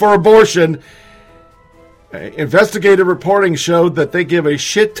promotion for abortion. Investigative reporting showed that they give a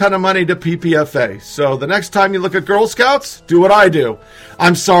shit ton of money to PPFA. So the next time you look at Girl Scouts, do what I do.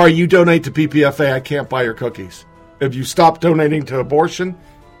 I'm sorry, you donate to PPFA, I can't buy your cookies. If you stop donating to abortion,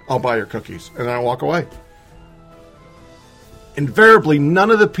 I'll buy your cookies. And then I walk away. Invariably,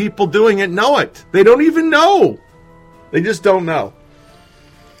 none of the people doing it know it. They don't even know. They just don't know.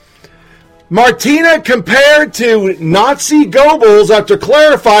 Martina compared to Nazi Goebbels after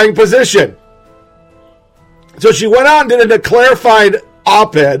clarifying position. So she went out and did a clarified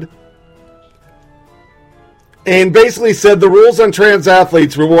op-ed and basically said the rules on trans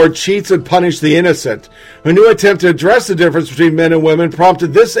athletes reward cheats and punish the innocent. Her new attempt to address the difference between men and women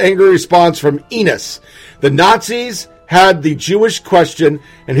prompted this angry response from Enos. The Nazis had the Jewish question,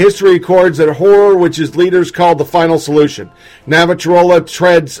 and history records that horror which his leaders called the final solution. Navratilova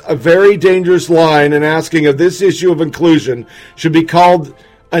treads a very dangerous line in asking if this issue of inclusion should be called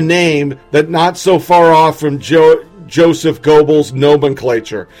a name that not so far off from Joseph Goebbels'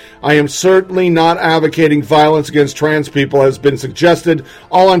 nomenclature. I am certainly not advocating violence against trans people as been suggested.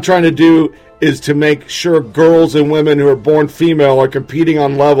 All I'm trying to do is to make sure girls and women who are born female are competing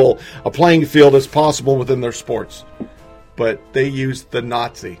on level a playing field as possible within their sports. But they used the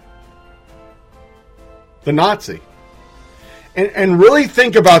Nazi. The Nazi. And really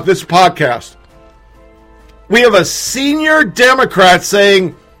think about this podcast. We have a senior Democrat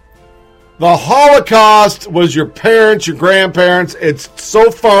saying the Holocaust was your parents, your grandparents. It's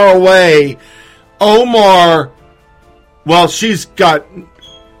so far away. Omar, well, she's got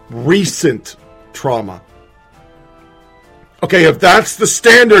recent trauma. Okay, if that's the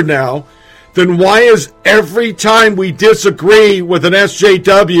standard now, then why is every time we disagree with an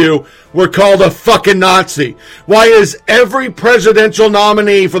SJW, we're called a fucking Nazi? Why is every presidential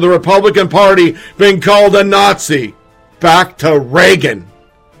nominee for the Republican Party being called a Nazi? Back to Reagan.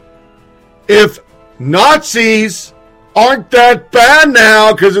 If Nazis aren't that bad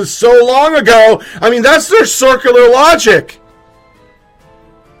now because it's so long ago, I mean, that's their circular logic.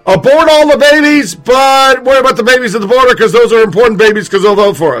 Abort all the babies, but worry about the babies at the border because those are important babies because they'll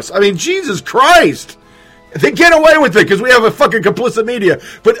vote for us. I mean, Jesus Christ. They get away with it because we have a fucking complicit media.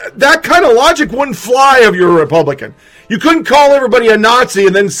 But that kind of logic wouldn't fly if you're a Republican. You couldn't call everybody a Nazi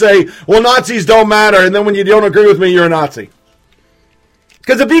and then say, well, Nazis don't matter, and then when you don't agree with me, you're a Nazi.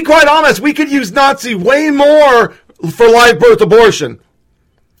 Because to be quite honest, we could use Nazi way more for live birth abortion.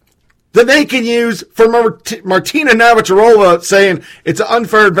 that they can use for Martina Navratilova saying it's an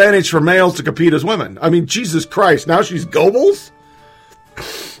unfair advantage for males to compete as women. I mean, Jesus Christ, now she's Goebbels?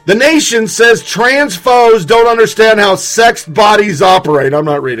 The Nation says trans foes don't understand how sexed bodies operate. I'm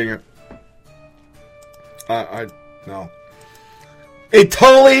not reading it. No. It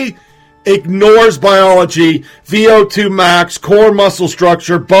totally ignores biology, VO2 max, core muscle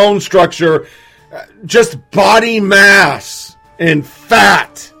structure, bone structure, just body mass and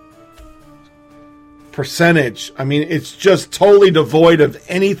fat percentage. I mean, it's just totally devoid of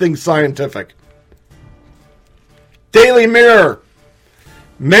anything scientific. Daily Mirror.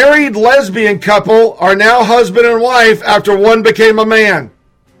 Married lesbian couple are now husband and wife after one became a man.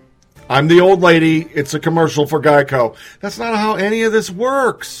 I'm the old lady. It's a commercial for Geico. That's not how any of this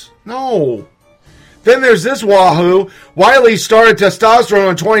works. No. Then there's this wahoo. Wiley started testosterone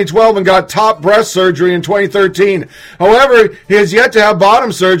in 2012 and got top breast surgery in 2013. However, he has yet to have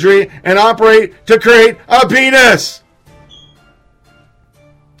bottom surgery and operate to create a penis.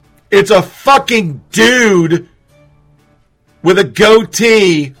 It's a fucking dude with a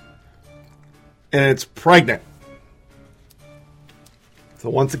goatee and it's pregnant. So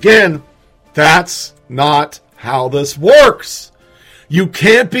once again, that's not how this works. You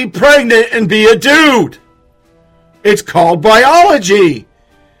can't be pregnant and be a dude. It's called biology.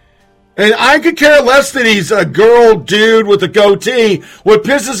 And I could care less that he's a girl dude with a goatee. What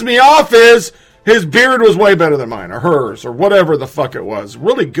pisses me off is his beard was way better than mine, or hers, or whatever the fuck it was.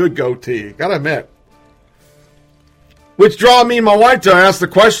 Really good goatee, gotta admit. Which draw me and my wife to ask the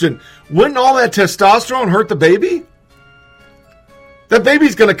question, wouldn't all that testosterone hurt the baby? That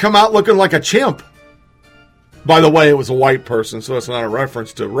baby's going to come out looking like a chimp. By the way, it was a white person, so it's not a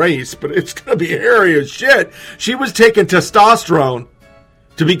reference to race, but it's going to be hairy as shit. She was taking testosterone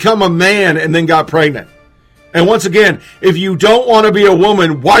to become a man and then got pregnant. And once again, if you don't want to be a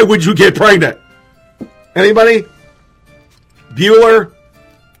woman, why would you get pregnant? Anybody? Bueller?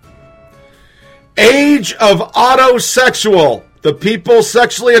 Age of autosexual. The people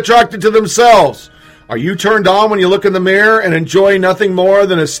sexually attracted to themselves. Are you turned on when you look in the mirror and enjoy nothing more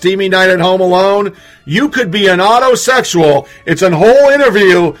than a steamy night at home alone? You could be an autosexual. It's a whole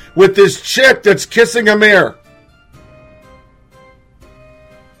interview with this chick that's kissing a mirror.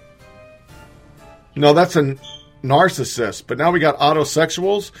 No, that's a narcissist. But now we got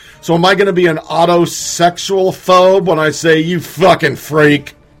autosexuals. So am I going to be an autosexual phobe when I say you fucking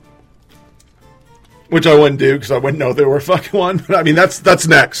freak? Which I wouldn't do because I wouldn't know they were fucking one. But I mean, that's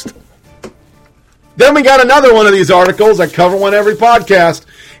next. Then we got another one of these articles. I cover one every podcast.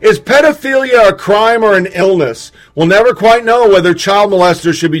 Is pedophilia a crime or an illness? We'll never quite know whether child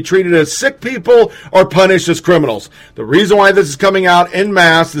molesters should be treated as sick people or punished as criminals. The reason why this is coming out en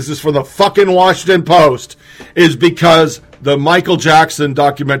masse, this is for the fucking Washington Post, is because the Michael Jackson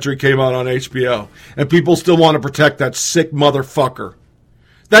documentary came out on HBO. And people still want to protect that sick motherfucker.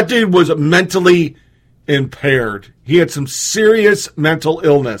 That dude was mentally impaired. He had some serious mental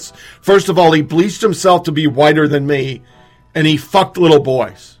illness. First of all, he bleached himself to be whiter than me, and he fucked little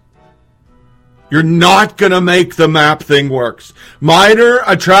boys. You're not going to make the map thing works. Minor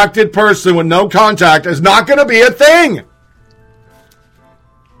attracted person with no contact is not going to be a thing.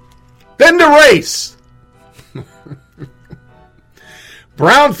 Then to race.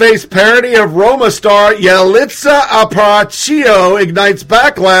 Brown-faced parody of Roma star Yalitza Aparicio ignites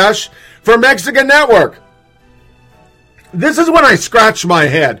backlash for Mexican network. This is when I scratch my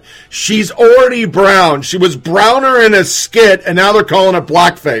head. She's already brown. She was browner in a skit, and now they're calling it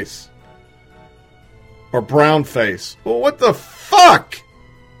blackface. Or brown face. Well, what the fuck?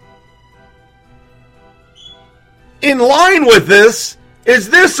 In line with this is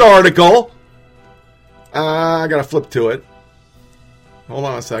this article. I gotta flip to it. Hold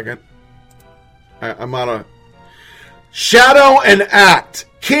on a second. I'm out of... Shadow and Act.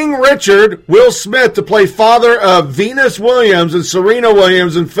 King Richard, Will Smith to play father of Venus Williams and Serena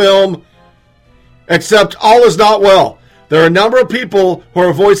Williams in film Except All Is Not Well. There are a number of people who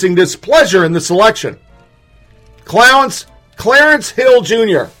are voicing displeasure in the selection. Clarence Hill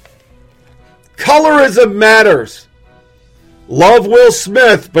Jr. Colorism matters. Love Will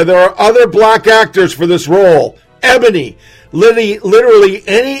Smith, but there are other black actors for this role. Ebony. Literally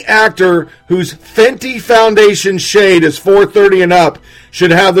any actor whose Fenty Foundation shade is 430 and up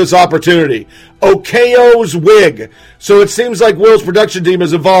should have this opportunity. Okayo's wig. So it seems like Will's production team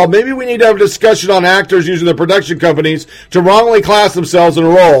is involved. Maybe we need to have a discussion on actors using their production companies to wrongly class themselves in a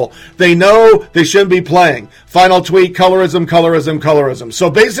role they know they shouldn't be playing. Final tweet, colorism, colorism, colorism. So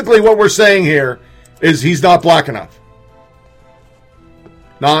basically what we're saying here is he's not black enough.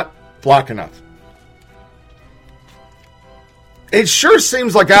 Not black enough. it sure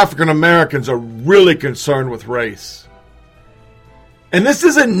seems like African Americans are really concerned with race. And this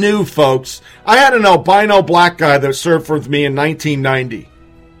isn't new, folks. I had an albino black guy that served with me in 1990.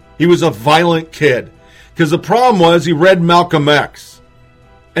 He was a violent kid. Because the problem was he read Malcolm X.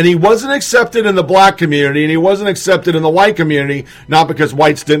 And he wasn't accepted in the black community, and he wasn't accepted in the white community, not because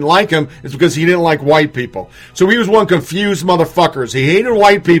whites didn't like him, it's because he didn't like white people. So he was one confused motherfuckers. He hated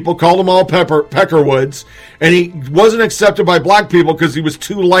white people, called them all Peckerwoods, and he wasn't accepted by black people because he was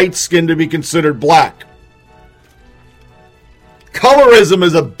too light-skinned to be considered black. Colorism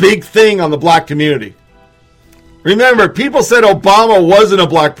is a big thing on the black community. Remember, people said Obama wasn't a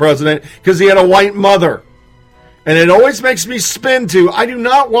black president because he had a white mother. And it always makes me spin too. I do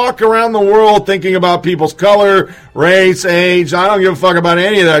not walk around the world thinking about people's color, race, age. I don't give a fuck about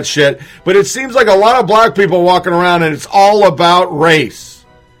any of that shit. But it seems like a lot of black people walking around and it's all about race.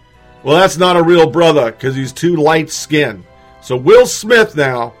 Well, that's not a real brother because he's too light-skinned. So Will Smith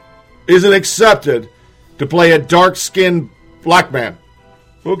now isn't accepted to play a dark-skinned black man.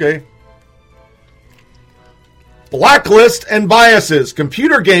 Okay. Blacklist and biases.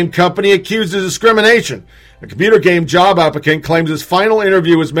 Computer game company accused of discrimination. A computer game job applicant claims his final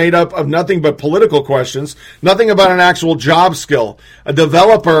interview was made up of nothing but political questions, nothing about an actual job skill. A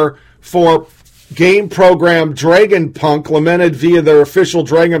developer for game program Dragonpunk lamented via their official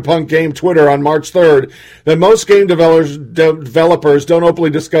Dragonpunk game Twitter on March 3rd that most game developers don't openly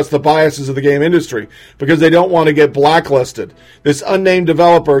discuss the biases of the game industry because they don't want to get blacklisted. This unnamed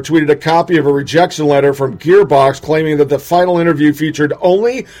developer tweeted a copy of a rejection letter from Gearbox claiming that the final interview featured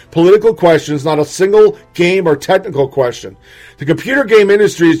only political questions, not a single game or technical question. The computer game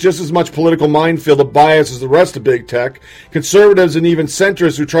industry is just as much political minefield of bias as the rest of big tech. Conservatives and even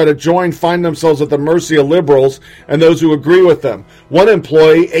centrists who try to join find themselves at the mercy of liberals and those who agree with them. One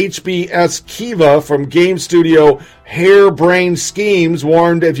employee, HBS Kiva from game studio Harebrained Schemes,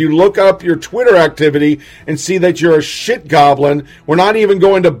 warned, if you look up your Twitter activity and see that you're a shit goblin, we're not even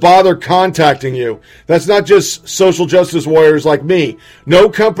going to bother contacting you. That's not just social justice warriors like me. No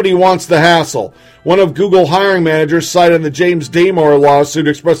company wants the hassle. One of Google hiring managers cited in the James Damore lawsuit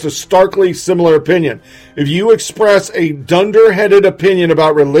expressed a starkly similar opinion. If you express a dunder-headed opinion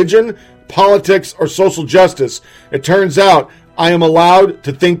about religion, politics, or social justice, it turns out I am allowed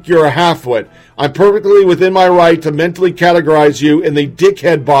to think you're a halfwit. I'm perfectly within my right to mentally categorize you in the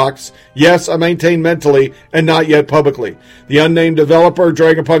dickhead box. Yes, I maintain mentally and not yet publicly. The unnamed developer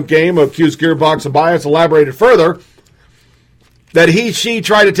Dragonpunk game accused Gearbox of bias elaborated further that she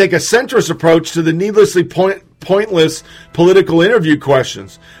tried to take a centrist approach to the needlessly pointless political interview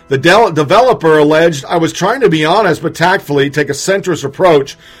questions. The developer alleged, I was trying to be honest but tactfully take a centrist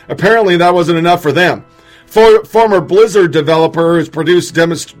approach. Apparently that wasn't enough for them. Former Blizzard developer who's produced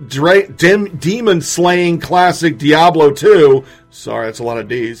demon-slaying classic Diablo 2, sorry, that's a lot of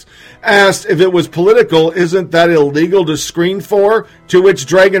Ds, asked if it was political, isn't that illegal to screen for? To which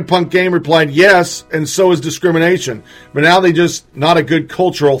Dragonpunk game replied, yes, and so is discrimination. But now they just not a good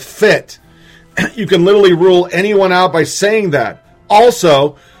cultural fit. You can literally rule anyone out by saying that.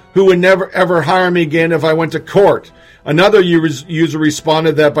 Also, who would never ever hire me again if I went to court? Another user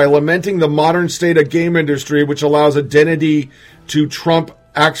responded that by lamenting the modern state of game industry, which allows identity to trump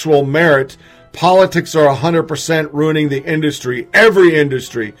actual merit, politics are 100% ruining the industry. Every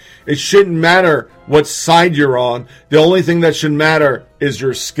industry. It shouldn't matter what side you're on. The only thing that should matter is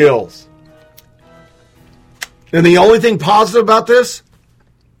your skills. And the only thing positive about this,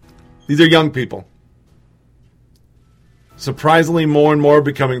 these are young people. Surprisingly, more and more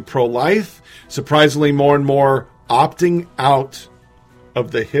becoming pro-life. Surprisingly, more and more opting out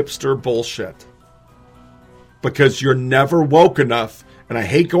of the hipster bullshit. Because you're never woke enough, and I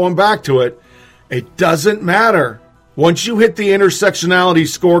hate going back to it, it doesn't matter. Once you hit the intersectionality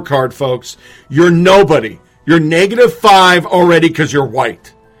scorecard, folks, you're nobody. You're -5 already because you're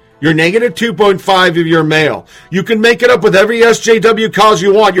white. You're -2.5 if you're male. You can make it up with every SJW cause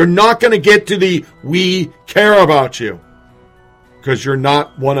you want. You're not going to get to the we care about you. Because you're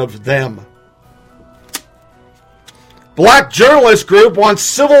not one of them. Black journalist group wants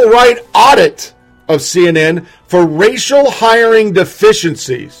civil rights audit of CNN for racial hiring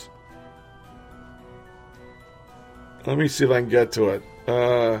deficiencies. Let me see if I can get to it.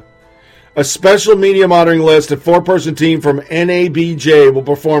 A special media monitoring list, a 4-person team from NABJ will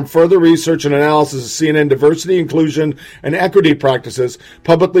perform further research and analysis of CNN diversity, inclusion, and equity practices,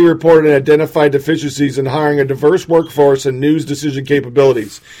 publicly reported and identified deficiencies in hiring a diverse workforce and news decision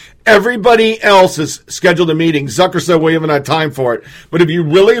capabilities. Everybody else has scheduled a meeting. Zucker said we haven't had time for it. But if you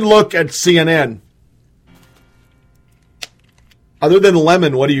really look at CNN, other than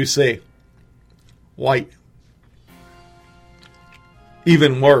lemon, what do you see? White.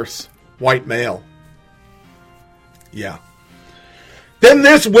 Even worse, white male. Yeah. Then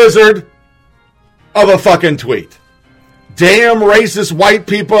this wizard of a fucking tweet. Damn racist white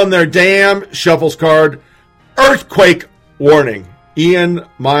people and their damn shuffles card. Earthquake warning. Ian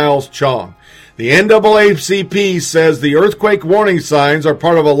Miles Chong. The NAACP says the earthquake warning signs are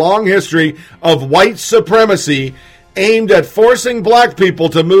part of a long history of white supremacy aimed at forcing black people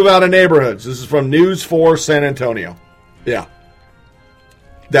to move out of neighborhoods. This is from News 4 San Antonio. Yeah.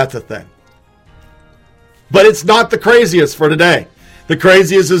 That's a thing. But it's not the craziest for today. The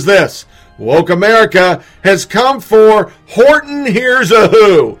craziest is this. Woke America has come for Horton Hears a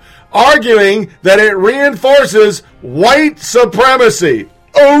Who, arguing that it reinforces white supremacy.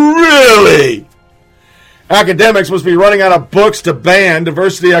 Oh, really? Academics must be running out of books to ban.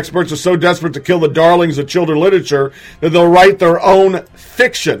 Diversity experts are so desperate to kill the darlings of children's literature that they'll write their own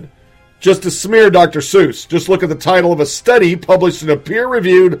fiction. Just to smear Dr. Seuss, just look at the title of a study published in a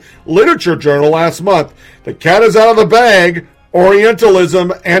peer-reviewed literature journal last month. The cat is out of the bag.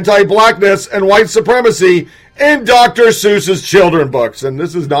 Orientalism, anti-blackness, and white supremacy in Dr. Seuss's children's books. And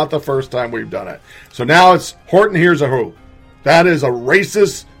this is not the first time we've done it. So now it's Horton Hears a Who. That is a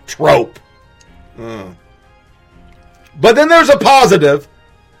racist trope. But then there's a positive.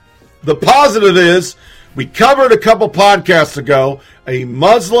 The positive is, we covered a couple podcasts ago, a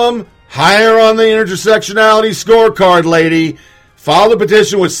Muslim higher on the intersectionality scorecard lady filed a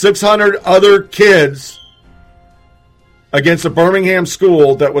petition with 600 other kids against a Birmingham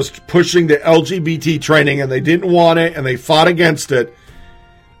school that was pushing the LGBT training, and they didn't want it, and they fought against it.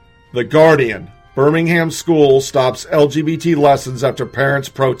 The Guardian. Birmingham school stops LGBT lessons after parents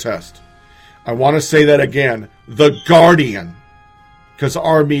protest. I want to say that again. The Guardian. Because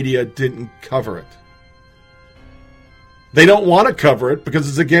our media didn't cover it. They don't want to cover it because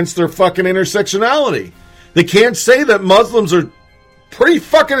it's against their fucking intersectionality. They can't say that Muslims are pretty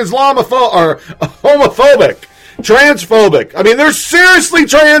fucking homophobic. Transphobic. I mean, they're seriously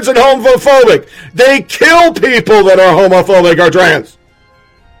trans and homophobic. They kill people that are homophobic or trans.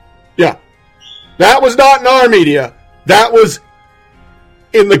 Yeah. That was not in our media. That was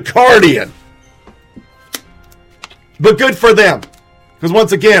in the Guardian. But good for them. Because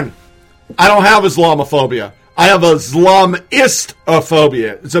once again, I don't have Islamophobia. I have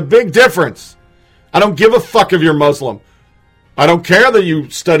Islamistophobia. It's a big difference. I don't give a fuck if you're Muslim. I don't care that you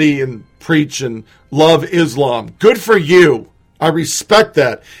study and preach and love Islam. Good for you. I respect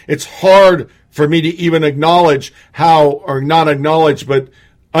that. It's hard for me to even acknowledge how, or not acknowledge, but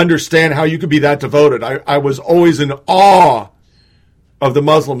understand how you could be that devoted. I was always in awe of the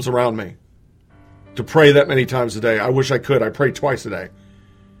Muslims around me. To pray that many times a day. I wish I could. I pray twice a day.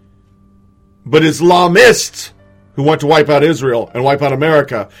 But Islamists who want to wipe out Israel and wipe out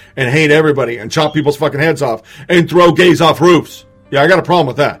America and hate everybody and chop people's fucking heads off and throw gays off roofs. Yeah, I got a problem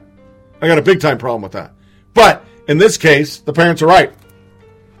with that. I got a big time problem with that. But in this case, the parents are right.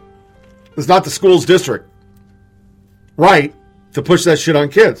 It's not the school's district right to push that shit on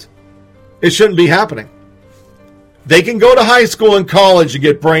kids. It shouldn't be happening. They can go to high school and college and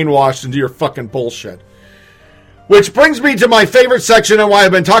get brainwashed into your fucking bullshit. Which brings me to my favorite section and why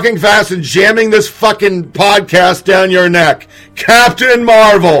I've been talking fast and jamming this fucking podcast down your neck. Captain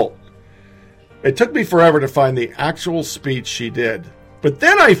Marvel. It took me forever to find the actual speech she did. But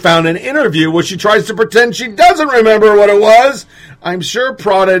then I found an interview where she tries to pretend she doesn't remember what it was. I'm sure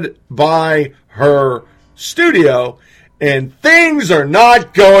prodded by her studio. And things are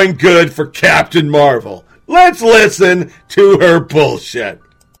not going good for Captain Marvel. Let's listen to her bullshit.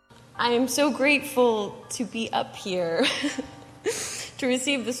 I am so grateful to be up here to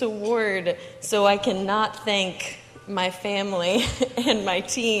receive this award so I cannot thank my family and my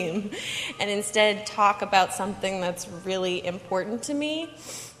team and instead talk about something that's really important to me.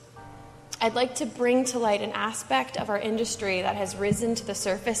 I'd like to bring to light an aspect of our industry that has risen to the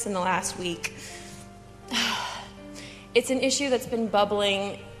surface in the last week. It's an issue that's been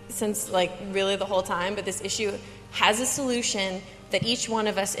bubbling since really the whole time, but this issue has a solution that each one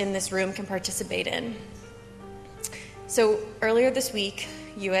of us in this room can participate in. So earlier this week,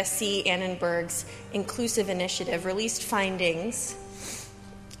 USC Annenberg's Inclusive Initiative released findings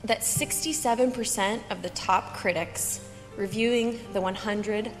that 67% of the top critics reviewing the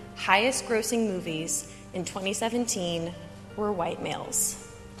 100 highest grossing movies in 2017 were white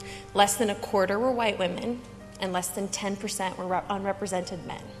males. Less than a quarter were white women, and less than 10% were unrepresented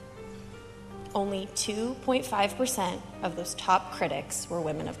men. Only 2.5% of those top critics were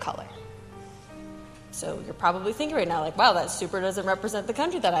women of color. So you're probably thinking right now, wow, that super doesn't represent the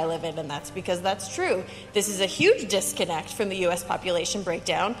country that I live in, and that's because that's true. This is a huge disconnect from the U.S. population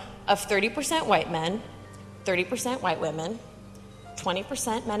breakdown of 30% white men, 30% white women,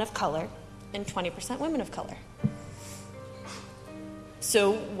 20% men of color, and 20% women of color.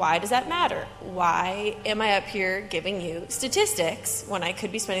 So why does that matter? Why am I up here giving you statistics when I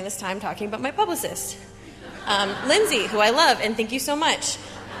could be spending this time talking about my publicist, Lindsay, who I love, and thank you so much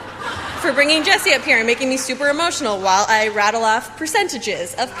for bringing Jesse up here and making me super emotional while I rattle off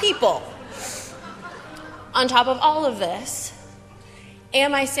percentages of people. On top of all of this,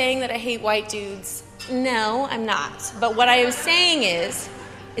 am I saying that I hate white dudes? No, I'm not. But what I am saying is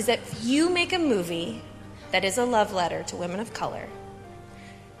that if you make a movie that is a love letter to women of color,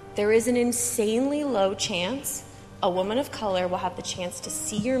 there is an insanely low chance a woman of color will have the chance to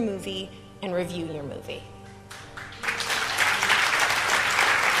see your movie and review your movie.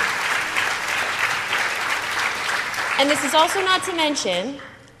 And this is also not to mention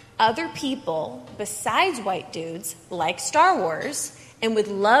other people besides white dudes like Star Wars and would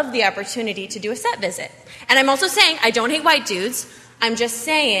love the opportunity to do a set visit. And I'm also saying I don't hate white dudes. I'm just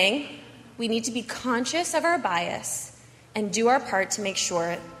saying we need to be conscious of our bias and do our part to make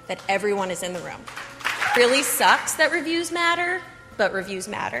sure that everyone is in the room. It really sucks that reviews matter, but reviews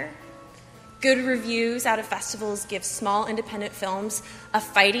matter. Good reviews out of festivals give small independent films a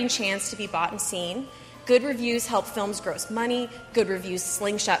fighting chance to be bought and seen. Good reviews help films gross money. Good reviews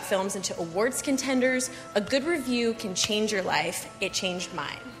slingshot films into awards contenders. A good review can change your life. It changed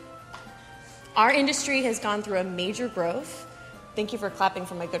mine. Our industry has gone through a major growth. Thank you for clapping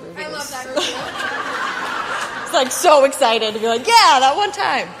for my good reviews. I love that review. It's like so excited to be like, yeah, that one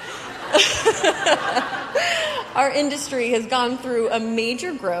time. Our industry has gone through a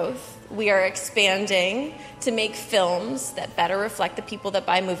major growth. We are expanding to make films that better reflect the people that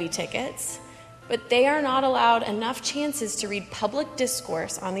buy movie tickets. But they are not allowed enough chances to read public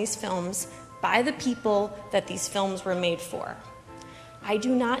discourse on these films by the people that these films were made for. I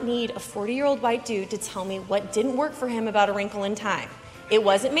do not need a 40-year-old white dude to tell me what didn't work for him about A Wrinkle in Time. It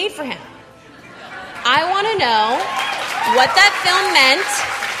wasn't made for him. I want to know what that film meant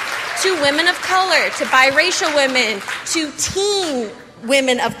to women of color, to biracial women, to teen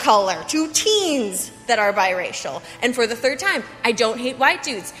women of color, to teens that are biracial. And for the third time, I don't hate white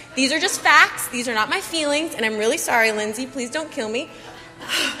dudes. These are just facts. These are not my feelings. And I'm really sorry, Lindsay. Please don't kill me.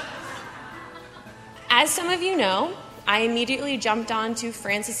 As some of you know, I immediately jumped onto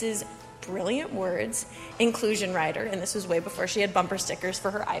Frances's brilliant words, inclusion writer, and this was way before she had bumper stickers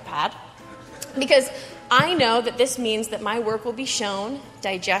for her iPad, because I know that this means that my work will be shown,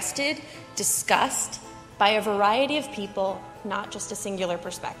 digested, discussed by a variety of people, not just a singular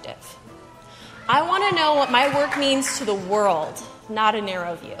perspective. I want to know what my work means to the world, not a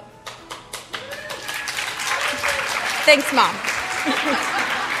narrow view. Thanks, Mom.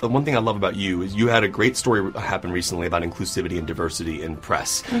 The one thing I love about you is you had a great story happen recently about inclusivity and diversity in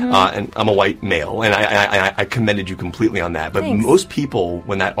press. Mm-hmm. And I'm a white male, and I commended you completely on that. But Thanks. Most people,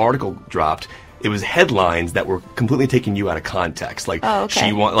 when that article dropped, it was headlines that were completely taking you out of context. Like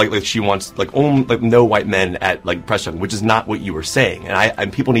she wants no white men at like press junction, which is not what you were saying.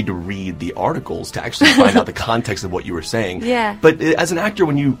 And people need to read the articles to actually find out the context of what you were saying. Yeah. But as an actor,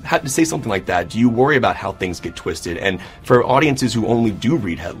 when you have to say something like that, do you worry about how things get twisted? And for audiences who only do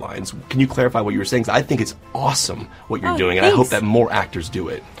read headlines, can you clarify what you were saying? 'Cause I think it's awesome what you're doing, and I hope that more actors do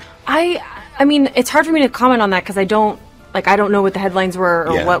it. I mean, it's hard for me to comment on that because I don't know what the headlines were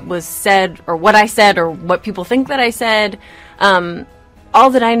or what was said or what I said or what people think that I said. All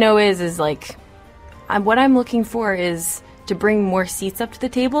that I know is like, what I'm looking for is to bring more seats up to the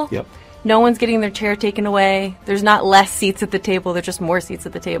table. Yep. No one's getting their chair taken away. There's not less seats at the table. There's just more seats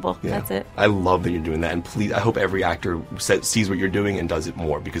at the table. Yeah. That's it. I love that you're doing that. And please, I hope every actor sees what you're doing and does it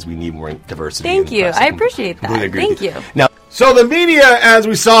more because we need more diversity. Thank you. I appreciate that. Thank you. Now, so the media, as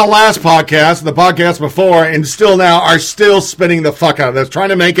we saw last podcast, the podcast before, and still now, are still spinning the fuck out of this, trying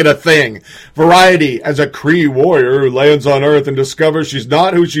to make it a thing. Variety, as a Kree warrior who lands on Earth and discovers she's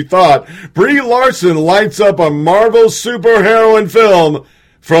not who she thought, Brie Larson lights up a Marvel superheroine film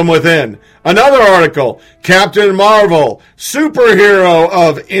from within. Another article, Captain Marvel, superhero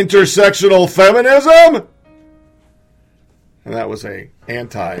of intersectional feminism? And that was a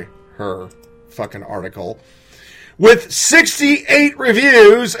anti-her fucking article. With 68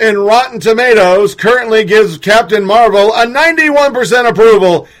 reviews, and Rotten Tomatoes currently gives Captain Marvel a 91%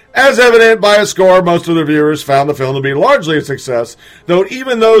 approval, as evident by a score most of the reviewers found the film to be largely a success, though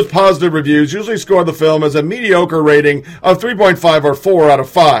even those positive reviews usually score the film as a mediocre rating of 3.5 or 4 out of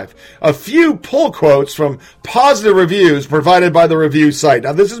 5. A few pull quotes from positive reviews provided by the review site.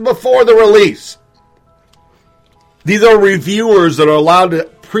 Now, this is before the release. These are reviewers that are allowed to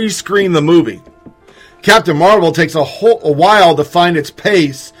pre-screen the movie. Captain Marvel takes a while to find its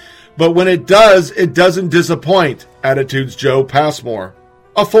pace, but when it does, it doesn't disappoint. Attitudes Joe Passmore.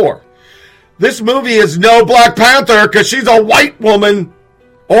 A 4. This movie is no Black Panther because she's a white woman.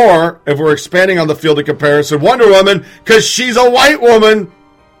 Or, if we're expanding on the field of comparison, Wonder Woman because she's a white woman.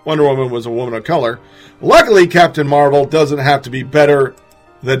 Wonder Woman was a woman of color. Luckily, Captain Marvel doesn't have to be better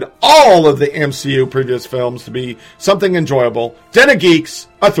than all of the MCU previous films to be something enjoyable. Den of Geeks,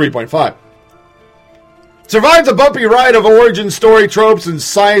 a 3.5. Survives a bumpy ride of origin story tropes and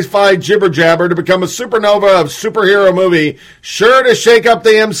sci-fi jibber-jabber to become a supernova of superhero movie, sure to shake up the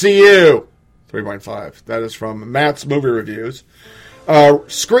MCU. 3.5. That is from Matt's Movie Reviews.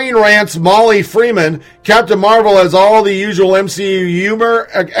 Screen Rant's Molly Freeman. Captain Marvel has all the usual MCU humor,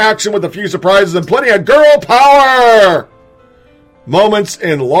 action with a few surprises, and plenty of girl power! Moments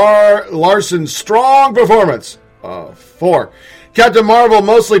in Larson's strong performance. 4. Captain Marvel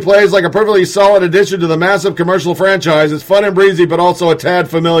mostly plays like a perfectly solid addition to the massive commercial franchise. It's fun and breezy, but also a tad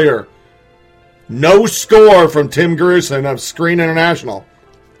familiar. No score from Tim Grierson of Screen International.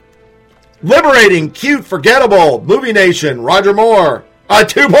 Liberating, cute, forgettable. Movie Nation, Roger Moore.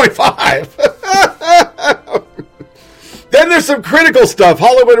 2.5. Then there's some critical stuff.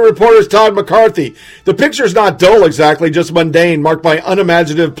 Hollywood Reporter's Todd McCarthy. The picture's not dull exactly, just mundane, marked by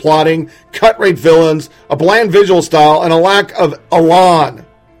unimaginative plotting, cut-rate villains, a bland visual style, and a lack of elan.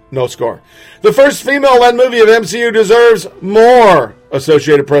 No score. The first female-led movie of MCU deserves more.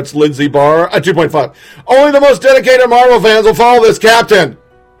 Associated Press Lindsay Barr. 2.5. Only the most dedicated Marvel fans will follow this captain.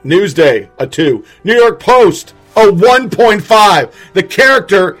 Newsday, a 2. New York Post, a 1.5. The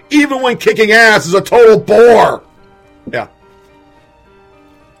character, even when kicking ass, is a total bore. Yeah.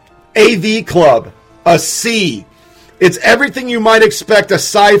 AV Club, a C. It's everything you might expect a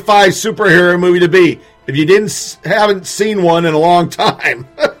sci-fi superhero movie to be, if you haven't seen one in a long time.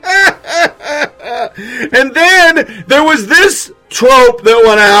 And then there was this trope that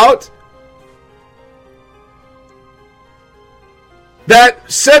went out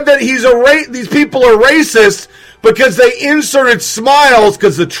that said that these people are racist because they inserted smiles,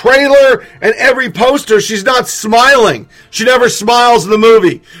 because the trailer and every poster, she's not smiling. She never smiles in the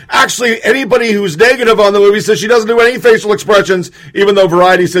movie. Actually, anybody who's negative on the movie says she doesn't do any facial expressions, even though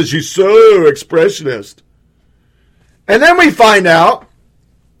Variety says she's so expressionist. And then we find out,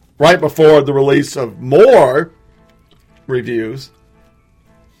 right before the release of more reviews,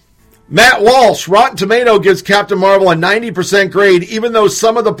 Matt Walsh, Rotten Tomato gives Captain Marvel a 90% grade, even though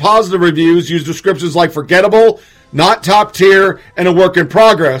some of the positive reviews use descriptions like forgettable, not top tier, and a work in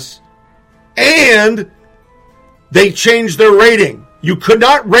progress. And they changed their rating. You could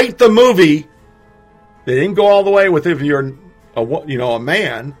not rate the movie. They didn't go all the way with if you're a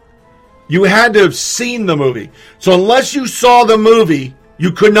man. You had to have seen the movie. So unless you saw the movie,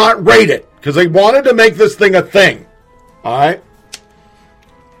 you could not rate it, because they wanted to make this thing a thing. All right?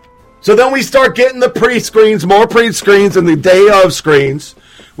 So then we start getting the pre-screens, more pre-screens and the day of screens.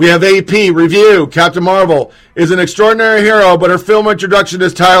 We have AP review. Captain Marvel is an extraordinary hero, but her film introduction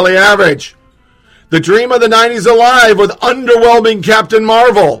is entirely average. The dream of the 90s alive with underwhelming Captain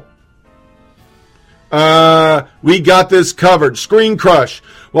Marvel. We got this covered. Screen Crush.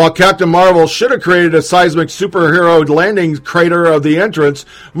 While Captain Marvel should have created a seismic superhero landing crater of the entrance,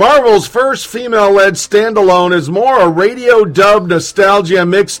 Marvel's first female-led standalone is more a radio-dubbed nostalgia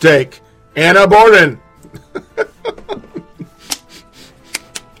mixtape. Anna Borden.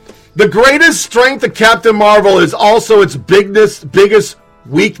 The greatest strength of Captain Marvel is also its biggest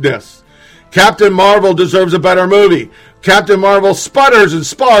weakness. Captain Marvel deserves a better movie. Captain Marvel sputters and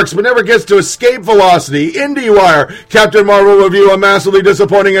sparks, but never gets to escape velocity. IndieWire. Captain Marvel review, a massively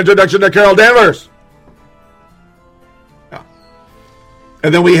disappointing introduction to Carol Danvers. Yeah.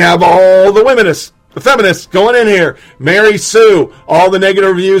 And then we have all the feminists going in here. Mary Sue. All the negative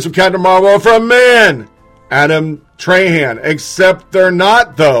reviews of Captain Marvel are from men. Adam Trahan. Except they're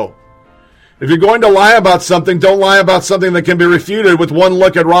not, though. If you're going to lie about something, don't lie about something that can be refuted with one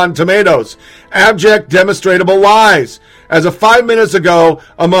look at Rotten Tomatoes. Abject, demonstrable lies. As of 5 minutes ago,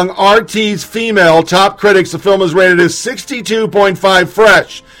 among RT's female top critics, the film is rated as 62.5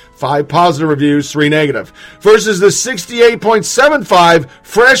 fresh. 5 positive reviews, 3 negative. Versus the 68.75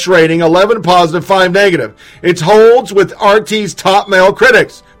 fresh rating, 11 positive, 5 negative. It holds with RT's top male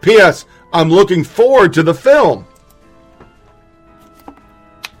critics. P.S. I'm looking forward to the film.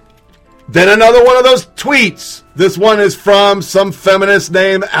 Then another one of those tweets. This one is from some feminist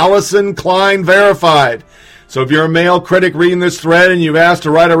named Allison Klein Verified. So if you're a male critic reading this thread and you've asked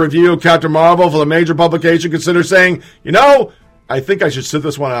to write a review of Captain Marvel for a major publication, consider saying, I think I should sit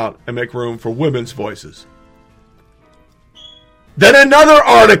this one out and make room for women's voices. Then another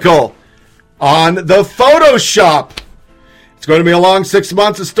article on the Photoshop. It's going to be a long 6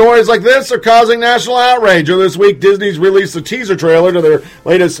 months, and stories like this are causing national outrage. Earlier this week, Disney's released a teaser trailer to their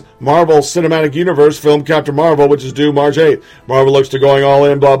latest Marvel Cinematic Universe film, Captain Marvel, which is due March 8th. Marvel looks to going all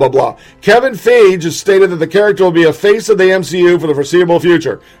in, blah, blah, blah. Kevin Feige has stated that the character will be a face of the MCU for the foreseeable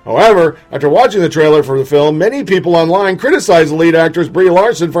future. However, after watching the trailer for the film, many people online criticize the lead actress Brie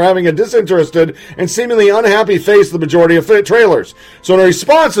Larson for having a disinterested and seemingly unhappy face of the majority of trailers. So in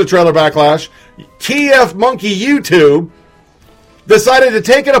response to the trailer backlash, TF Monkey YouTube decided to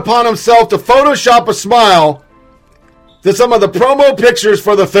take it upon himself to Photoshop a smile to some of the promo pictures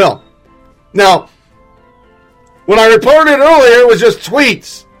for the film. Now, when I reported earlier, it was just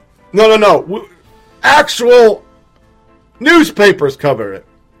tweets. No. Actual newspapers cover it.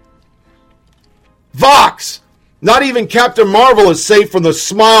 Vox. Not even Captain Marvel is safe from the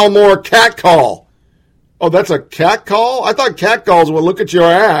Smile More catcall. Oh, that's a catcall? I thought catcalls would look at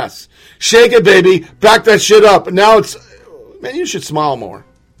your ass. Shake it, baby. Back that shit up. Now it's... Man, you should smile more.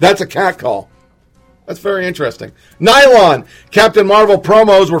 That's a catcall. That's very interesting. Nylon. Captain Marvel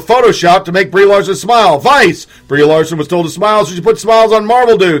promos were photoshopped to make Brie Larson smile. Vice. Brie Larson was told to smile, so she put smiles on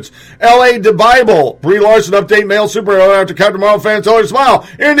Marvel dudes. LA The Bible. Brie Larson update male superhero after Captain Marvel fans told her to smile.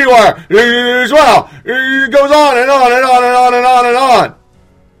 IndieWire. Smile. It goes on and on and on and on and on and on.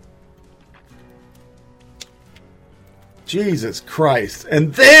 Jesus Christ.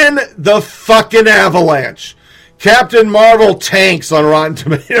 And then the fucking avalanche. Captain Marvel tanks on Rotten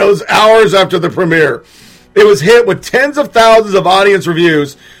Tomatoes hours after the premiere. It was hit with tens of thousands of audience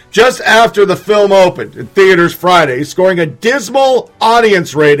reviews just after the film opened in theaters Friday, scoring a dismal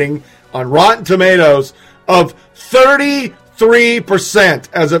audience rating on Rotten Tomatoes of 33%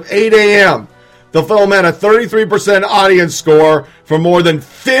 as of 8 a.m. The film had a 33% audience score from more than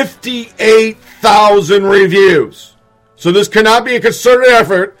 58,000 reviews. So this cannot be a concerted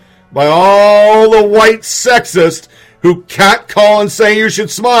effort by all the white sexists who catcall and say you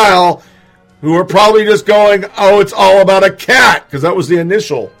should smile, who are probably just going, oh, it's all about a cat, because that was the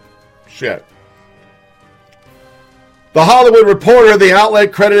initial shit. The Hollywood Reporter, the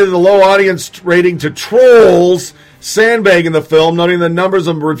outlet, credited the low audience rating to trolls sandbagging the film, noting the numbers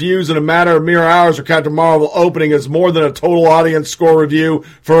of reviews in a matter of mere hours for Captain Marvel opening as more than a total audience score review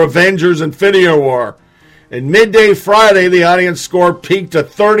for Avengers Infinity War. In midday Friday, the audience score peaked to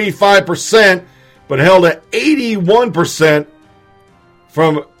 35%, but held at 81%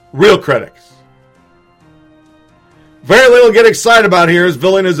 from real critics. Very little to get excited about here. His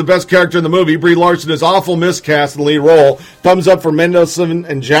villain is the best character in the movie. Brie Larson is awful miscast in the lead role. Thumbs up for Mendelsohn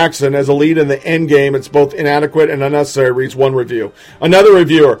and Jackson as a lead in the Endgame. It's both inadequate and unnecessary, reads one review. Another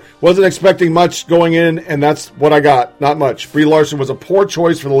reviewer, wasn't expecting much going in, and that's what I got. Not much. Brie Larson was a poor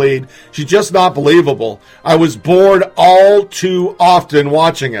choice for the lead. She's just not believable. I was bored all too often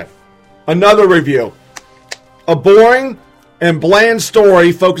watching it. Another review. A boring and bland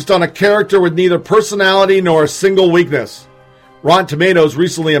story focused on a character with neither personality nor a single weakness. Rotten Tomatoes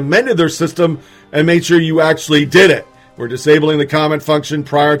recently amended their system and made sure you actually did it. We're disabling the comment function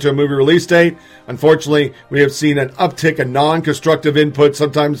prior to a movie release date. Unfortunately, we have seen an uptick in non-constructive input,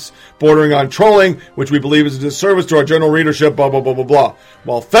 sometimes bordering on trolling, which we believe is a disservice to our general readership, blah, blah, blah, blah, blah.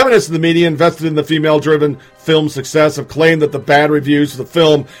 While feminists in the media invested in the female-driven film success have claimed that the bad reviews of the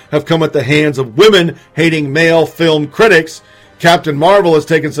film have come at the hands of women-hating male film critics, Captain Marvel has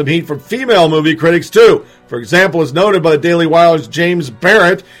taken some heat from female movie critics, too. For example, as noted by the Daily Wire's James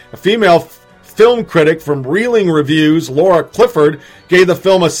Barrett, a female film critic from Reeling Reviews, Laura Clifford, gave the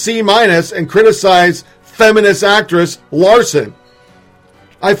film a C- and criticized feminist actress Larson.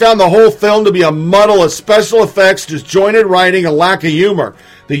 I found the whole film to be a muddle of special effects, disjointed writing, and lack of humor.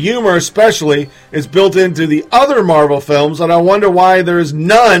 The humor, especially, is built into the other Marvel films, and I wonder why there is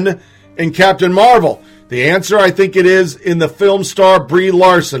none in Captain Marvel. The answer, I think it is in the film star Brie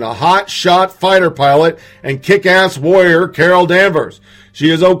Larson, a hot-shot fighter pilot, and kick-ass warrior Carol Danvers. She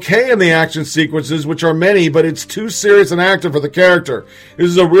is okay in the action sequences, which are many, but it's too serious an actor for the character. This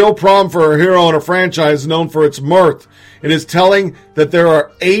is a real problem for a hero in a franchise known for its mirth. It is telling that there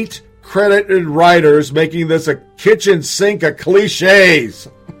are 8 credited writers making this a kitchen sink of cliches.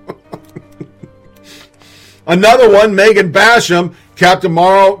 Another one, Megan Basham, Captain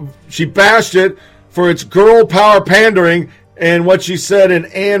Marvel, she bashed it for its girl power pandering, and what she said, and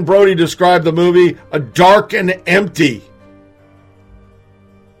Anne Brody described the movie, a dark and empty.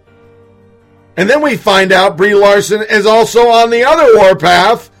 And then we find out Brie Larson is also on the other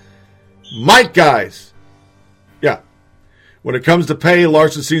warpath, Mike Guys. Yeah. When it comes to pay,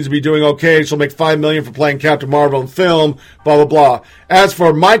 Larson seems to be doing okay. She'll make $5 million for playing Captain Marvel in film, blah, blah, blah. As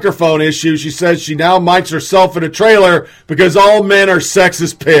for microphone issues, she says she now mics herself in a trailer because all men are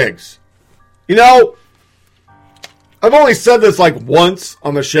sexist pigs. You know, I've only said this like once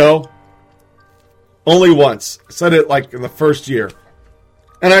on the show. Only once. I said it like in the first year.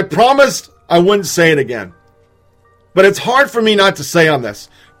 And I promised I wouldn't say it again. But it's hard for me not to say on this.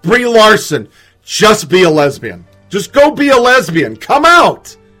 Brie Larson, just be a lesbian. Just go be a lesbian. Come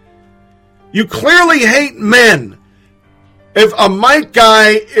out. You clearly hate men. If a Mike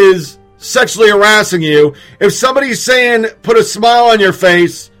guy is sexually harassing you, if somebody's saying put a smile on your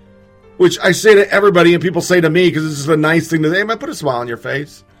face, which I say to everybody and people say to me because this is a nice thing to say, man, put a smile on your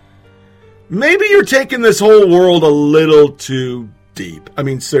face. Maybe you're taking this whole world a little too deep. I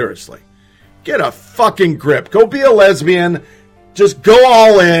mean, seriously. Get a fucking grip. Go be a lesbian. Just go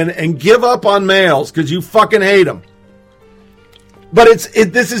all in and give up on males because you fucking hate them. But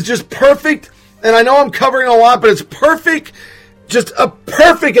this is just perfect, and I know I'm covering a lot, but it's perfect, just a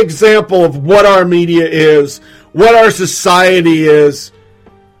perfect example of what our media is, what our society is.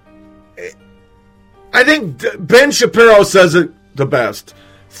 I think Ben Shapiro says it the best.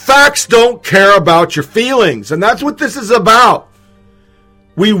 Facts don't care about your feelings, and that's what this is about.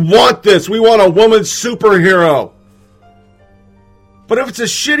 We want this. We want a woman superhero. But if it's a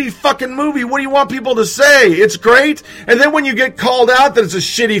shitty fucking movie, what do you want people to say? It's great. And then when you get called out that it's a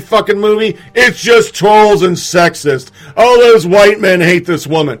shitty fucking movie, it's just trolls and sexist. Oh, those white men hate this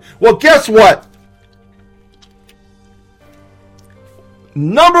woman. Well, guess what?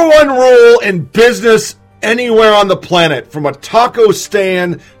 Number one rule in business anywhere on the planet, from a taco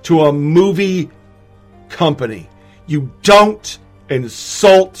stand to a movie company, you don't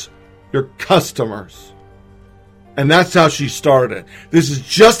insult your customers. And that's how she started. This is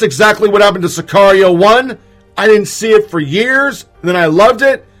just exactly what happened to Sicario 1. I didn't see it for years. And then I loved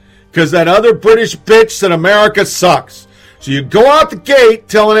it because that other British bitch said America sucks. So you go out the gate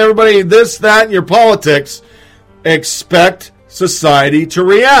telling everybody this, that, and your politics. Expect society to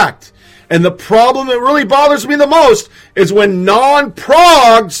react. And the problem that really bothers me the most is when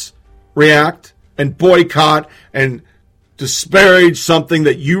non-progs react and boycott and disparage something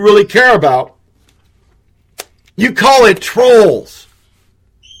that you really care about. You call it trolls.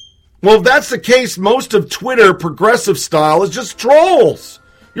 Well, if that's the case, most of Twitter, progressive style, is just trolls.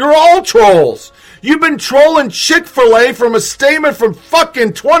 You're all trolls. You've been trolling Chick-fil-A from a statement from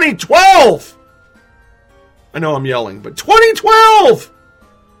fucking 2012. I know I'm yelling, but 2012!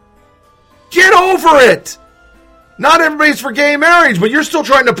 Get over it! Not everybody's for gay marriage, but you're still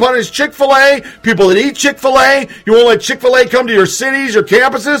trying to punish Chick-fil-A, people that eat Chick-fil-A. You won't let Chick-fil-A come to your cities, your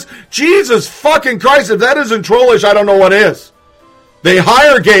campuses. Jesus fucking Christ, if that isn't trollish, I don't know what is. They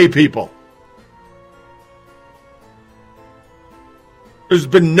hire gay people. There's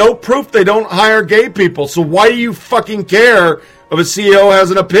been no proof they don't hire gay people, so why do you fucking care if a CEO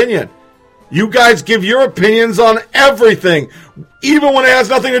has an opinion? You guys give your opinions on everything, even when it has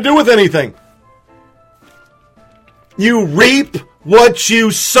nothing to do with anything. You reap what you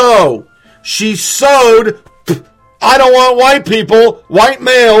sow. She sowed, I don't want white people, white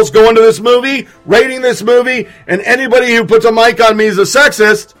males going to this movie, rating this movie, and anybody who puts a mic on me is a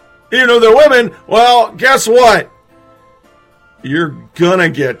sexist, even though they're women. Well, guess what? You're gonna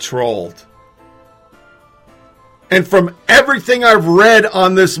get trolled. And from everything I've read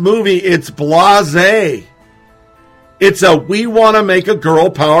on this movie, it's blasé. It's a we want to make a girl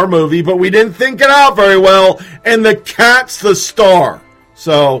power movie, but we didn't think it out very well, and the cat's the star.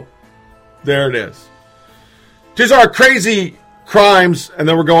 So, there it is. These are crazy crimes, and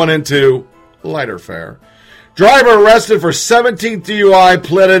then we're going into lighter fare. Driver arrested for 17th DUI,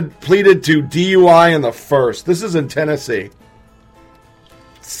 pleaded to DUI in the first. This is in Tennessee.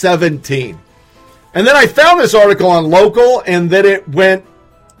 17. And then I found this article on Local, and then it went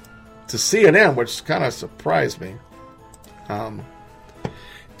to CNN, which kind of surprised me.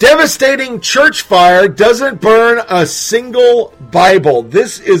 Devastating church fire doesn't burn a single Bible.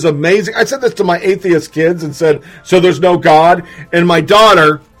 This is amazing. I said this to my atheist kids and said, so there's no God? And my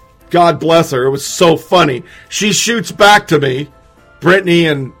daughter, God bless her, it was so funny. She shoots back to me, Brittany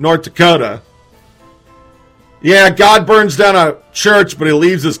in North Dakota. Yeah, God burns down a church, but he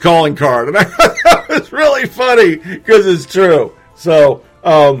leaves his calling card. And I thought that was really funny because it's true. So,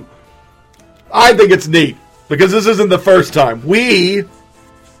 I think it's neat because this isn't the first time. We,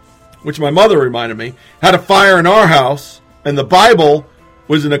 which my mother reminded me, had a fire in our house and the Bible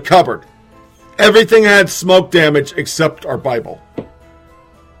was in a cupboard. Everything had smoke damage except our Bible.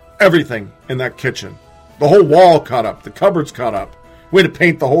 Everything in that kitchen. The whole wall caught up. The cupboards caught up. We had to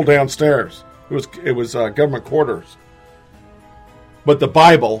paint the whole downstairs. It was government quarters. But the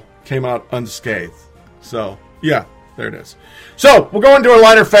Bible came out unscathed. So, yeah, there it is. So, we'll go into a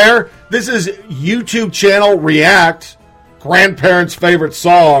lighter fare. This is YouTube channel React, grandparents' favorite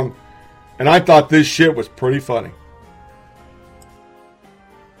song. And I thought this shit was pretty funny.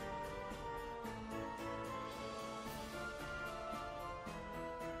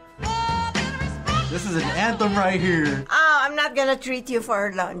 This is an anthem right here. Oh, I'm not gonna treat you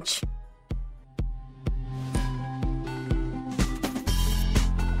for lunch.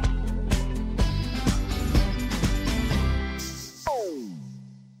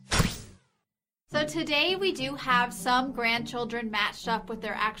 So today we do have some grandchildren matched up with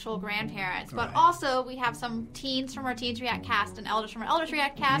their actual grandparents, but also we have some teens from our Teens React cast and elders from our Elders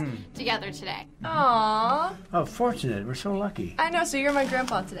React cast together today. Aww. Oh, fortunate. We're so lucky. I know, so you're my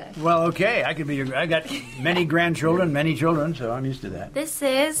grandpa today. Well, okay. I got many grandchildren, many children, so I'm used to that. This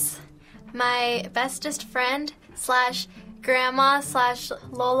is my bestest friend / grandma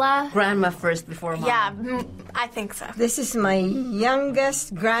 / Lola. Grandma first before mom. Yeah, I think so. This is my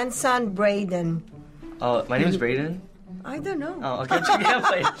youngest grandson, Braden. Oh, my name is Braden. I don't know. Oh, okay.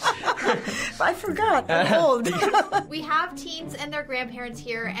 I forgot. I'm old. We have teens and their grandparents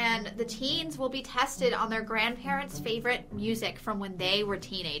here, and the teens will be tested on their grandparents' favorite music from when they were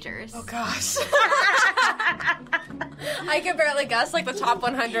teenagers. Oh, gosh. I can barely guess, like, the top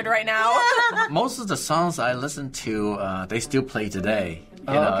 100 right now. Most of the songs I listen to, they still play today.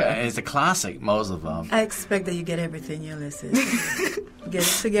 You know, okay. It's a classic, most of them. I expect that you get everything you listen. Get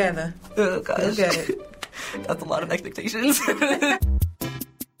it together. Oh, gosh. Go get it. That's a lot of expectations.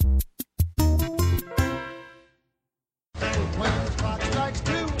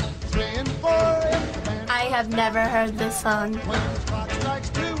 I have never heard this song.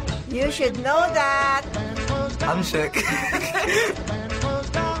 You should know that. I'm shook.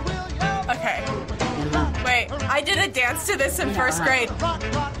 Okay. Wait, I did a dance to this in first grade.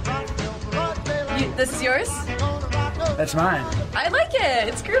 This is yours? That's mine. I like it.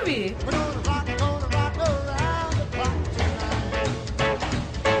 It's groovy.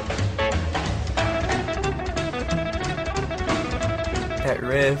 That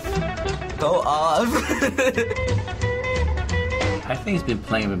riff. Go off. I think it's been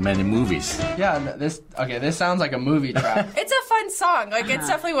playing with many movies. Yeah, this sounds like a movie track. It's a fun song. Like, it's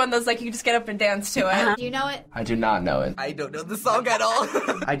definitely one of those, like, you just get up and dance to it. Do you know it? I do not know it. I don't know the song at all.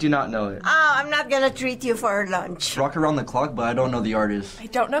 I do not know it. Oh, I'm not gonna treat you for lunch. Rock Around the Clock, but I don't know the artist. I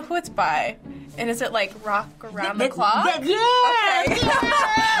don't know who it's by. And is it, like, Rock Around the Clock? Yeah! Okay.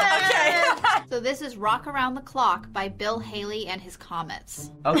 Okay. So this is Rock Around the Clock by Bill Haley and his Comets.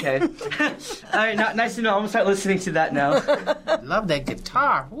 Okay. All right, nice to know. I'm going to start listening to that now. Love that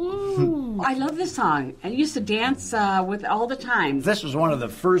guitar. Woo! I love this song. I used to dance with all the time. This was one of the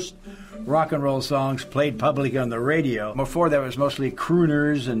first rock and roll songs played publicly on the radio. Before that, it was mostly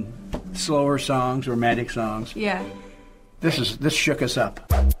crooners and slower songs, romantic songs. Yeah. This shook us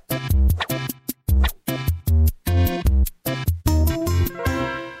up.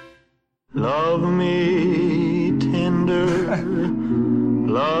 Love me tender,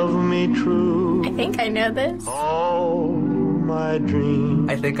 love me true. I think I know this. All my dreams.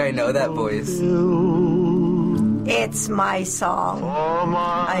 I think I know that voice. It's my song.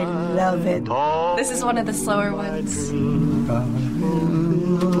 I love it. This is one of the slower ones.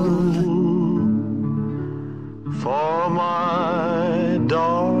 For my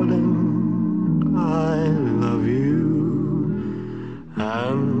darling, I love you,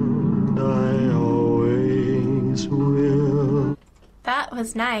 and I always will. That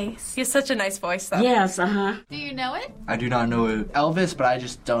was nice. He has such a nice voice, though. Yes, Do you know it? I do not know it. Elvis, but I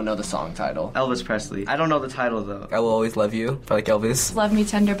just don't know the song title. Elvis Presley. I don't know the title, though. I Will Always Love You by like Elvis. Love Me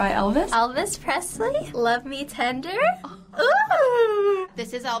Tender by Elvis. Elvis Presley? Love Me Tender? Ooh!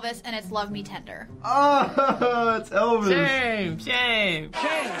 This is Elvis, and it's Love Me Tender. Oh, it's Elvis. Shame.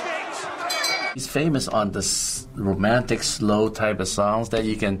 He's famous on the romantic, slow type of songs that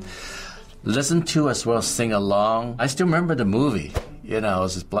you can listen to as well as sing along. I still remember the movie. You know, it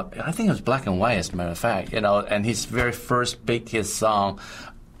was I think it was black and white, as a matter of fact. You know, and his very first big hit song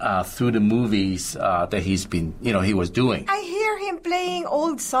through the movies that he's been, he was doing. I hear him playing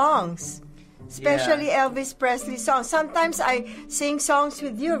old songs, especially Elvis Presley songs. Sometimes I sing songs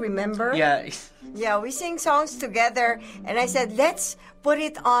with you, remember? Yeah. Yeah, we sing songs together, and I said, let's put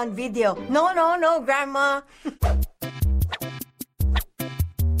it on video. No, Grandma.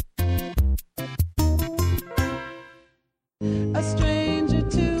 A stranger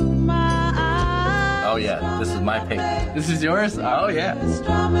to my eyes. Oh yeah, this is my pick. This is yours? Oh, yeah.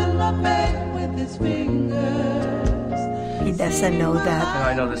 Strumming my back with his fingers. He doesn't know that. Oh,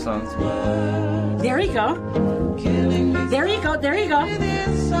 I know this song. There you go. There you go. There you go. There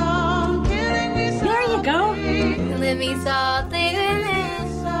you go. Killing me softly,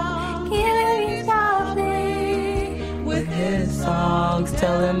 killing me softly. With his songs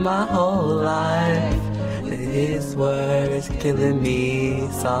telling my whole life. His words killing me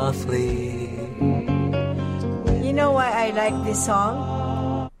softly. You know why I like this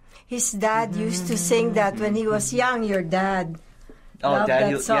song? his dad used to sing that when he was young. Your dad. Oh, Love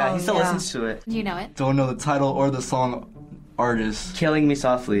Dad, that song. yeah, he still listens to it. Do you know it? Don't know the title or the song artist. Killing Me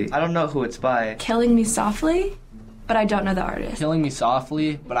Softly. I don't know who it's by. Killing Me Softly, but I don't know the artist. Killing Me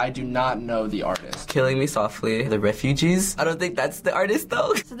Softly, but I do not know the artist. Killing Me Softly, The Refugees. I don't think that's the artist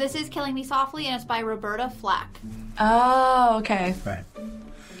though. So this is Killing Me Softly, and it's by Roberta Flack. Oh, okay. Right.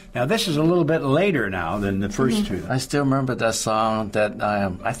 Now this is a little bit later now than the first two. I still remember that song that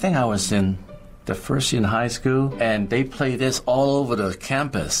I think I was in the first year in high school, and they play this all over the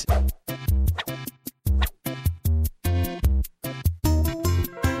campus.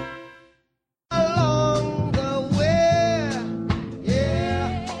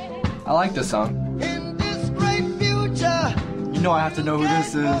 I like this song. In this great future, You know I have to know who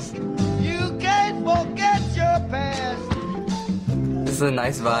this is. you can't forget your past. This is a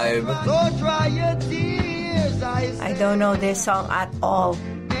nice vibe. So dry your tears, I don't know this song at all.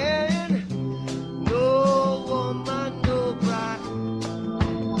 No woman, no cry.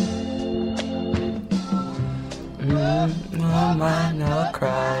 Mama, no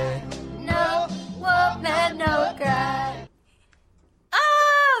cry. No woman, no cry.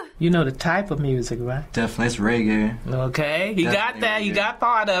 You know the type of music, right? Definitely, it's reggae. Okay, you got that. You got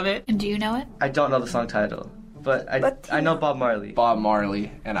part of it. And do you know it? I don't know the song title, but I know Bob Marley. Bob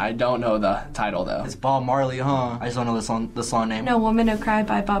Marley, and I don't know the title though. It's Bob Marley, huh? I just don't know the song name. No Woman, No Cry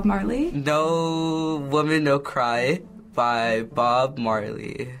by Bob Marley. No Woman, No Cry by Bob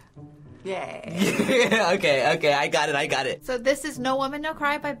Marley. Yeah. okay, I got it. So this is No Woman, No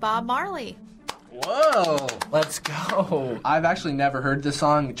Cry by Bob Marley. Whoa, let's go. I've actually never heard this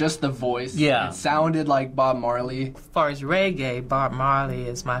song, just the voice. Yeah. It sounded like Bob Marley. As far as reggae, Bob Marley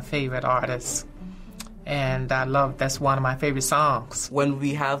is my favorite artist. And that's one of my favorite songs. When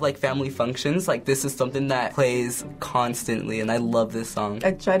we have like family functions, like this is something that plays constantly, and I love this song.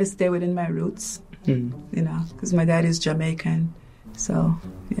 I try to stay within my roots, you know, because my dad is Jamaican. So,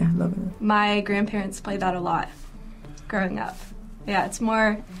 yeah, I love it. My grandparents played that a lot growing up. Yeah, I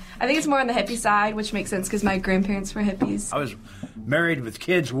think it's more on the hippie side, which makes sense because my grandparents were hippies. I was married with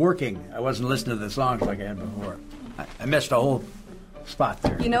kids working. I wasn't listening to the songs like I had before. I missed a whole spot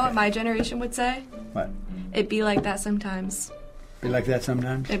there. You know what my generation would say? What? It'd be like that sometimes. Be like that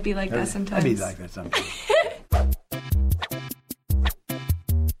sometimes? It'd be like that sometimes. I'd be like that sometimes.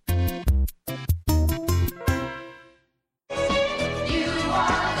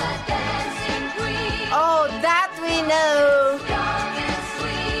 Oh, that we know.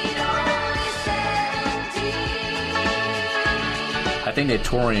 I think they're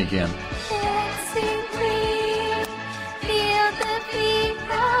touring again. Dancing queen, feel the beat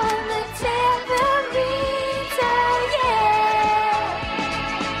on the tambourines, oh yeah.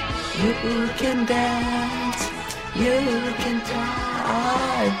 You can dance, you can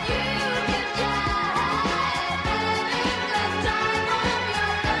die.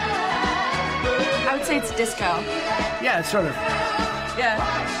 I would say it's disco. Yeah, it's sort of. Yeah.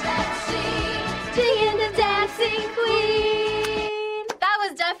 Singing the dancing queen. That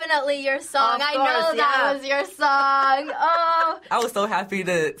was definitely your song. Of I course, know that yeah. was your song. Oh. I was so happy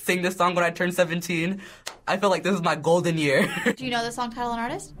to sing this song when I turned 17. I feel like this is my golden year. Do you know the song title and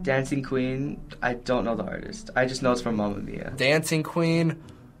artist? Dancing Queen. I don't know the artist. I just know it's from Mamma Mia. Dancing Queen.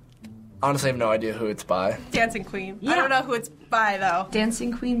 Honestly, I have no idea who it's by. Dancing Queen. I don't know who it's by, though.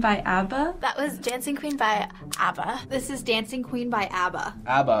 Dancing Queen by ABBA? That was Dancing Queen by ABBA. This is Dancing Queen by ABBA.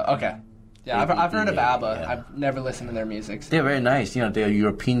 ABBA, okay. Yeah, I've heard of ABBA. I've never listened to their music. They're very nice. You know, they're a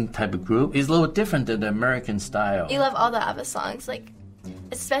European type of group. It's a little different than the American style. You love all the ABBA songs,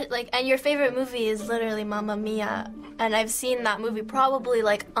 and your favorite movie is literally Mamma Mia, and I've seen that movie probably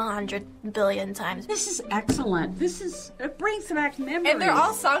like 100 billion times. This is excellent. It brings back memories. And they're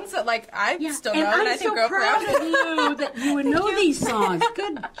all songs that, I still know, and I think I'm grew so up proud around. of you that you would know these songs.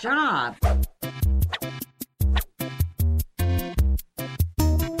 Good job.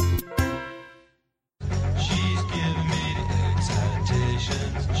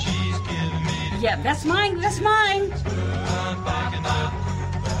 Yeah, that's mine. That's mine. Good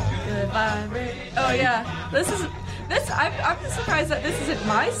vibe. Oh yeah, I'm surprised that this isn't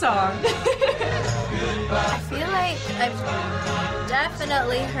my song. I feel like I've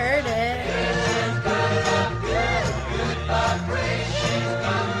definitely heard it.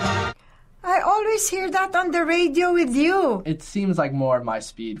 I always hear that on the radio with you. It seems like more of my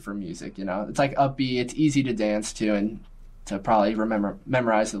speed for music, you know? It's like upbeat, it's easy to dance to, and to probably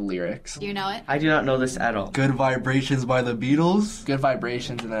memorize the lyrics. Do you know it? I do not know this at all. Good Vibrations by the Beatles. Good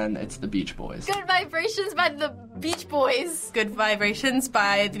Vibrations, and then it's the Beach Boys. Good Vibrations by the Beach Boys. Good Vibrations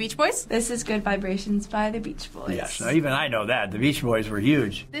by the Beach Boys. This is Good Vibrations by the Beach Boys. Yes, now, even I know that. The Beach Boys were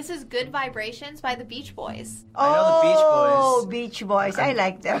huge. This is Good Vibrations by the Beach Boys. I know the Beach Boys. Oh, Beach Boys. I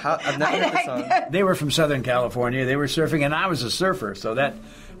like them. I've never heard the song. They were from Southern California. They were surfing, and I was a surfer, so that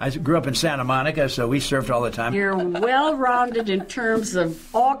I grew up in Santa Monica, so we surfed all the time. You're well-rounded in terms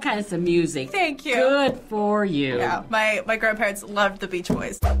of all kinds of music. Thank you. Good for you. Yeah, my grandparents loved the Beach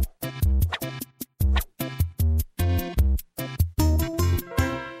Boys.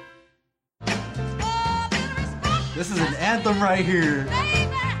 This is an anthem right here.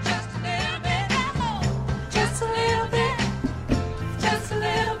 Just a little bit. Just a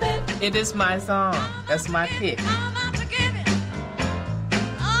little bit. It is my song. That's my pick.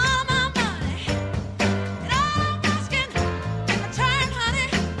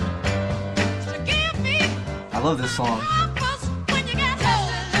 I love this song.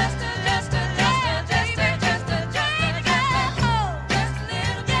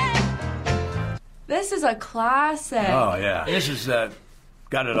 This is a classic. Oh, yeah. This is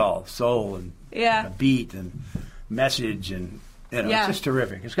got it all. Soul and Yeah. a beat and message and, you know, Yeah. it's just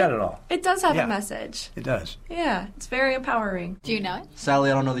terrific. It's got it all. It does have Yeah. a message. It does. Yeah, it's very empowering. Do you know it?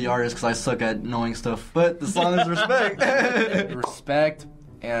 Sadly, I don't know the artist because I suck at knowing stuff. But the song is Respect. Respect,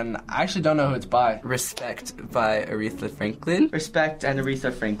 and I actually don't know who it's by. Respect by Aretha Franklin. Respect and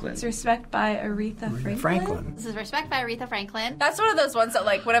Aretha Franklin. It's Respect by Aretha Franklin. This is Respect by Aretha Franklin. That's one of those ones that,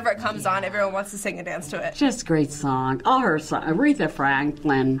 like, whenever it comes on, everyone wants to sing and dance to it. Just a great song. All her songs. Aretha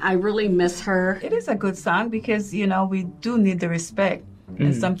Franklin. I really miss her. It is a good song because, you know, we do need the respect.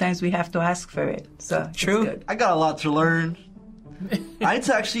 And sometimes we have to ask for it. So True. It's good. I got a lot to learn. I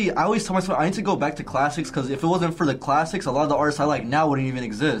always tell myself I need to go back to classics because if it wasn't for the classics, a lot of the artists I like now wouldn't even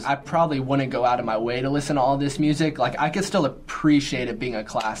exist. I probably wouldn't go out of my way to listen to all this music. Like, I could still appreciate it being a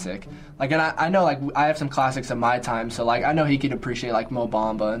classic. Like, and I know, like, I have some classics of my time, so, like, I know he could appreciate, like, Mo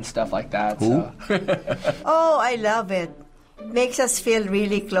Bamba and stuff like that. So. Oh, I love it. Makes us feel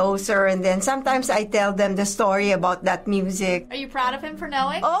really closer, and then sometimes I tell them the story about that music. Are you proud of him for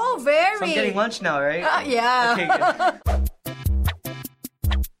knowing? Oh, very. So I'm getting lunch now, right? Yeah. Okay, good.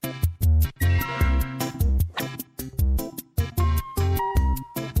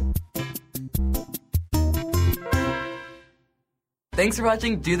 Thanks for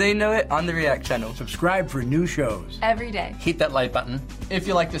watching Do They Know It on the React channel. Subscribe for new shows. Every day. Hit that like button if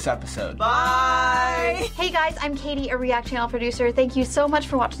you like this episode. Bye! Hey guys, I'm Katie, a React channel producer. Thank you so much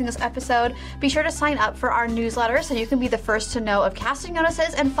for watching this episode. Be sure to sign up for our newsletter so you can be the first to know of casting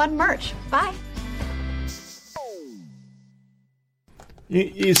notices and fun merch. Bye!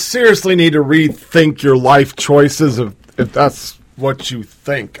 You seriously need to rethink your life choices if that's what you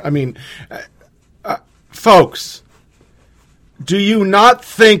think. I mean, folks, do you not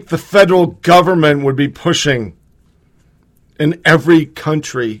think the federal government would be pushing in every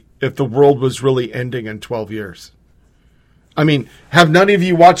country if the world was really ending in 12 years? I mean, have none of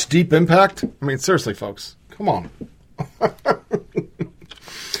you watched Deep Impact? I mean, seriously, folks, come on.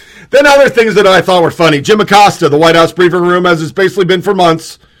 Then other things that I thought were funny. Jim Acosta, the White House briefing room, as it's basically been for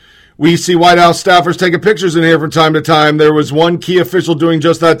months. We see White House staffers taking pictures in here from time to time. There was one key official doing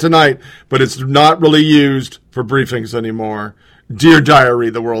just that tonight, but it's not really used for briefings anymore. Dear Diary,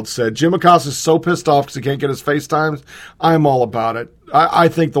 the world said. Jim Acosta's so pissed off because he can't get his FaceTimes. I'm all about it. I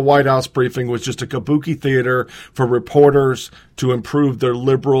think the White House briefing was just a kabuki theater for reporters to improve their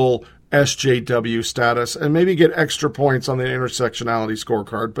liberal SJW status and maybe get extra points on the intersectionality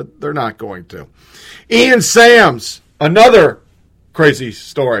scorecard, but they're not going to. Ian Sams, another crazy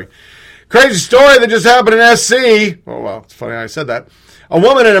story. Crazy story that just happened in SC. Oh, well, it's funny I said that. A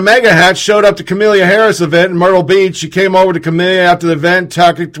woman in a mega hat showed up to Camellia Harris event in Myrtle Beach. She came over to Camellia after the event,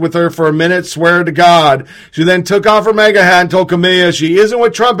 talked with her for a minute, swear to God. She then took off her mega hat and told Camellia she isn't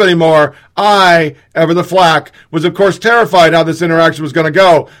with Trump anymore. I, ever the flack, was of course terrified how this interaction was going to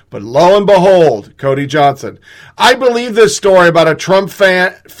go. But lo and behold, Cody Johnson. I believe this story about a Trump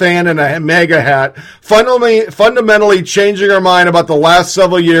fan in a mega hat fundamentally changing her mind about the last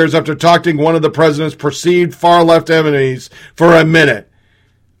several years after talking to one of the president's perceived far-left enemies for a minute.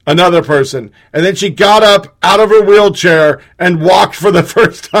 Another person. And then she got up out of her wheelchair and walked for the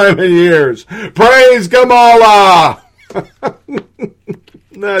first time in years. Praise Kamala!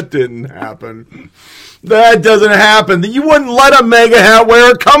 That didn't happen. That doesn't happen. You wouldn't let a mega hat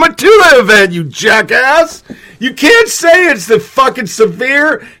wearer come to the event, you jackass. You can't say it's the fucking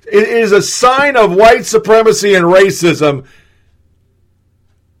severe. It is a sign of white supremacy and racism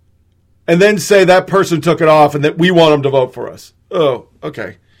and then say that person took it off and that we want them to vote for us. Oh,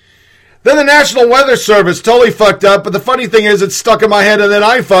 okay. Then the National Weather Service totally fucked up, but the funny thing is it's stuck in my head and then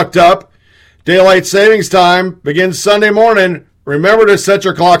I fucked up. Daylight savings time begins Sunday morning. Remember to set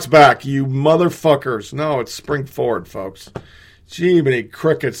your clocks back, you motherfuckers. No, it's spring forward, folks. Gee, many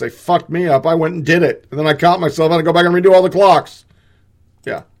crickets. They fucked me up. I went and did it. And then I caught myself. I had to go back and redo all the clocks.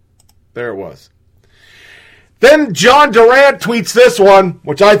 Yeah, there it was. Then John Durant tweets this one,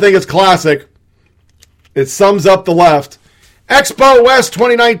 which I think is classic. It sums up the left. Expo West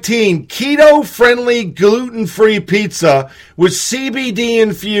 2019, keto-friendly, gluten-free pizza with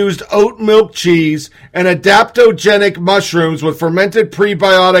CBD-infused oat milk cheese and adaptogenic mushrooms with fermented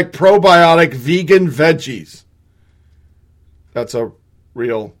prebiotic, probiotic, vegan veggies. That's a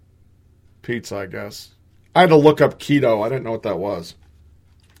real pizza, I guess. I had to look up keto. I didn't know what that was.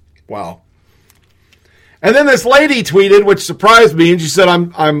 Wow. And then this lady tweeted, which surprised me, and she said,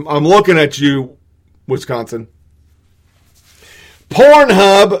 I'm looking at you, Wisconsin.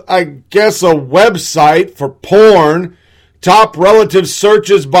 Pornhub, I guess a website for porn, top relative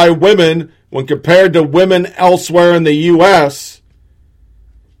searches by women when compared to women elsewhere in the U.S.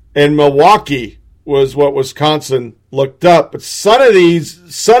 And Milwaukee was what Wisconsin looked up. But some of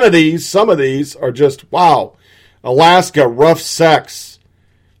these are just, wow. Alaska, rough sex.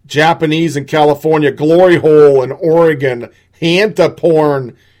 Japanese in California, glory hole in Oregon, hanta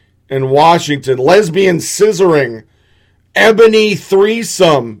porn in Washington, lesbian scissoring, ebony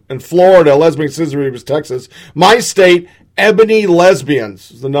threesome in Florida, lesbian scissoring was Texas. My state, ebony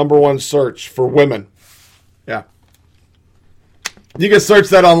lesbians is the number one search for women. Yeah. You can search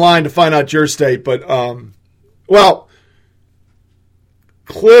that online to find out your state, but, well,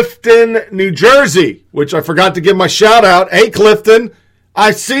 Clifton, New Jersey, which I forgot to give my shout out. Hey, Clifton,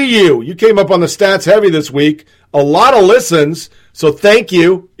 I see you. You came up on the stats heavy this week. A lot of listens, so thank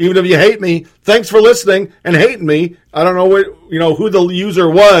you. Even if you hate me, thanks for listening and hating me. I don't know who the user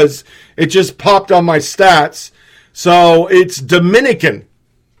was. It just popped on my stats. So it's Dominican.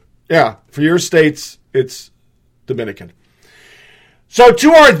 Yeah, for your states, it's Dominican. So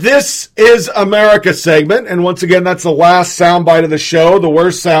to our This Is America segment, and once again, that's the last soundbite of the show, the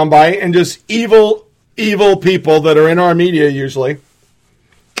worst soundbite, and just evil, evil people that are in our media usually.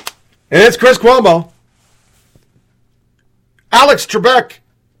 And it's Chris Cuomo. Alex Trebek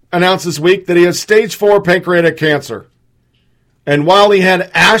announced this week that he has stage 4 pancreatic cancer. And while he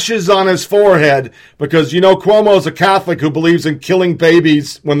had ashes on his forehead, because, Cuomo is a Catholic who believes in killing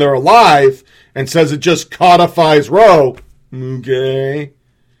babies when they're alive and says it just codifies Roe. Okay.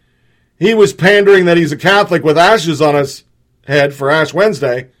 He was pandering that he's a Catholic with ashes on his head for Ash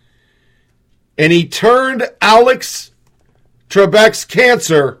Wednesday. And he turned Alex Trebek's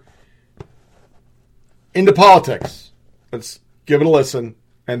cancer into politics. Let's give it a listen,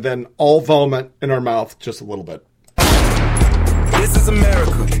 and then all vomit in our mouth just a little bit. This is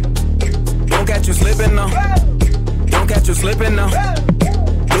America. Don't catch you slipping now. Don't catch you slipping now.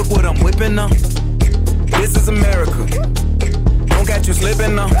 Look what I'm whipping now. This is America. Don't catch you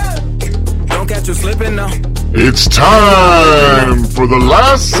slipping now. Don't catch you slipping now. It's time for the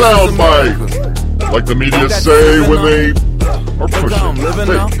last soundbite. Like the media say when they are pushing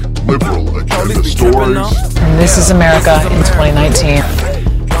fake liberal agenda stories. And this is America in 2019.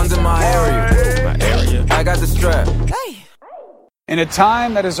 Guns in my area. I got the strap. In a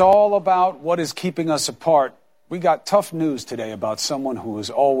time that is all about what is keeping us apart, we got tough news today about someone who has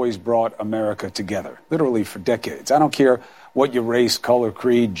always brought America together, literally for decades. I don't care what your race, color,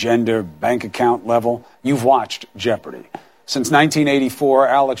 creed, gender, bank account level. You've watched Jeopardy! Since 1984,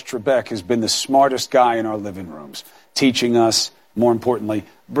 Alex Trebek has been the smartest guy in our living rooms, teaching us, more importantly,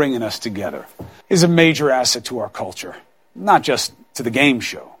 bringing us together. He's a major asset to our culture, not just to the game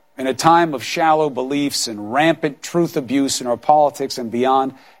show. In a time of shallow beliefs and rampant truth abuse in our politics and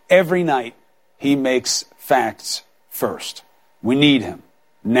beyond, every night he makes facts first. We need him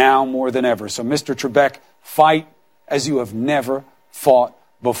now more than ever. So, Mr. Trebek, fight as you have never fought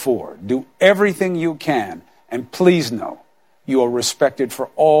before. Do everything you can, and please know you are respected for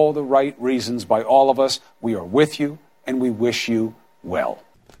all the right reasons by all of us. We are with you, and we wish you well.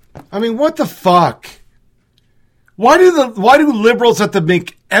 I mean, what the fuck? Why do liberals have to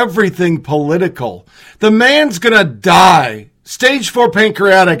make everything political? The man's gonna die. Stage 4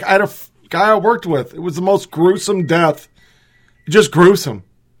 pancreatic. I had a guy I worked with. It was the most gruesome death. Just gruesome.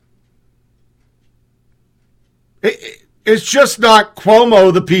 It's just not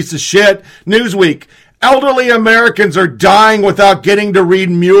Cuomo, the piece of shit. Newsweek. Elderly Americans are dying without getting to read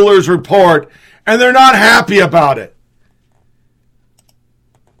Mueller's report, and they're not happy about it.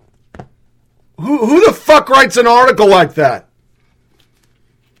 Who the fuck writes an article like that?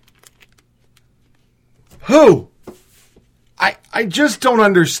 Who? I just don't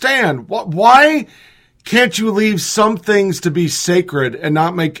understand. Why can't you leave some things to be sacred and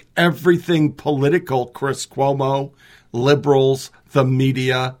not make everything political, Chris Cuomo, liberals, the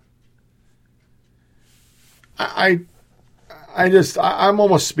media? I'm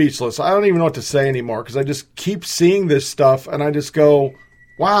almost speechless. I don't even know what to say anymore because I just keep seeing this stuff and I just go,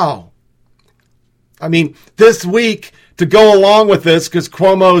 wow. I mean, this week, to go along with this, because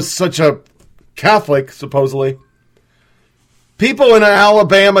Cuomo's such a Catholic, supposedly, people in an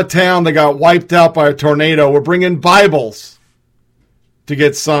Alabama town that got wiped out by a tornado were bringing Bibles to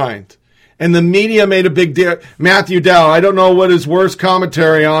get signed. And the media made a big deal. Matthew Dow, I don't know what his worst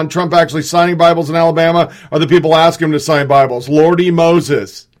commentary on Trump actually signing Bibles in Alabama or the people asking him to sign Bibles. Lordy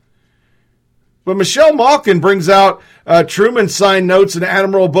Moses. But Michelle Malkin brings out Truman signed notes and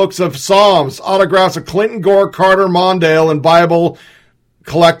Admiral books of Psalms, autographs of Clinton, Gore, Carter, Mondale, and Bible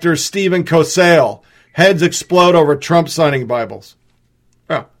collector Stephen Cosale. Heads explode over Trump signing Bibles.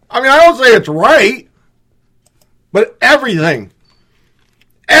 Yeah. I mean, I don't say it's right, but everything's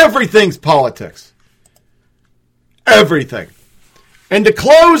politics. Everything. And to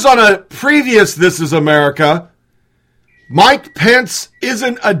close on a previous This Is America, Mike Pence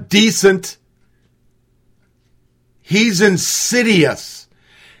isn't a decent. He's insidious.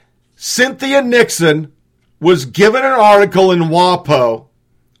 Cynthia Nixon was given an article in WAPO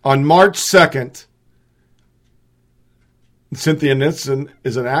on March 2nd. Cynthia Nixon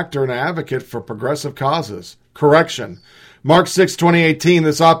is an actor and advocate for progressive causes. Correction. March 6, 2018,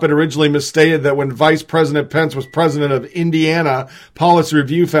 this op-ed originally misstated that when Vice President Pence was president of Indiana Policy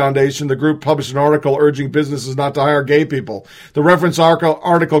Review Foundation, the group published an article urging businesses not to hire gay people. The reference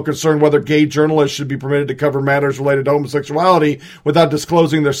article concerned whether gay journalists should be permitted to cover matters related to homosexuality without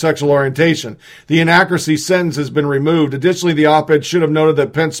disclosing their sexual orientation. The inaccuracy sentence has been removed. Additionally, the op-ed should have noted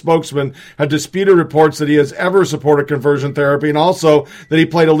that Pence spokesman had disputed reports that he has ever supported conversion therapy and also that he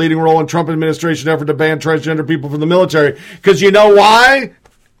played a leading role in Trump administration effort to ban transgender people from the military. Because you know why?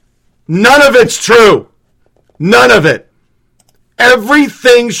 None of it's true. None of it.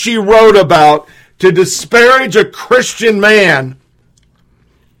 Everything she wrote about to disparage a Christian man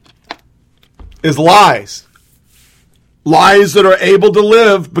is lies. Lies that are able to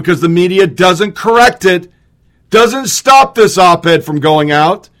live because the media doesn't correct it, doesn't stop this op-ed from going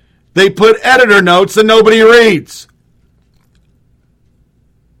out. They put editor notes that nobody reads.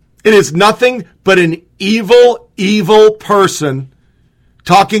 It is nothing but an evil person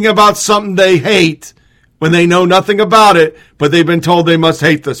talking about something they hate when they know nothing about it, but they've been told they must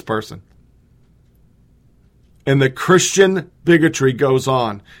hate this person. And the Christian bigotry goes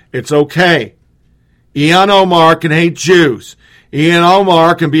on. It's okay. Ilhan Omar can hate Jews. Ilhan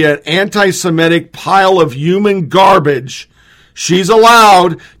Omar can be an anti-Semitic pile of human garbage. She's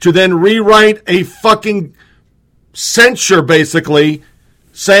allowed to then rewrite a fucking censure, basically,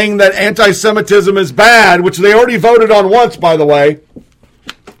 saying that anti-Semitism is bad, which they already voted on once, by the way,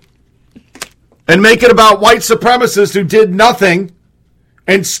 and make it about white supremacists who did nothing,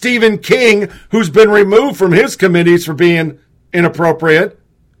 and Stephen King, who's been removed from his committees for being inappropriate,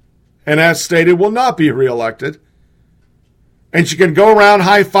 and as stated, will not be reelected. And she can go around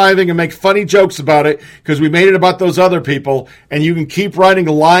high-fiving and make funny jokes about it because we made it about those other people, and you can keep writing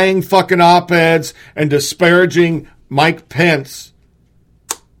lying fucking op-eds and disparaging Mike Pence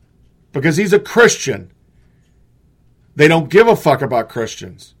because he's a Christian. They don't give a fuck about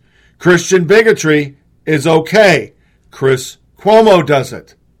Christians. Christian bigotry is okay. Chris Cuomo does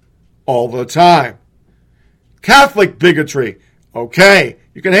it all the time. Catholic bigotry, okay.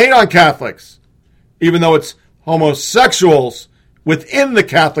 You can hate on Catholics, even though it's homosexuals within the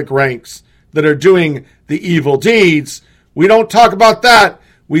Catholic ranks that are doing the evil deeds. We don't talk about that.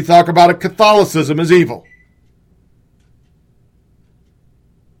 We talk about Catholicism as evil.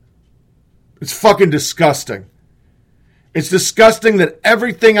 It's fucking disgusting. It's disgusting that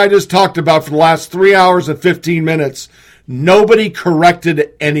everything I just talked about for the last 3 hours and 15 minutes, nobody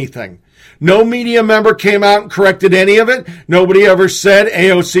corrected anything. No media member came out and corrected any of it. Nobody ever said,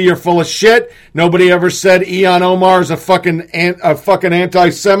 AOC, you're full of shit. Nobody ever said Ilhan Omar is a fucking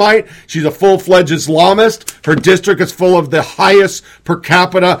anti-Semite. She's a full-fledged Islamist. Her district is full of the highest per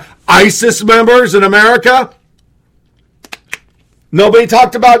capita ISIS members in America. Nobody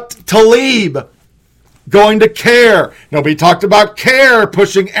talked about Tlaib going to CARE. Nobody talked about CARE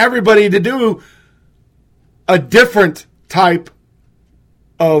pushing everybody to do a different type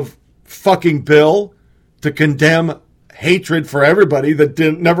of fucking bill to condemn hatred for everybody that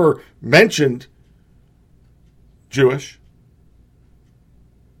never mentioned Jewish.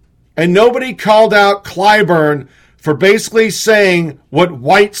 And nobody called out Clyburn for basically saying what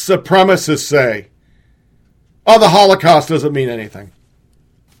white supremacists say. Oh, the Holocaust doesn't mean anything.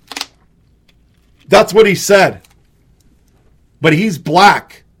 That's what he said. But he's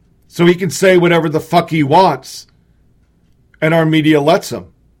black, so he can say whatever the fuck he wants. And our media lets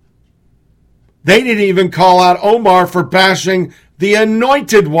him. They didn't even call out Omar for bashing the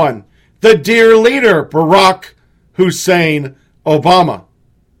anointed one, the dear leader, Barack Hussein Obama.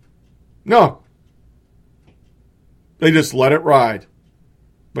 No. They just let it ride.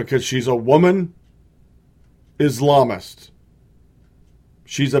 Because she's a woman Islamist.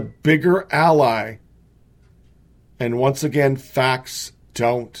 She's a bigger ally. And once again, facts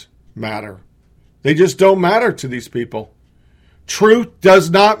don't matter. They just don't matter to these people. Truth does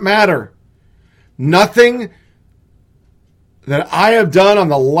not matter. Nothing that I have done on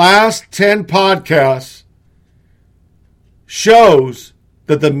the last 10 podcasts shows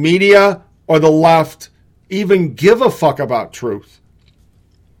that the media or the left even give a fuck about truth.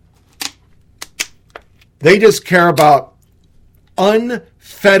 They just care about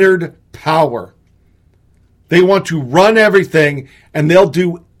unfettered power. They want to run everything, and they'll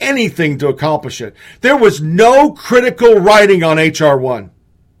do anything to accomplish it. There was no critical writing on H.R. 1.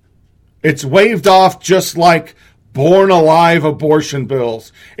 It's waved off just like born alive abortion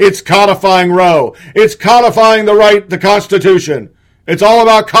bills. It's codifying Roe. It's codifying the Constitution. It's all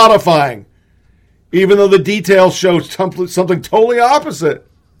about codifying. Even though the details show something totally opposite.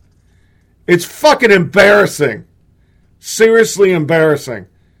 It's fucking embarrassing. Seriously embarrassing.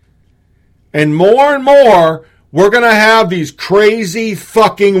 And more, we're going to have these crazy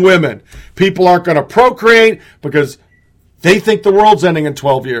fucking women. People aren't going to procreate because they think the world's ending in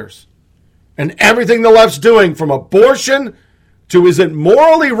 12 years. And everything the left's doing, from abortion to is it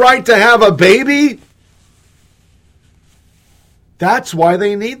morally right to have a baby? That's why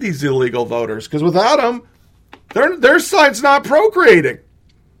they need these illegal voters. Because without them, their side's not procreating.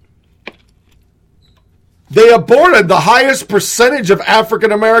 They aborted the highest percentage of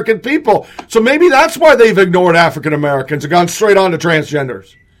African American people. So maybe that's why they've ignored African Americans and gone straight on to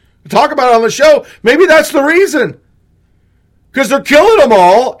transgenders. We talk about it on the show. Maybe that's the reason. Because they're killing them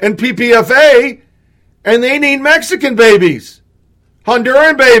all in PPFA, and they need Mexican babies,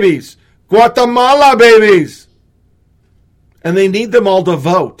 Honduran babies, Guatemala babies. And they need them all to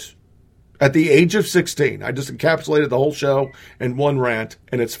vote at the age of 16. I just encapsulated the whole show in one rant,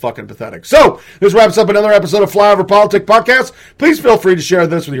 and it's fucking pathetic. So, this wraps up another episode of Flyover Politics Podcast. Please feel free to share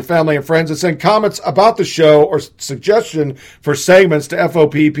this with your family and friends and send comments about the show or suggestion for segments to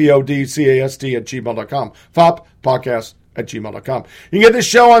foppodcast@gmail.com. foppodcast@gmail.com. You can get this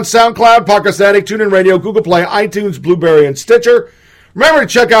show on SoundCloud, Podcast Addict, TuneIn Radio, Google Play, iTunes, Blueberry, and Stitcher. Remember to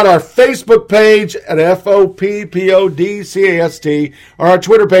check out our Facebook page at FOPPODCAST or our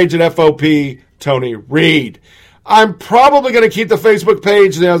Twitter page at FOP Tony Reed. I'm probably going to keep the Facebook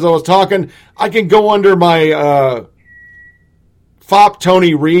page as I was talking. I can go under my FOP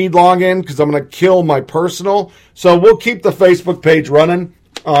Tony Reed login because I'm going to kill my personal. So we'll keep the Facebook page running.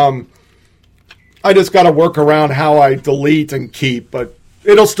 I just got to work around how I delete and keep, but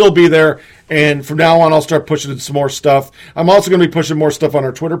it'll still be there. And from now on, I'll start pushing some more stuff. I'm also going to be pushing more stuff on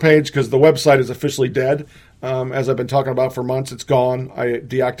our Twitter page because the website is officially dead. As I've been talking about for months, it's gone. I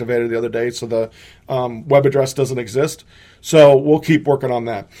deactivated it the other day, so the web address doesn't exist. So we'll keep working on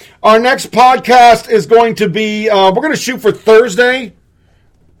that. Our next podcast is going to be, we're going to shoot for Thursday.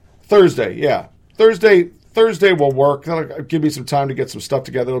 Thursday will work. That'll give me some time to get some stuff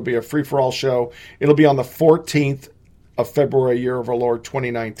together. It'll be a free-for-all show. It'll be on the 14th of February, year of our Lord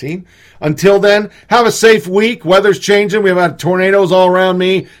 2019. Until then, have a safe week. Weather's changing. We've had tornadoes all around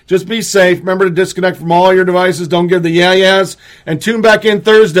me. Just be safe. Remember to disconnect from all your devices. Don't give the yeah-yeahs. And tune back in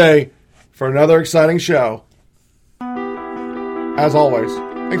Thursday for another exciting show. As always,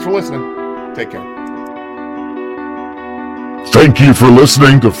 thanks for listening. Take care. Thank you for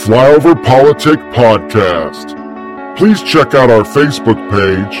listening to Flyover Politic Podcast. Please check out our Facebook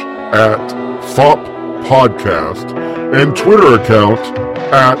page at FOP Podcast and Twitter account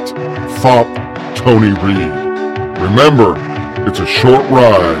at FOP Tony Reed. Remember, it's a short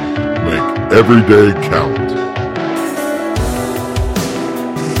ride. Make every day count.